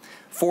bill.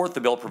 Fourth,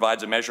 the bill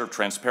provides a measure of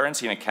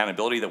transparency and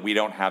accountability that we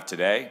don't have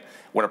today.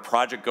 When a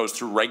project goes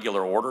through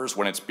regular orders,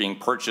 when it's being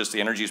purchased, the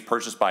energy is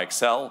purchased by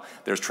Xcel,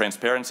 there's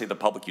transparency at the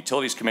Public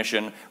Utilities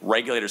Commission.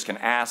 Regulators can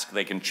ask,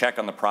 they can check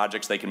on the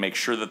projects, they can make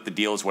sure that the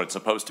deal is what it's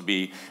supposed to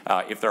be.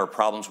 If there are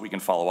problems, we can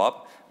follow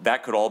up.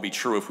 That could all be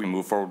true if we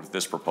move forward with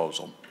this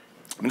proposal.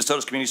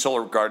 Minnesota's Community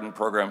Solar Garden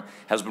Program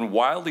has been a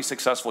wildly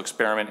successful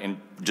experiment in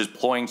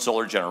deploying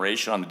solar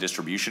generation on the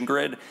distribution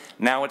grid.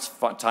 Now it's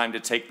time to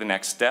take the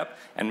next step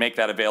and make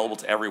that available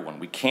to everyone.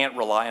 We can't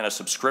rely on a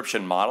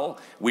subscription model.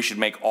 We should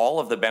make all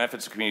of the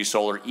benefits of community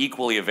solar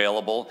equally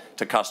available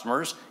to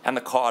customers, and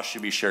the cost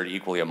should be shared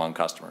equally among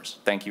customers.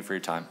 Thank you for your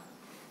time.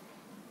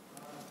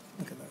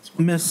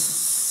 Ms.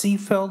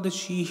 Seefeld, is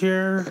she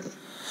here?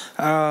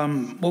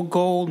 We'll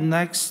go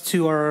next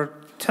to our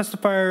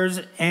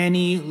testifiers,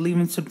 Annie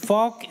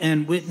Levinson-Falk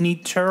and Whitney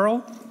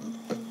Terrell.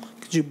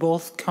 Could you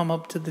both come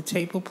up to the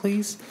table,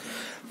 please?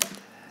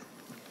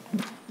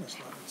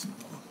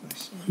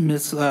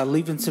 Ms.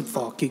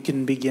 Levinson-Falk, you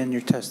can begin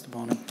your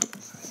testimony.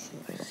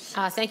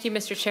 Thank you,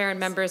 Mr. Chair and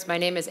members. My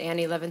name is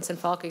Annie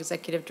Levinson-Falk,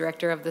 Executive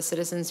Director of the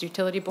Citizens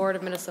Utility Board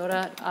of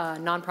Minnesota, a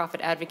nonprofit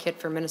advocate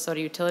for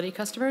Minnesota utility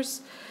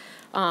customers.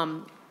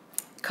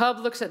 CUB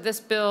looks at this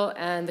bill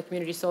and the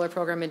community solar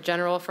program in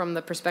general from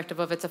the perspective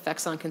of its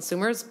effects on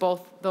consumers,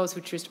 both those who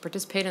choose to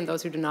participate and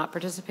those who do not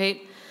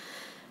participate.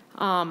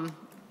 You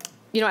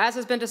know, as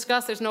has been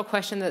discussed, there's no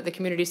question that the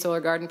community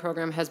solar garden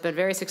program has been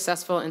very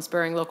successful in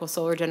spurring local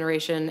solar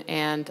generation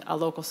and a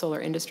local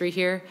solar industry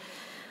here.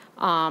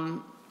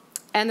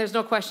 And there's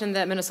no question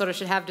that Minnesota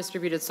should have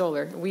distributed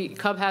solar.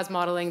 CUB has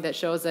modeling that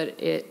shows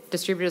that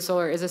distributed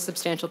solar is a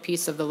substantial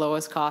piece of the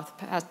lowest cost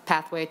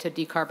pathway to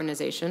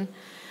decarbonization.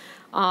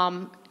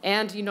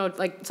 And you know,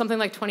 like something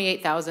like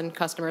 28,000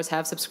 customers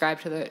have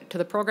subscribed to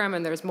the program,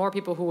 and there's more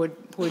people who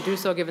would do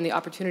so given the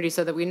opportunity.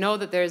 So that we know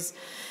that there's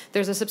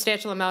a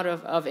substantial amount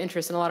of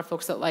interest and a lot of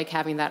folks that like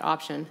having that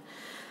option.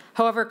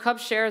 However, CUB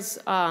shares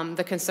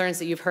the concerns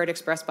that you've heard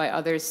expressed by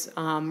others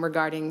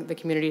regarding the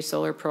community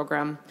solar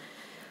program.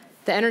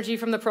 The energy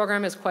from the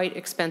program is quite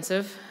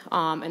expensive,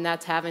 and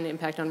that's having an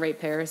impact on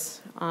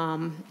ratepayers.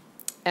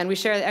 And we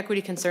share the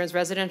equity concerns.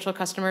 Residential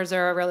customers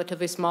are a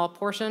relatively small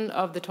portion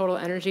of the total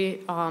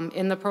energy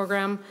in the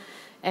program,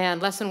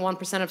 and less than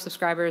 1% of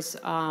subscribers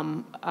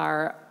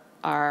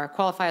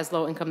qualify as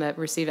low income that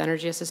receive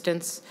energy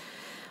assistance.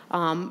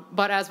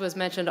 But as was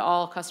mentioned,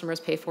 all customers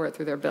pay for it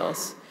through their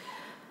bills.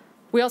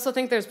 We also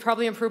think there's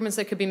probably improvements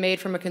that could be made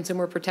from a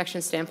consumer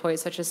protection standpoint,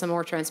 such as some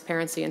more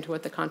transparency into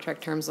what the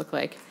contract terms look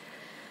like.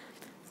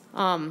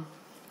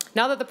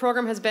 Now that the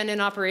program has been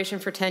in operation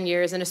for 10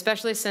 years, and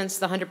especially since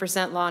the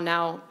 100% law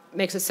now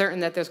makes it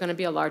certain that there's going to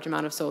be a large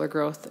amount of solar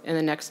growth in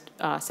the next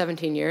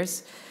 17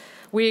 years,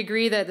 we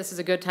agree that this is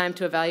a good time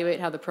to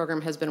evaluate how the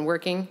program has been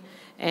working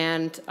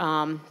and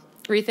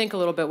rethink a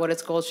little bit what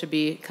its goals should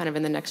be kind of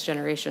in the next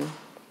generation.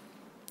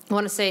 I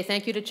want to say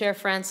thank you to Chair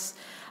Frentz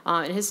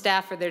and his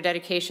staff for their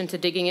dedication to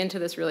digging into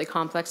this really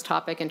complex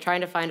topic and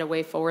trying to find a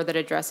way forward that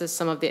addresses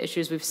some of the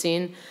issues we've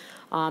seen.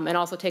 And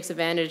also takes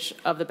advantage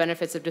of the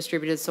benefits of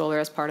distributed solar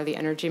as part of the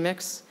energy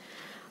mix.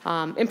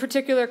 In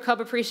particular,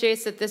 CUB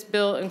appreciates that this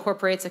bill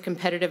incorporates a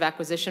competitive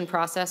acquisition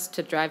process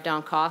to drive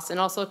down costs and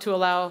also to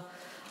allow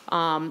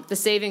the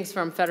savings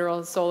from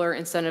federal solar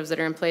incentives that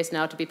are in place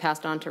now to be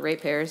passed on to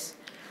ratepayers.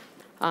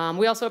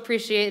 We also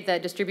appreciate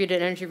that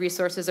distributed energy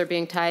resources are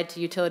being tied to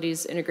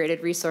utilities'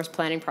 integrated resource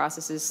planning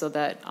processes so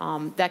that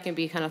that can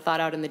be kind of thought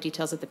out in the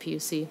details at the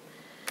PUC.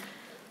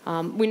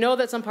 We know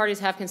that some parties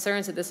have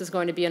concerns that this is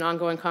going to be an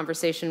ongoing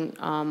conversation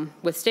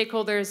with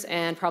stakeholders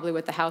and probably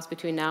with the House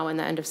between now and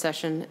the end of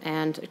session,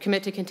 and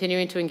commit to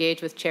continuing to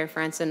engage with Chair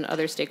Frentz and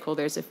other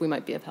stakeholders if we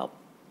might be of help.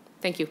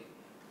 Thank you.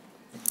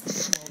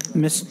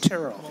 Ms.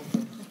 Terrell,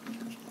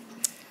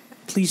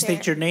 please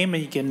state your name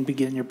and you can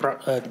begin your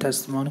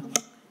testimony.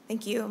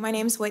 Thank you. My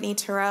name is Whitney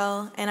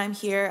Terrell, and I'm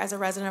here as a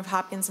resident of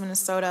Hopkins,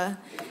 Minnesota.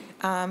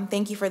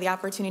 Thank you for the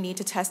opportunity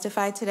to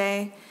testify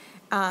today.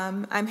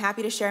 I'm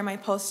happy to share my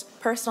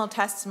personal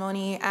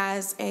testimony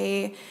as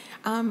a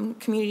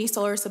community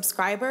solar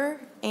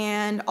subscriber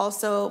and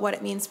also what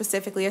it means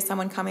specifically as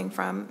someone coming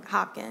from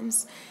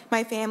Hopkins.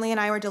 My family and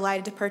I were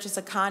delighted to purchase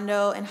a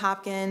condo in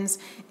Hopkins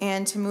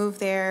and to move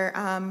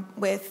there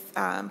with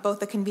both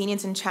the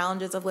convenience and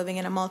challenges of living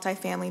in a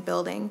multifamily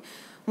building.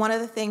 One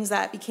of the things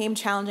that became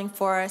challenging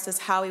for us is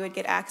how we would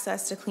get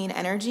access to clean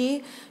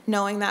energy,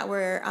 knowing that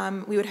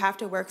we would have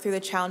to work through the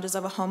challenges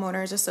of a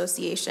homeowners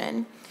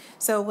association.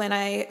 So when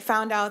I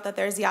found out that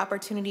there's the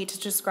opportunity to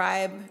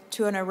subscribe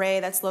to an array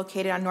that's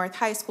located on North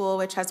High School,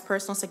 which has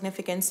personal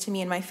significance to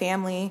me and my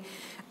family,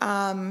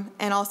 and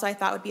also I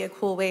thought would be a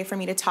cool way for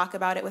me to talk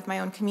about it with my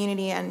own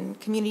community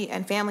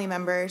and family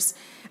members,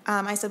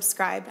 I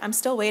subscribed. I'm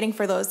still waiting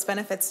for those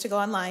benefits to go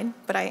online,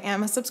 but I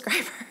am a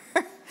subscriber.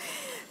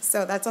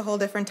 So that's a whole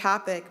different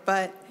topic.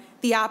 But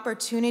the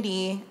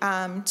opportunity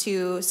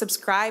to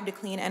subscribe to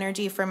clean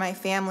energy for my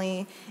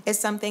family is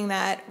something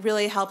that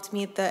really helped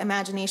meet the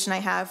imagination I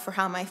have for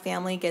how my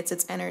family gets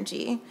its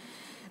energy.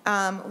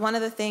 One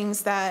of the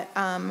things that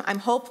I'm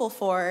hopeful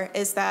for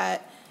is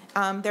that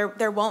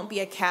there won't be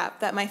a cap,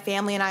 that my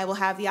family and I will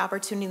have the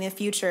opportunity in the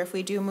future if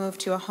we do move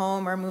to a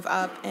home or move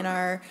up in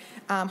our,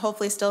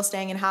 hopefully still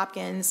staying in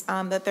Hopkins,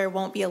 that there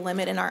won't be a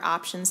limit in our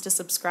options to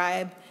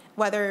subscribe,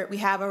 whether we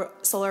have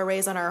solar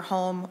arrays on our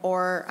home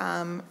or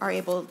are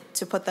able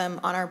to put them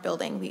on our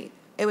building.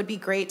 it would be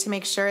great to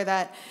make sure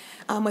that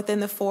within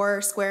the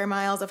 4 square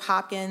miles of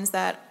Hopkins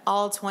that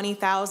all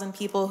 20,000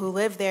 people who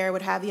live there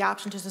would have the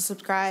option to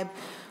subscribe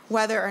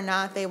whether or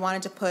not they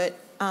wanted to put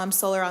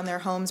solar on their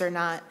homes or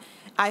not.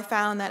 I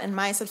found that in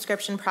my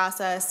subscription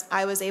process,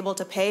 I was able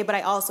to pay, but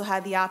I also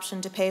had the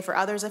option to pay for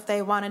others if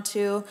they wanted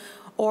to,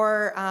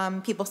 or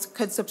people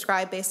could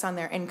subscribe based on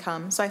their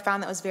income. So I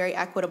found that was very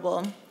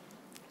equitable.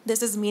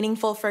 This is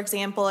meaningful, for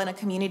example, in a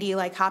community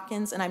like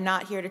Hopkins, and I'm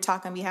not here to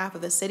talk on behalf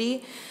of the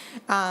city,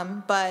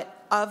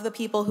 but of the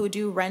people who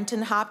do rent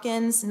in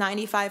Hopkins,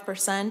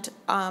 95%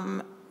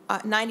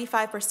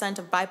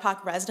 of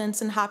BIPOC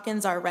residents in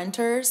Hopkins are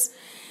renters,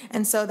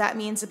 and so that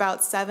means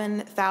about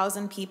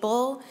 7,000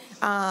 people.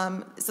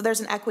 So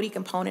there's an equity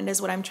component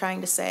is what I'm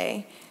trying to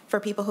say for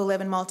people who live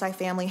in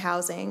multifamily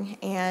housing,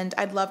 and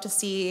I'd love to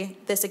see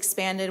this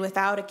expanded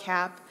without a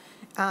cap,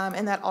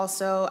 and that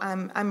also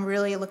I'm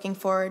really looking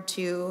forward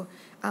to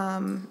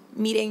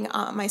meeting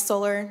my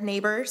solar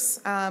neighbors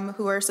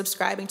who are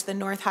subscribing to the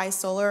North High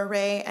Solar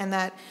Array, and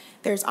that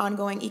there's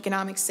ongoing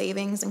economic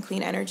savings and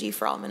clean energy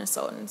for all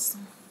Minnesotans.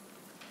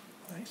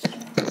 Nice.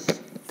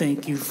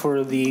 Thank you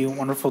for the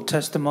wonderful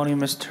testimony,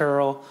 Ms.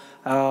 Terrell.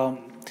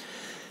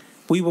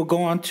 We will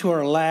go on to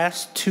our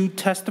last 2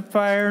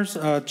 testifiers,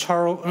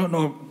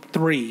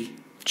 three.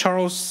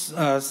 Charles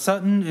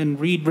Sutton and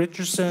Reed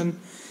Richardson.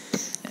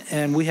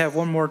 And we have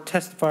one more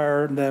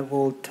testifier that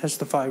will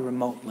testify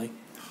remotely.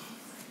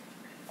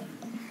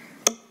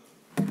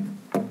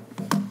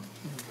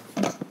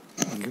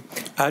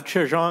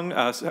 Chair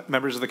Zhang,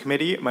 members of the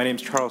committee, my name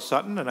is Charles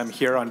Sutton, and I'm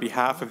here on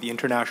behalf of the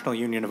International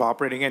Union of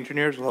Operating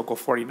Engineers, Local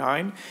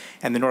 49,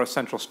 and the North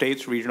Central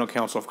States Regional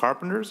Council of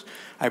Carpenters.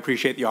 I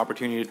appreciate the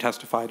opportunity to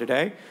testify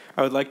today.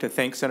 I would like to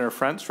thank Senator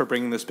Frentz for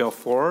bringing this bill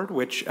forward,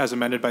 which, as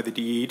amended by the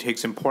DE,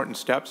 takes important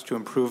steps to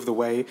improve the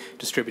way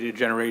distributed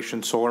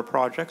generation solar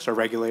projects are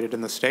regulated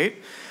in the state.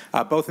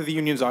 Both of the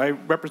unions I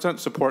represent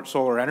support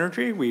solar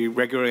energy. We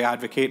regularly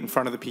advocate in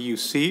front of the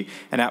PUC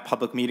and at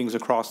public meetings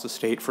across the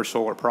state for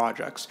solar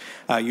projects.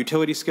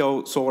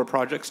 Utility-scale solar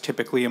projects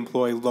typically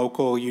employ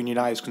local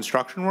unionized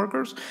construction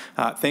workers.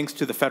 Thanks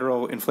to the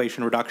Federal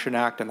Inflation Reduction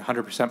Act and the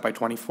 100% by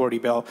 2040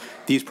 bill,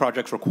 these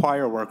projects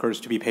require workers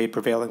to be paid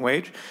prevailing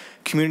wage.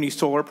 Community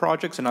solar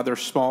projects and other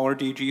smaller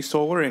DG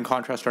solar, in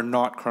contrast, are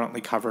not currently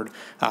covered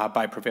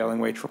by prevailing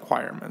wage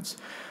requirements.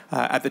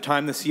 At the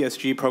time the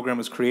CSG program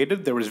was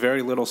created, there was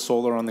very little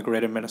solar on the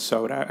grid in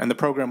Minnesota, and the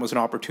program was an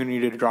opportunity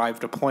to drive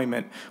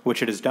deployment,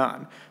 which it has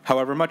done.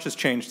 However, much has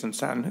changed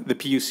since then. The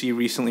PUC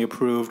recently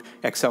approved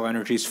Xcel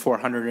Energy's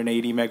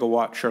 480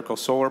 megawatt Sherco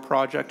solar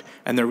project,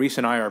 and their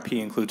recent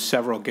IRP includes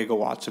several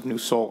gigawatts of new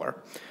solar.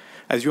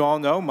 As you all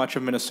know, much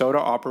of Minnesota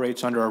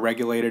operates under a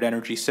regulated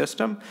energy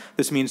system.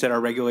 This means that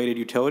our regulated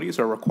utilities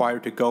are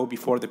required to go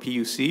before the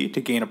PUC to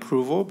gain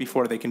approval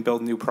before they can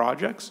build new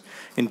projects.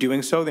 In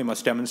doing so, they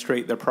must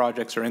demonstrate their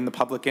projects are in the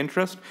public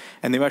interest,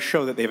 and they must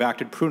show that they've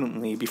acted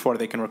prudently before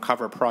they can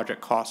recover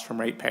project costs from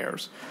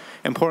ratepayers.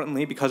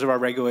 Importantly, because of our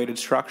regulated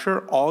structure,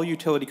 all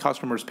utility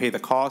customers pay the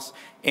costs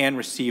and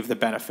receive the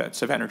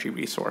benefits of energy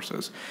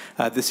resources.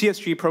 The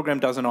CSG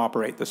program doesn't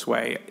operate this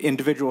way.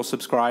 Individual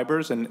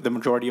subscribers, and the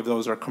majority of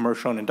those are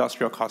commercial and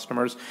industrial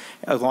customers,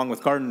 along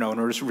with garden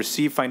owners,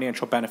 receive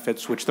financial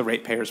benefits which the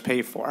ratepayers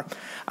pay for.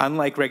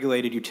 Unlike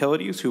regulated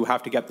utilities who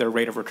have to get their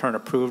rate of return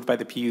approved by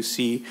the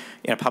PUC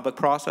in a public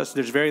process,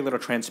 there's very little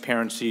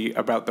transparency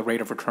about the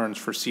rate of returns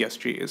for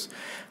CSGs.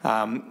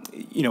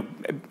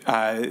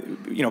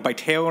 By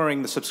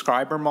tailoring the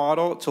subscriber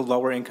model to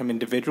lower income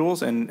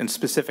individuals and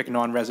specific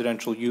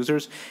non-residential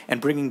users and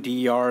bringing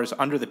DERs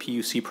under the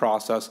PUC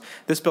process,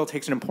 this bill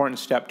takes an important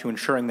step to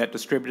ensuring that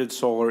distributed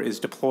solar is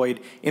deployed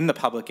in the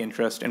public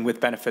interest and with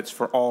benefits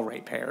for all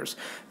ratepayers.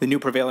 The new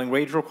prevailing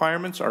wage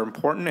requirements are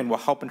important and will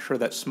help ensure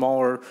that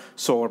smaller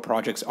solar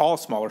projects, all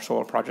smaller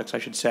solar projects I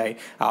should say,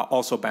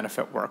 also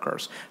benefit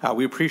workers.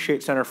 We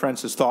appreciate Senator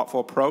Frentz's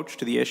thoughtful approach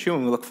to the issue,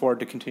 and we look forward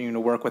to continuing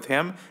to work with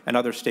him and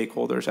other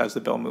stakeholders as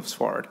the bill moves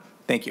forward.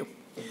 Thank you.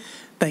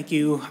 Thank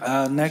you.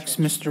 Next,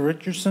 Mr.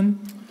 Richardson.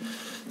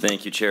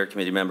 Thank you, Chair,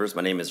 committee members.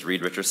 My name is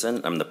Reed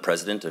Richardson. I'm the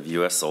president of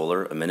U.S.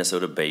 Solar, a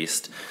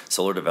Minnesota-based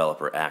solar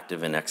developer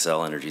active in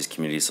Xcel Energy's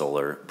community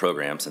solar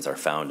program since our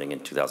founding in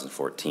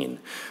 2014.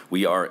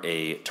 We are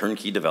a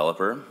turnkey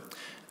developer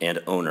and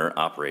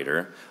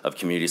owner-operator of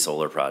community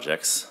solar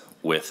projects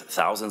with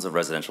thousands of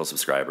residential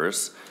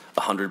subscribers,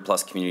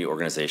 100+ community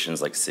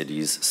organizations like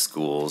cities,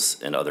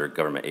 schools, and other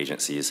government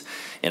agencies,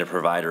 and a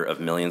provider of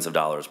millions of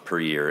dollars per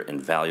year in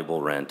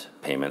valuable rent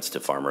payments to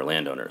farmer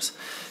landowners.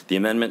 The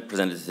amendment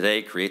presented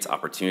today creates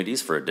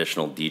opportunities for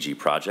additional DG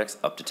projects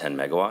up to 10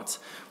 megawatts,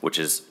 which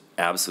is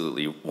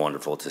absolutely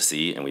wonderful to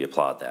see, and we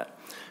applaud that.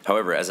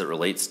 However, as it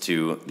relates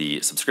to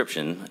the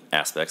subscription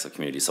aspects of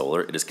community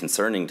solar, it is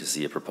concerning to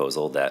see a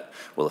proposal that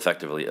will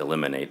effectively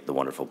eliminate the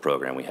wonderful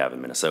program we have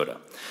in Minnesota.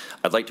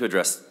 I'd like to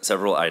address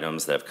several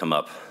items that have come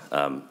up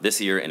this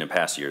year and in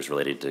past years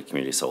related to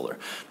community solar.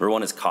 Number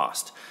one is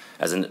cost.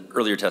 As an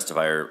earlier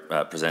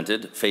testifier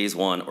presented, phase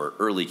one or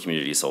early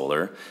community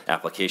solar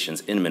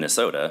applications in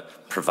Minnesota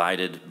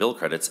provided bill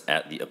credits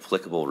at the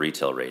applicable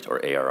retail rate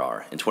or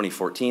ARR. In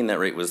 2014, that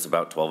rate was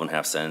about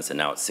 12.5 cents and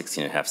now it's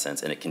 16.5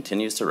 cents, and it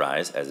continues to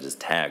rise as it is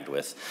tagged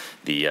with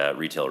the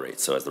retail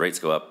rates. So as the rates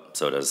go up,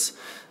 so does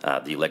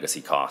the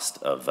legacy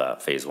cost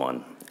of phase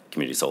one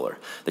community solar.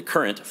 The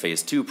current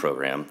phase two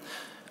program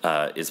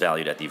is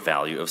valued at the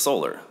value of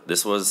solar.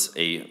 This was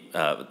the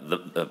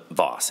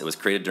VOS. It was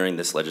created during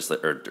this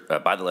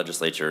by the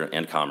legislature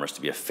and Commerce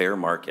to be a fair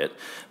market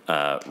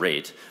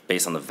rate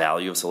based on the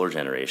value of solar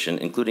generation,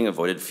 including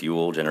avoided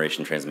fuel,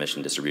 generation,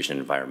 transmission, distribution,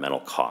 and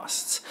environmental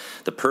costs.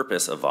 The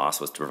purpose of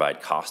VOS was to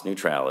provide cost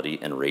neutrality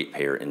and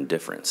ratepayer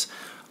indifference.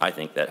 I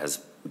think that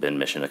has been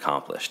mission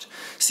accomplished.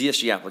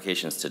 CSG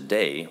applications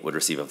today would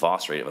receive a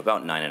VOS rate of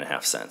about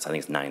 9.5 cents. I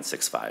think it's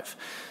 9.65,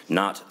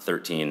 not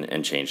 13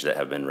 and change that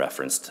have been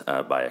referenced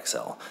by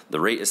Excel.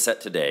 The rate is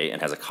set today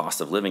and has a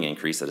cost of living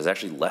increase that is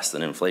actually less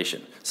than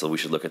inflation. So we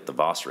should look at the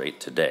VOS rate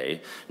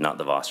today, not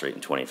the VOS rate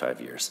in 25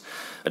 years.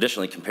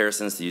 Additionally,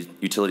 comparisons to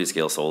utility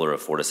scale solar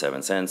of 4 to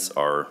 7 cents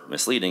are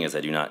misleading, as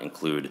they do not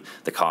include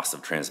the cost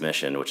of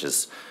transmission, which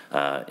is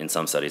in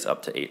some studies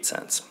up to 8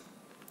 cents.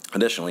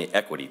 Additionally,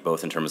 equity,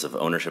 both in terms of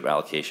ownership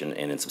allocation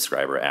and in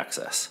subscriber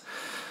access.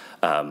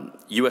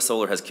 U.S.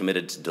 Solar has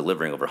committed to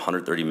delivering over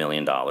 $130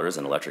 million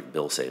in electric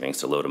bill savings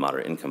to low to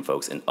moderate income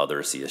folks in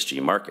other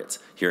CSG markets.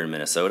 Here in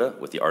Minnesota,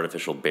 with the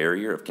artificial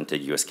barrier of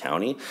contiguous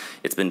county,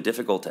 it's been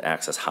difficult to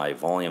access high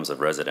volumes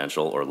of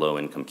residential or low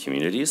income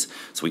communities,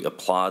 so we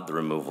applaud the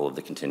removal of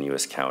the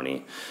contiguous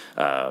county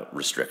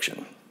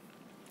restriction.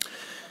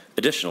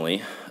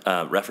 Additionally,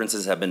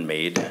 references have been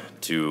made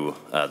to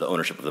the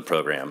ownership of the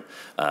program,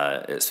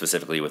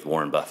 specifically with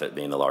Warren Buffett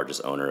being the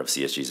largest owner of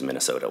CSGs in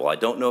Minnesota. While I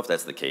don't know if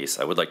that's the case,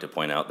 I would like to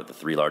point out that the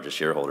 3 largest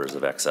shareholders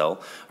of XL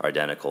are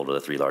identical to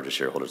the 3 largest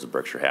shareholders of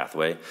Berkshire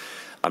Hathaway.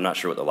 I'm not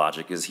sure what the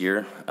logic is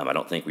here. I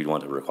don't think we'd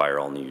want to require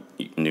all new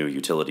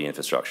utility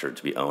infrastructure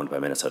to be owned by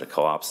Minnesota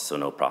co-ops, so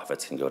no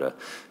profits can go to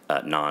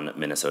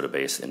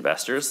non-Minnesota-based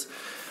investors.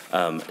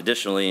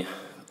 Additionally,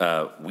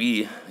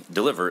 we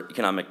deliver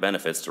economic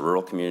benefits to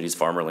rural communities,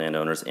 farmer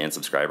landowners, and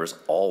subscribers,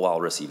 all while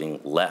receiving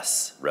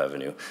less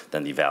revenue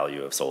than the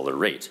value of solar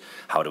rate.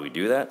 How do we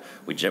do that?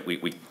 We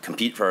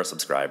compete for our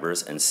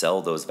subscribers and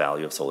sell those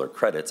value of solar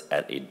credits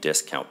at a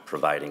discount,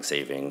 providing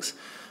savings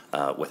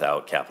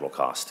without capital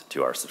cost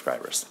to our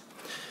subscribers.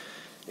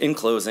 In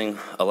closing,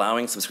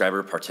 allowing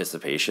subscriber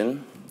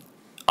participation,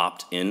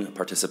 opt-in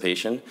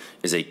participation,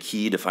 is a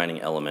key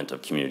defining element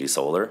of community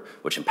solar,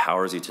 which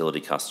empowers utility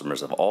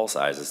customers of all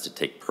sizes to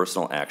take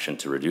personal action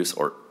to reduce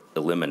or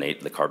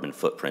eliminate the carbon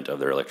footprint of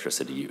their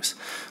electricity use.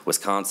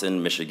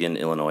 Wisconsin, Michigan,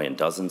 Illinois, and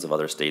dozens of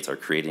other states are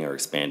creating or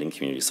expanding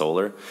community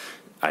solar.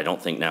 I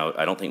don't think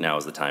now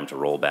is the time to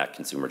roll back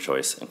consumer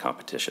choice and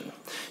competition.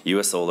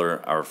 U.S.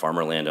 Solar, our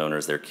farmer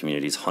landowners, their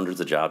communities, hundreds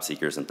of job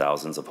seekers, and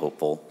thousands of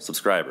hopeful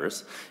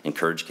subscribers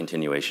encourage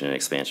continuation and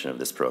expansion of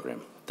this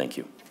program. Thank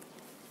you.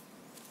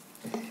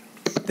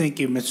 Thank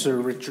you,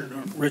 Mr.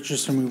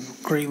 Richardson. We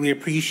greatly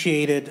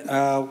appreciate it.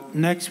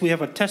 Next, we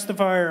have a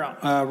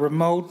testifier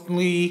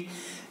remotely,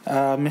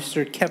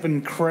 Mr.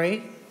 Kevin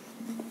Cray.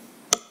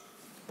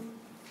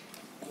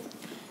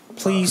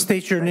 Please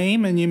state your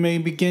name and you may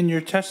begin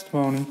your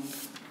testimony.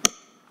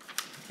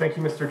 Thank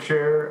you, Mr.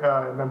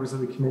 Chair, members of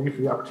the committee,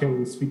 for the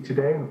opportunity to speak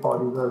today, and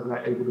apologies that I was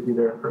not able to be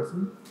there in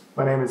person.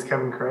 My name is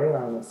Kevin Cray, and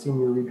I'm a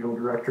Senior Regional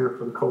Director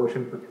for the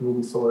Coalition for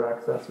Community Solar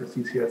Access, or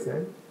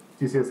CCSA.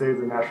 CCSA is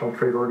a national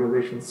trade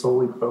organization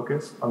solely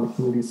focused on the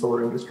community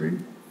solar industry,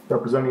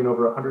 representing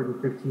over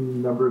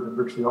 115 members in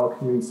virtually all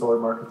community solar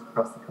markets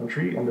across the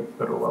country and at the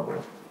federal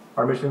level.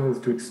 Our mission is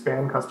to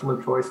expand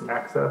customer choice and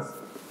access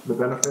to the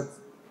benefits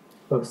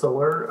of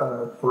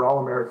solar for all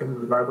Americans,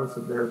 regardless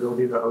of their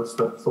ability to host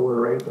a solar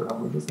array at their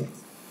home or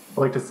business. I'd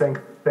like to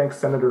thank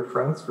Senator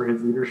Frentz for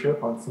his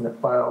leadership on Senate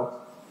File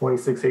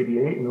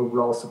 2688 and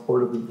overall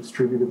support of the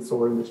distributed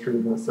solar industry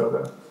in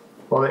Minnesota.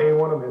 While the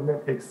A1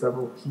 amendment takes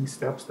several key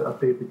steps to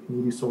update the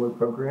community solar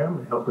program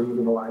and help bring it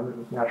in alignment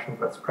with national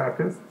best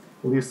practice,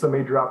 it leaves some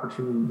major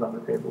opportunities on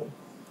the table.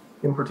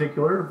 In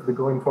particular, the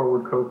Going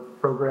Forward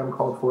program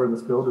called for in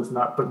this bill does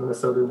not put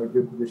Minnesota in a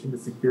good position to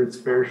secure its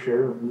fair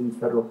share of new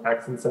federal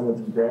tax incentives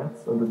and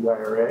grants under the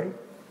IRA,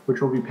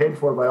 which will be paid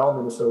for by all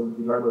Minnesotans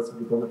regardless of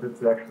the benefits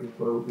that actually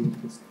flow into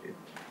the state.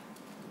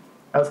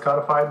 As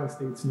codified in the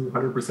state's new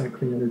 100%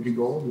 clean energy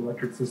goal, the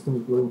electric system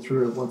is going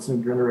through a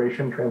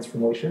once-in-a-generation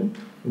transformation,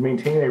 and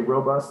maintaining a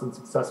robust and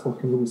successful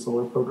community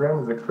solar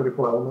program is a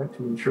critical element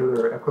to ensure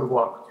there are equitable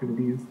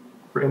opportunities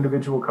for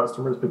individual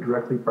customers to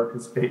directly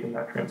participate in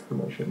that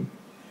transformation.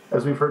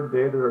 As we've heard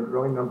today, there are a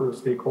growing number of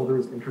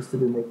stakeholders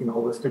interested in making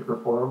holistic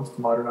reforms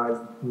to modernize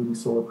the community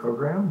solar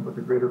program with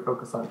a greater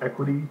focus on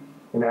equity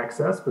and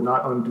access, but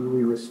not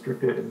unduly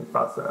restrict it in the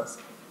process.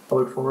 I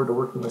look forward to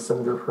working with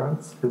Senator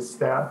Frentz, his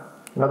staff,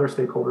 and other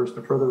stakeholders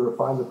to further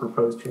refine the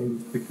proposed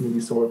changes to the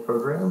community solar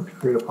program to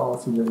create a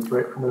policy that is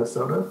right for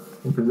Minnesota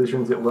and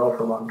positions it well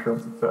for long-term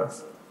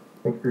success.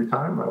 Thank you for your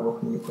time. I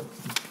welcome any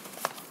questions.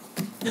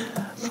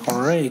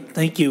 All right,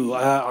 thank you.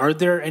 Are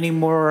there any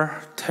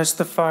more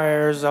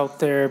testifiers out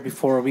there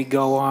before we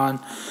go on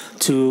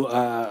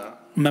to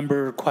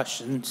member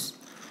questions?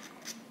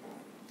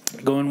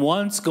 Going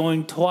once,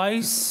 going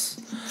twice.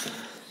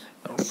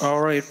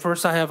 All right,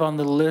 first I have on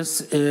the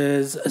list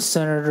is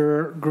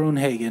Senator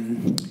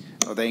Gruenhagen.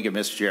 Oh, thank you,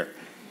 Mr. Chair.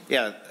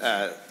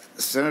 Yeah,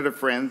 Senator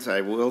Frentz,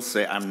 I will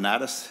say I'm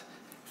not a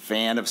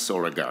fan of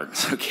solar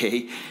gardens,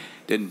 okay?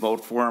 Didn't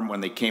vote for them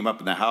when they came up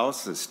in the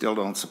House and still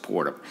don't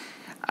support them.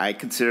 I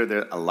consider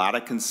there a lot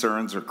of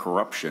concerns or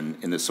corruption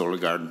in the solar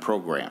garden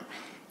program.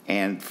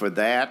 And for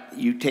that,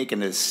 you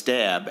taking a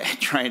stab at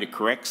trying to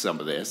correct some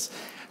of this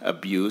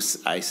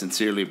abuse, I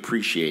sincerely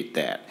appreciate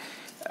that.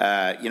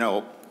 You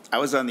know, I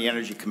was on the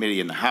Energy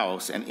Committee in the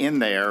House, and in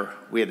there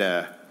we had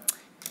a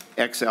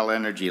XL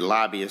Energy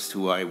lobbyist,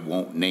 who I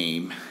won't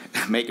name,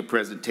 make a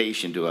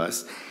presentation to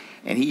us.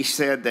 And he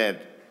said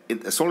that in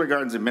the solar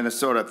gardens in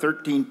Minnesota,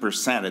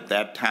 13% at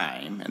that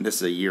time, and this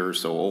is a year or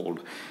so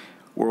old,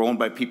 were owned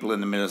by people in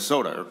the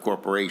Minnesota or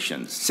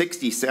corporations.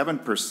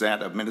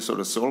 67% of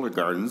Minnesota solar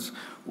gardens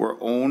were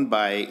owned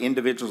by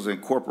individuals and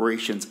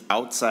corporations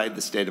outside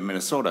the state of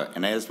Minnesota.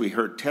 And as we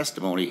heard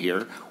testimony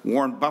here,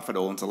 Warren Buffett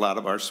owns a lot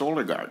of our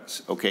solar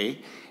gardens, okay,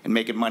 and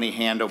making money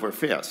hand over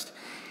fist.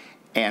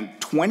 And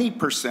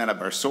 20%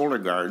 of our solar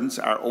gardens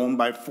are owned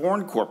by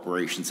foreign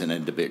corporations and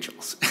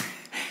individuals.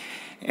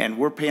 And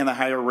we're paying the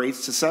higher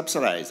rates to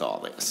subsidize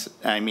all this.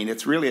 I mean,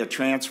 it's really a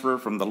transfer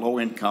from the low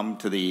income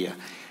to the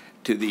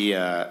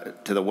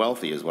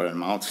wealthy is what it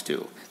amounts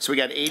to. So we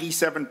got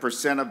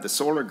 87% of the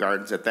solar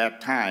gardens at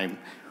that time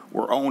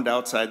were owned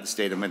outside the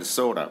state of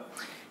Minnesota.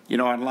 You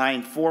know, on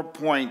line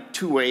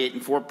 4.28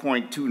 and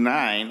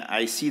 4.29,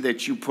 I see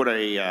that you put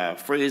a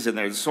phrase in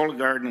there: the solar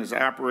garden is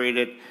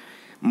operated,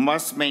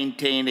 must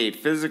maintain a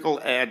physical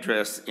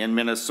address in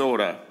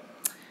Minnesota.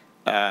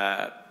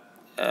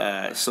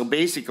 So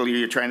basically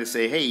you're trying to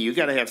say, hey, you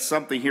got to have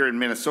something here in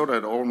Minnesota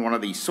to own one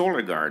of these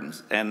solar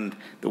gardens, and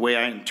the way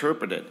I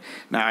interpret it.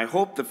 Now, I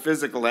hope the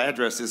physical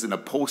address isn't a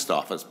post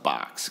office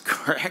box,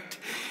 correct?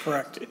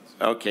 Correct.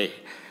 Okay.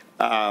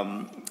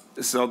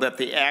 So that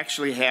they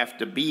actually have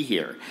to be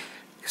here.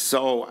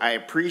 So I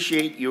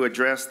appreciate you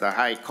address the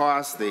high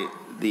cost, the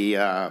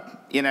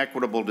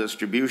inequitable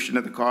distribution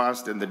of the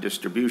cost, and the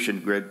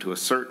distribution grid to a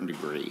certain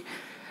degree.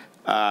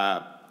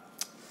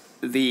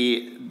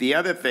 The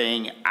other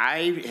thing,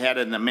 I had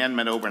an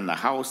amendment over in the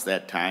House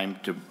that time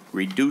to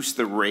reduce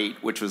the rate,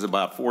 which was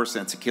about 4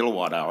 cents a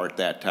kilowatt hour at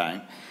that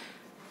time,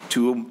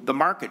 to the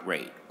market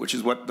rate, which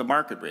is what the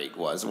market rate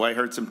was. Well, I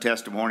heard some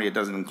testimony, it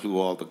doesn't include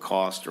all the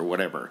cost or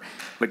whatever.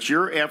 But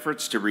your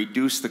efforts to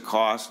reduce the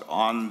cost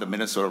on the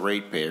Minnesota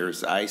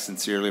ratepayers, I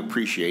sincerely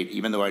appreciate,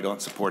 even though I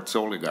don't support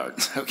solar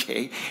gardens,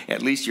 okay?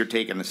 At least you're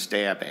taking a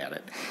stab at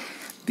it.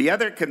 The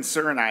other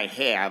concern I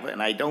have,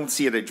 and I don't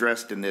see it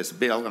addressed in this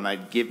bill, and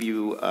I'd give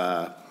you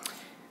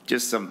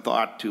just some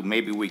thought to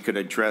maybe we could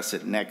address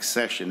it next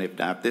session, if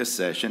not this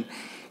session,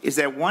 is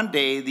that one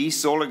day these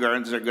solar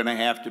gardens are going to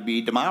have to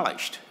be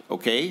demolished,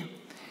 okay?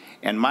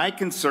 And my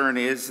concern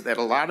is that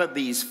a lot of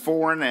these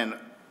foreign and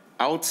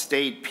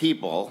outstate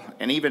people,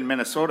 and even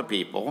Minnesota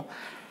people,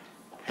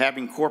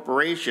 having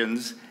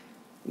corporations,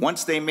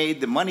 once they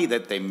made the money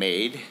that they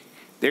made,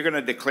 they're going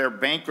to declare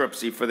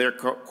bankruptcy for their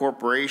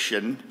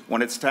corporation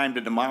when it's time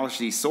to demolish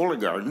these solar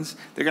gardens.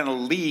 They're going to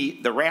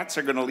lead, the rats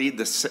are going to lead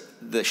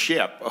the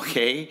ship,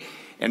 okay?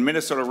 And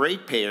Minnesota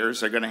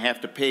ratepayers are going to have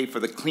to pay for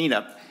the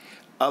cleanup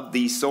of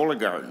these solar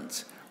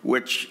gardens,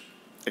 which,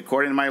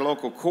 according to my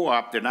local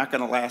co-op, they're not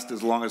going to last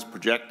as long as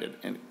projected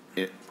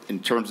in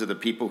terms of the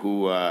people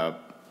who are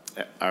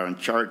in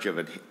charge of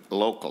it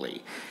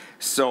locally.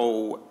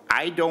 So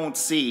I don't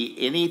see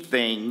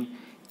anything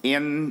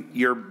in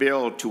your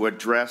bill to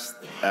address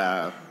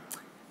the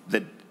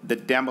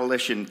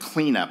demolition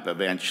cleanup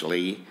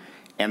eventually,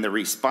 and the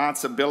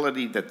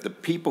responsibility that the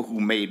people who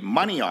made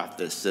money off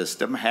this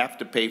system have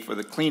to pay for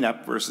the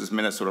cleanup versus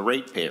Minnesota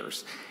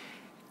ratepayers.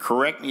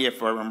 Correct me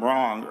if I'm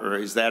wrong, or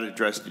is that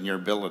addressed in your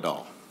bill at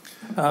all?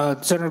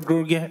 Senator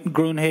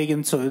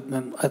Gruenhagen, so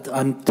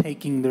I'm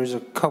taking, there's a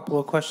couple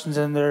of questions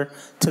in there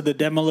to the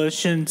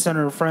demolition.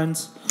 Senator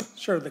Frentz?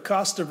 Sure. The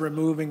cost of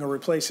removing or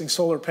replacing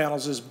solar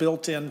panels is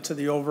built into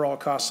the overall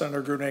cost,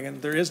 Senator Gruenhagen.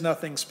 There is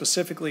nothing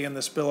specifically in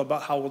this bill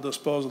about how we'll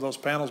dispose of those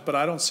panels, but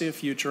I don't see a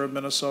future of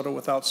Minnesota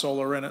without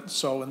solar in it.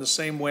 So in the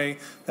same way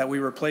that we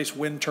replace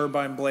wind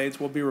turbine blades,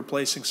 we'll be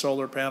replacing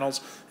solar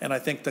panels, and I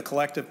think the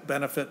collective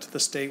benefit to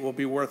the state will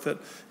be worth it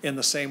in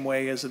the same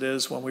way as it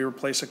is when we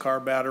replace a car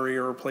battery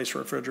or replace a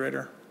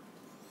refrigerator.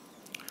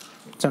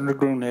 Senator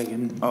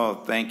Gruenhagen. Oh,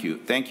 thank you.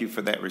 Thank you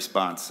for that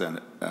response,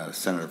 Senator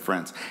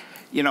Frentz.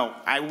 You know,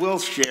 I will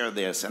share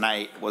this, and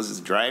I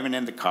was driving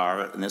in the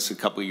car, and this a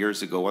couple of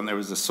years ago, when there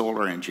was a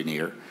solar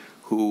engineer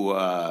who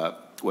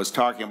was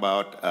talking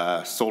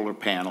about solar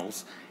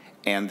panels,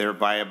 and their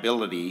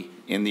viability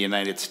in the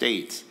United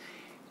States.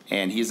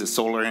 And he's a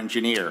solar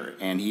engineer,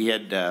 and he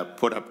had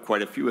put up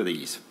quite a few of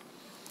these.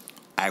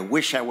 I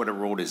wish I would have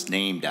wrote his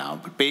name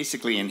down, but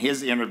basically in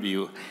his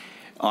interview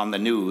on the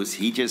news,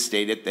 he just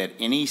stated that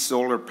any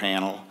solar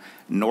panel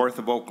north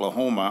of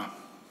Oklahoma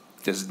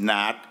is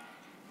not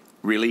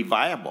really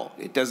viable.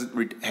 It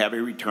doesn't have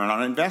a return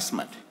on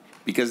investment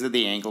because of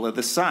the angle of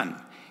the sun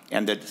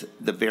and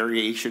the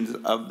variations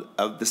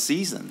of the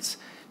seasons.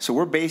 So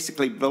we're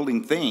basically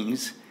building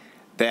things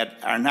that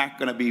are not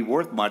going to be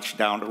worth much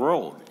down the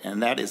road,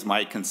 and that is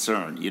my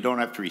concern. You don't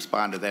have to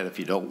respond to that if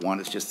you don't want.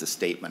 It's just a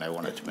statement I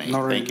wanted to make.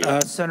 All right.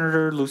 Thank you.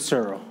 Senator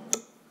Lucero.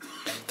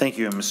 Thank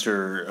you,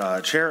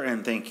 Mr. Chair,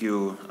 and thank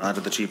you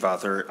to the Chief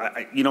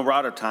Author. You know, we're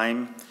out of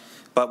time,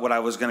 but what I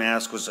was going to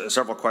ask was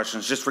several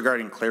questions just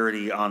regarding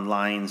clarity on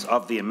lines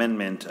of the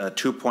amendment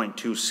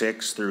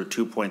 2.26 through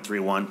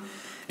 2.31.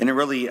 And it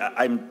really,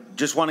 I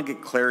just want to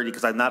get clarity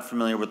because I'm not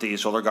familiar with the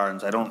solar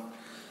gardens. I don't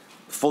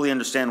fully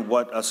understand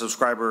what a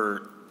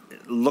subscriber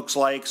looks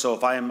like. So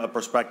if I am a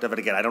prospective, and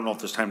again, I don't know if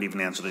there's time to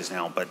even answer these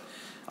now, but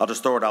I'll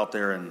just throw it out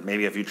there and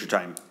maybe a future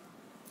time.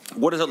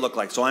 What does it look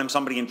like? So I'm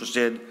somebody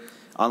interested.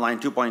 On line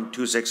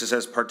 2.26, it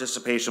says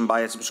participation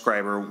by a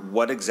subscriber.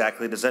 What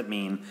exactly does that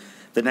mean?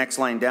 The next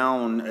line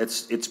down, it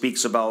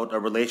speaks about a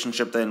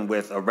relationship then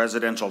with a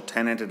residential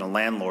tenant and a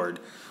landlord.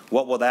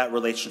 What will that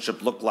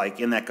relationship look like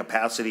in that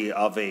capacity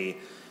of a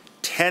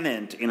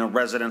tenant in a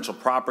residential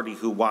property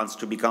who wants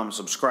to become a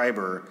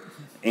subscriber?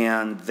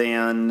 And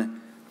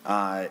then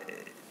I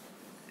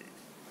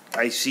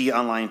see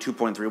on line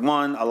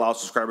 2.31, allow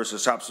subscribers to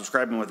stop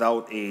subscribing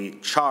without a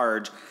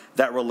charge.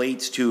 That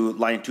relates to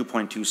line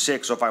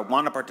 2.26. So if I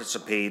want to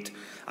participate,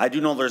 I do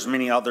know there's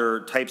many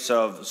other types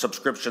of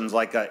subscriptions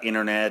like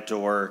internet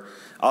or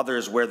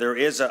others where there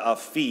is a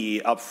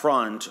fee up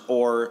front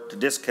or to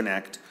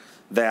disconnect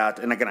that,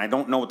 and again, I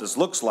don't know what this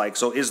looks like.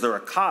 So is there a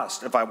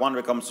cost if I want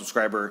to become a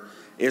subscriber?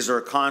 Is there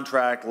a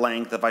contract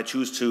length if I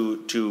choose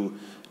to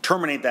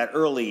terminate that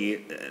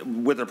early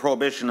with a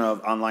prohibition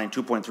of on line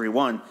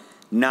 2.31,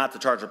 not to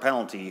charge a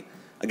penalty?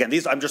 Again,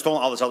 I'm just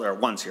throwing all this out there at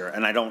once here,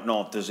 and I don't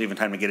know if there's even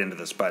time to get into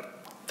this,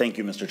 but thank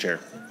you, Mr. Chair.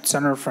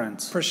 Senator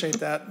Frentz.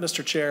 Appreciate that,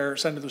 Mr. Chair,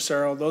 Senator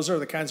Lucero. Those are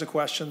the kinds of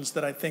questions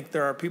that I think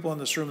there are people in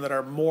this room that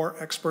are more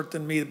expert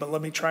than me, but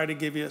let me try to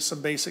give you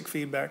some basic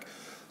feedback.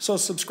 So a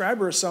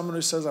subscriber is someone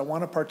who says, I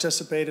want to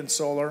participate in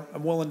solar.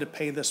 I'm willing to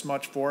pay this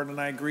much for it, and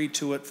I agree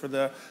to it for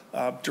the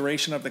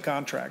duration of the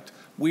contract.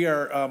 We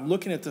are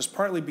looking at this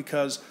partly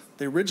because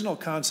the original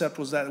concept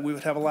was that we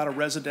would have a lot of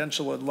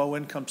residential and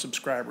low-income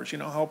subscribers,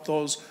 help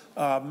those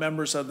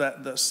members of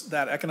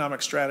that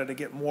economic strata to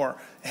get more.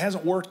 It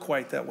hasn't worked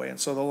quite that way, and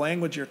so the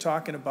language you're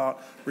talking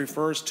about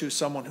refers to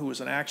someone who is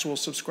an actual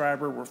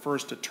subscriber,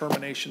 refers to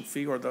termination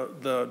fee or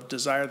the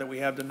desire that we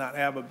have to not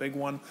have a big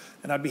one,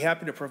 and I'd be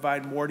happy to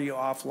provide more to you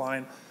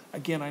offline.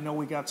 Again, I know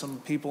we got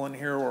some people in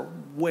here who are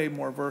way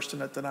more versed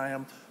in it than I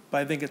am, but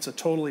I think it's a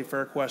totally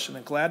fair question,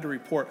 and glad to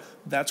report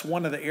that's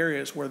one of the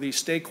areas where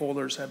these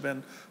stakeholders have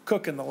been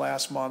cooking the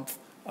last month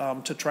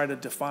to try to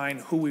define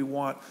who we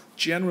want.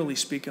 Generally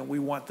speaking, we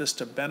want this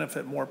to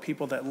benefit more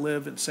people that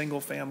live in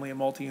single-family and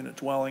multi-unit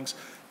dwellings,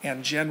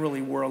 and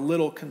generally we're a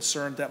little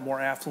concerned that more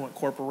affluent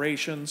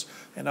corporations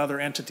and other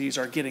entities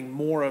are getting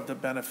more of the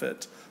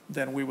benefit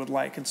than we would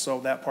like, and so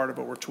that part of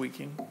it we're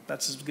tweaking.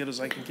 That's as good as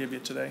I can give you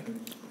today.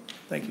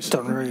 Thank you,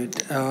 Senator.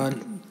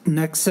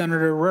 Next,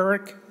 Senator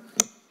Rarick.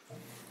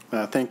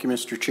 Thank you,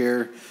 Mr.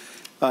 Chair.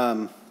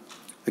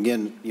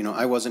 Again,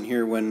 I wasn't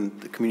here when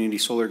the community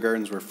solar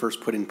gardens were first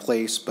put in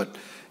place, but,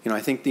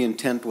 I think the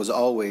intent was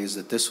always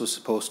that this was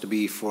supposed to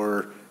be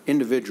for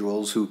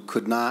individuals who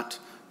could not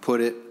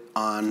put it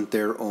on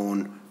their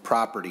own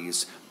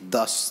properties,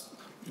 thus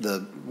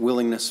the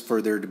willingness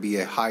for there to be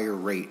a higher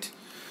rate.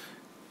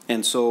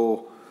 And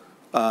so,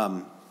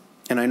 and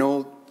I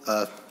know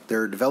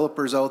there are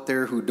developers out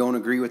there who don't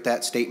agree with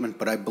that statement,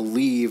 but I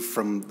believe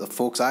from the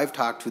folks I've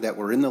talked to that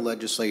were in the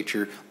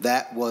legislature,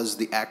 that was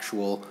the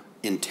actual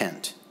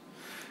intent.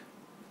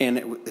 And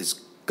it has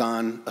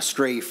gone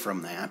astray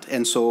from that.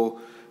 And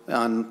so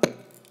on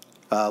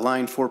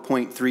line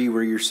 4.3,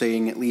 where you're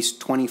saying at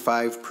least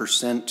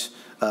 25%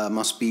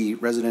 must be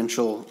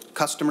residential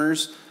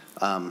customers,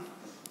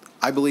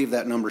 I believe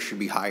that number should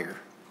be higher.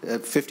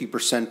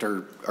 50%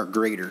 are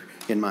greater,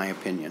 in my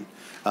opinion.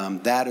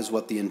 That is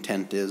what the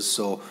intent is.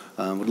 So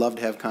would love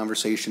to have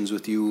conversations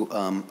with you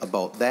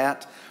about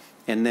that.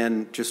 And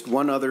then just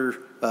one other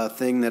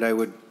thing that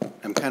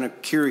I'm kind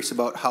of curious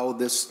about how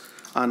this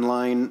on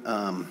line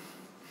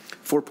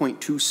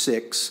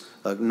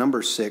 4.26,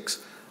 number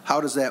 6, how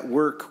does that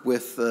work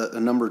with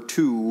number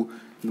 2,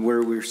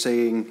 where we're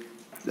saying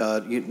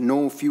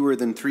no fewer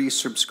than 3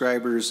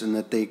 subscribers and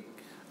that they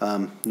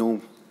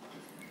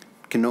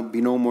cannot be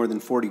no more than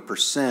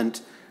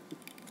 40%.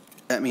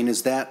 I mean,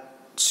 is that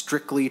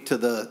strictly to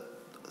the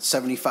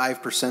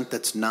 75%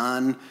 that's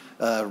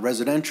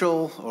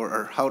non-residential,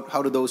 or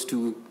how do those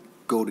two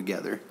go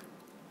together?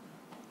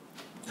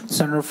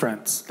 Senator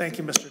Frentz. Thank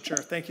you, Mr. Chair.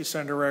 Thank you,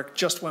 Senator Rarick.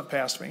 Just went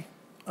past me.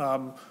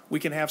 We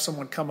can have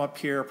someone come up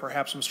here,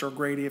 perhaps Mr.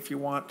 O'Grady, if you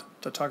want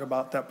to talk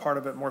about that part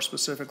of it more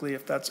specifically,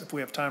 if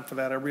we have time for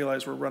that. I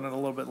realize we're running a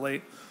little bit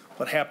late,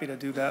 but happy to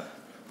do that.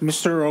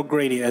 Mr.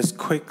 O'Grady, as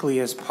quickly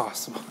as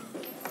possible.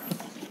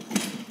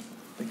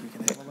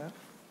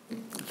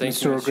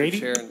 Thank you, Mr.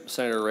 Chair.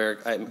 Senator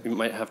Rarick, I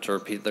might have to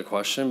repeat the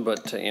question,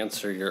 but to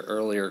answer your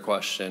earlier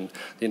question,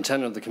 the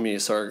intent of the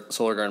Community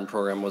Solar Garden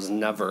Program was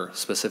never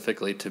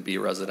specifically to be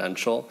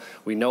residential.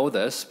 We know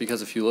this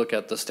because if you look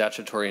at the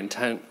statutory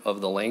intent of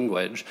the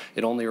language,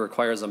 it only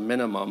requires a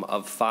minimum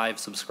of 5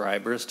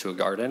 subscribers to a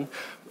garden,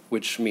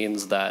 which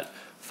means that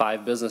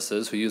 5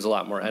 businesses who use a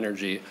lot more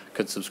energy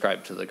could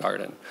subscribe to the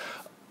garden.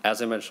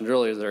 As I mentioned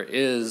earlier, there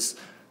is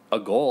a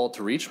goal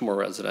to reach more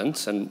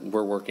residents, and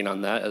we're working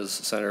on that, as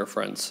Senator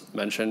Frentz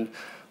mentioned.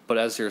 But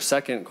as your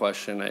second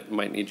question, I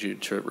might need you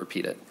to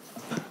repeat it.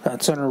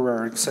 Senator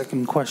Rarick,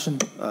 second question.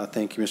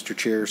 Thank you, Mr.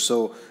 Chair.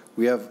 So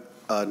we have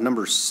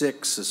number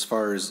 6 as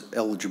far as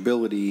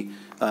eligibility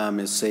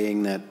is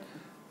saying that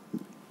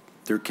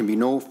there can be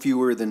no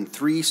fewer than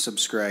 3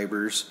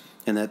 subscribers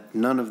and that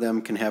none of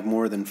them can have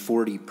more than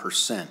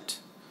 40%.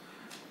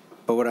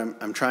 But what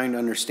I'm trying to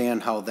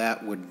understand how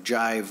that would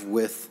jive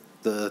with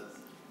the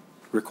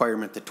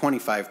requirement that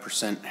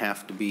 25%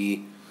 have to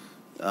be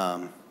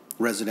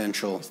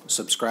residential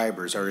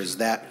subscribers, or is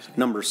that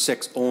number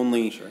 6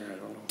 only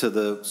to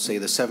the, say,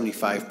 the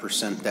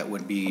 75% that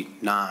would be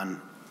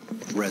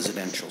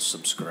non-residential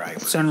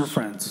subscribers? Senator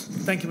Frentz.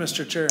 Thank you,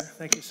 Mr. Chair.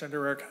 Thank you,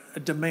 Senator Rarick. I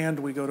demand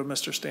we go to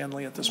Mr.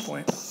 Stanley at this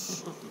point.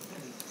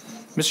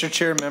 Mr.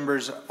 Chair,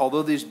 members,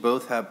 although these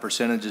both have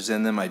percentages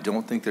in them, I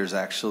don't think there's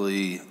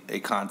actually a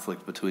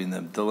conflict between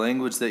them. The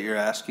language that you're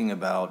asking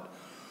about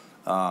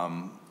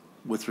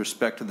with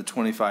respect to the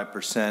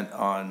 25%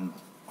 on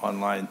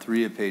line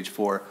 3 of page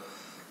 4,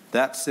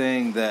 that's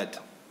saying that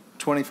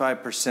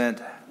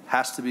 25%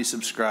 has to be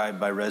subscribed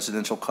by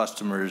residential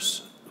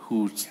customers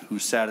who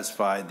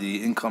satisfy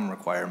the income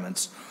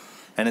requirements.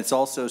 And it's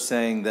also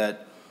saying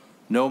that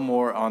no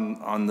more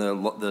on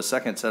the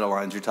second set of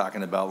lines you're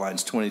talking about,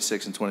 lines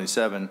 26 and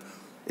 27,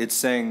 it's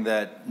saying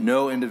that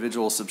no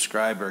individual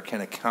subscriber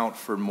can account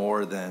for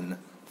more than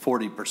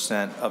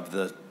 40% of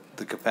the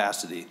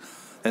capacity.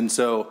 And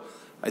so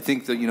I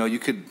think that, you know,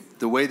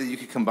 the way that you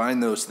could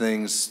combine those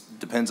things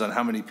depends on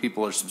how many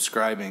people are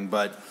subscribing,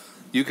 but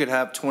you could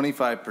have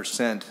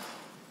 25%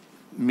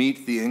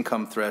 meet the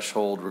income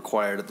threshold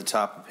required at the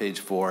top of page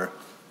 4,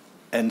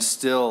 and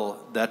still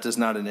that does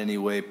not in any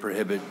way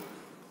prohibit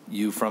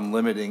you from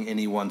limiting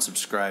any one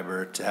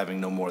subscriber to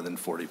having no more than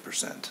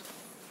 40%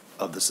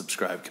 of the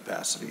subscribed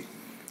capacity.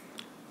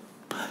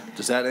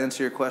 Does that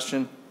answer your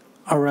question?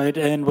 All right,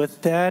 and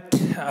with that,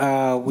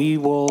 we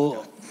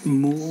will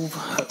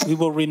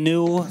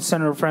renew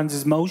Senator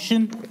Franz's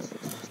motion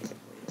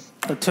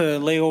to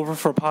lay over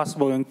for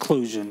possible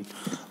inclusion.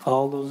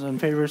 All those in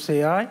favor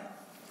say aye.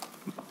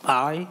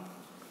 Aye.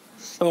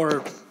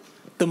 Or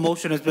the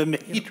motion has been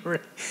made.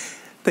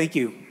 Thank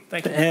you.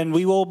 Thank you. And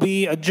we will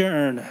be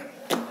adjourned. Okay,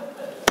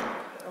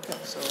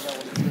 so that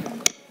was good.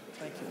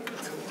 Thank you.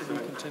 Did we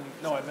continue?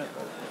 No, I meant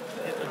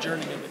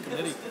adjourning in the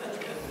committee.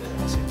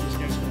 I'll see if these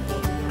guys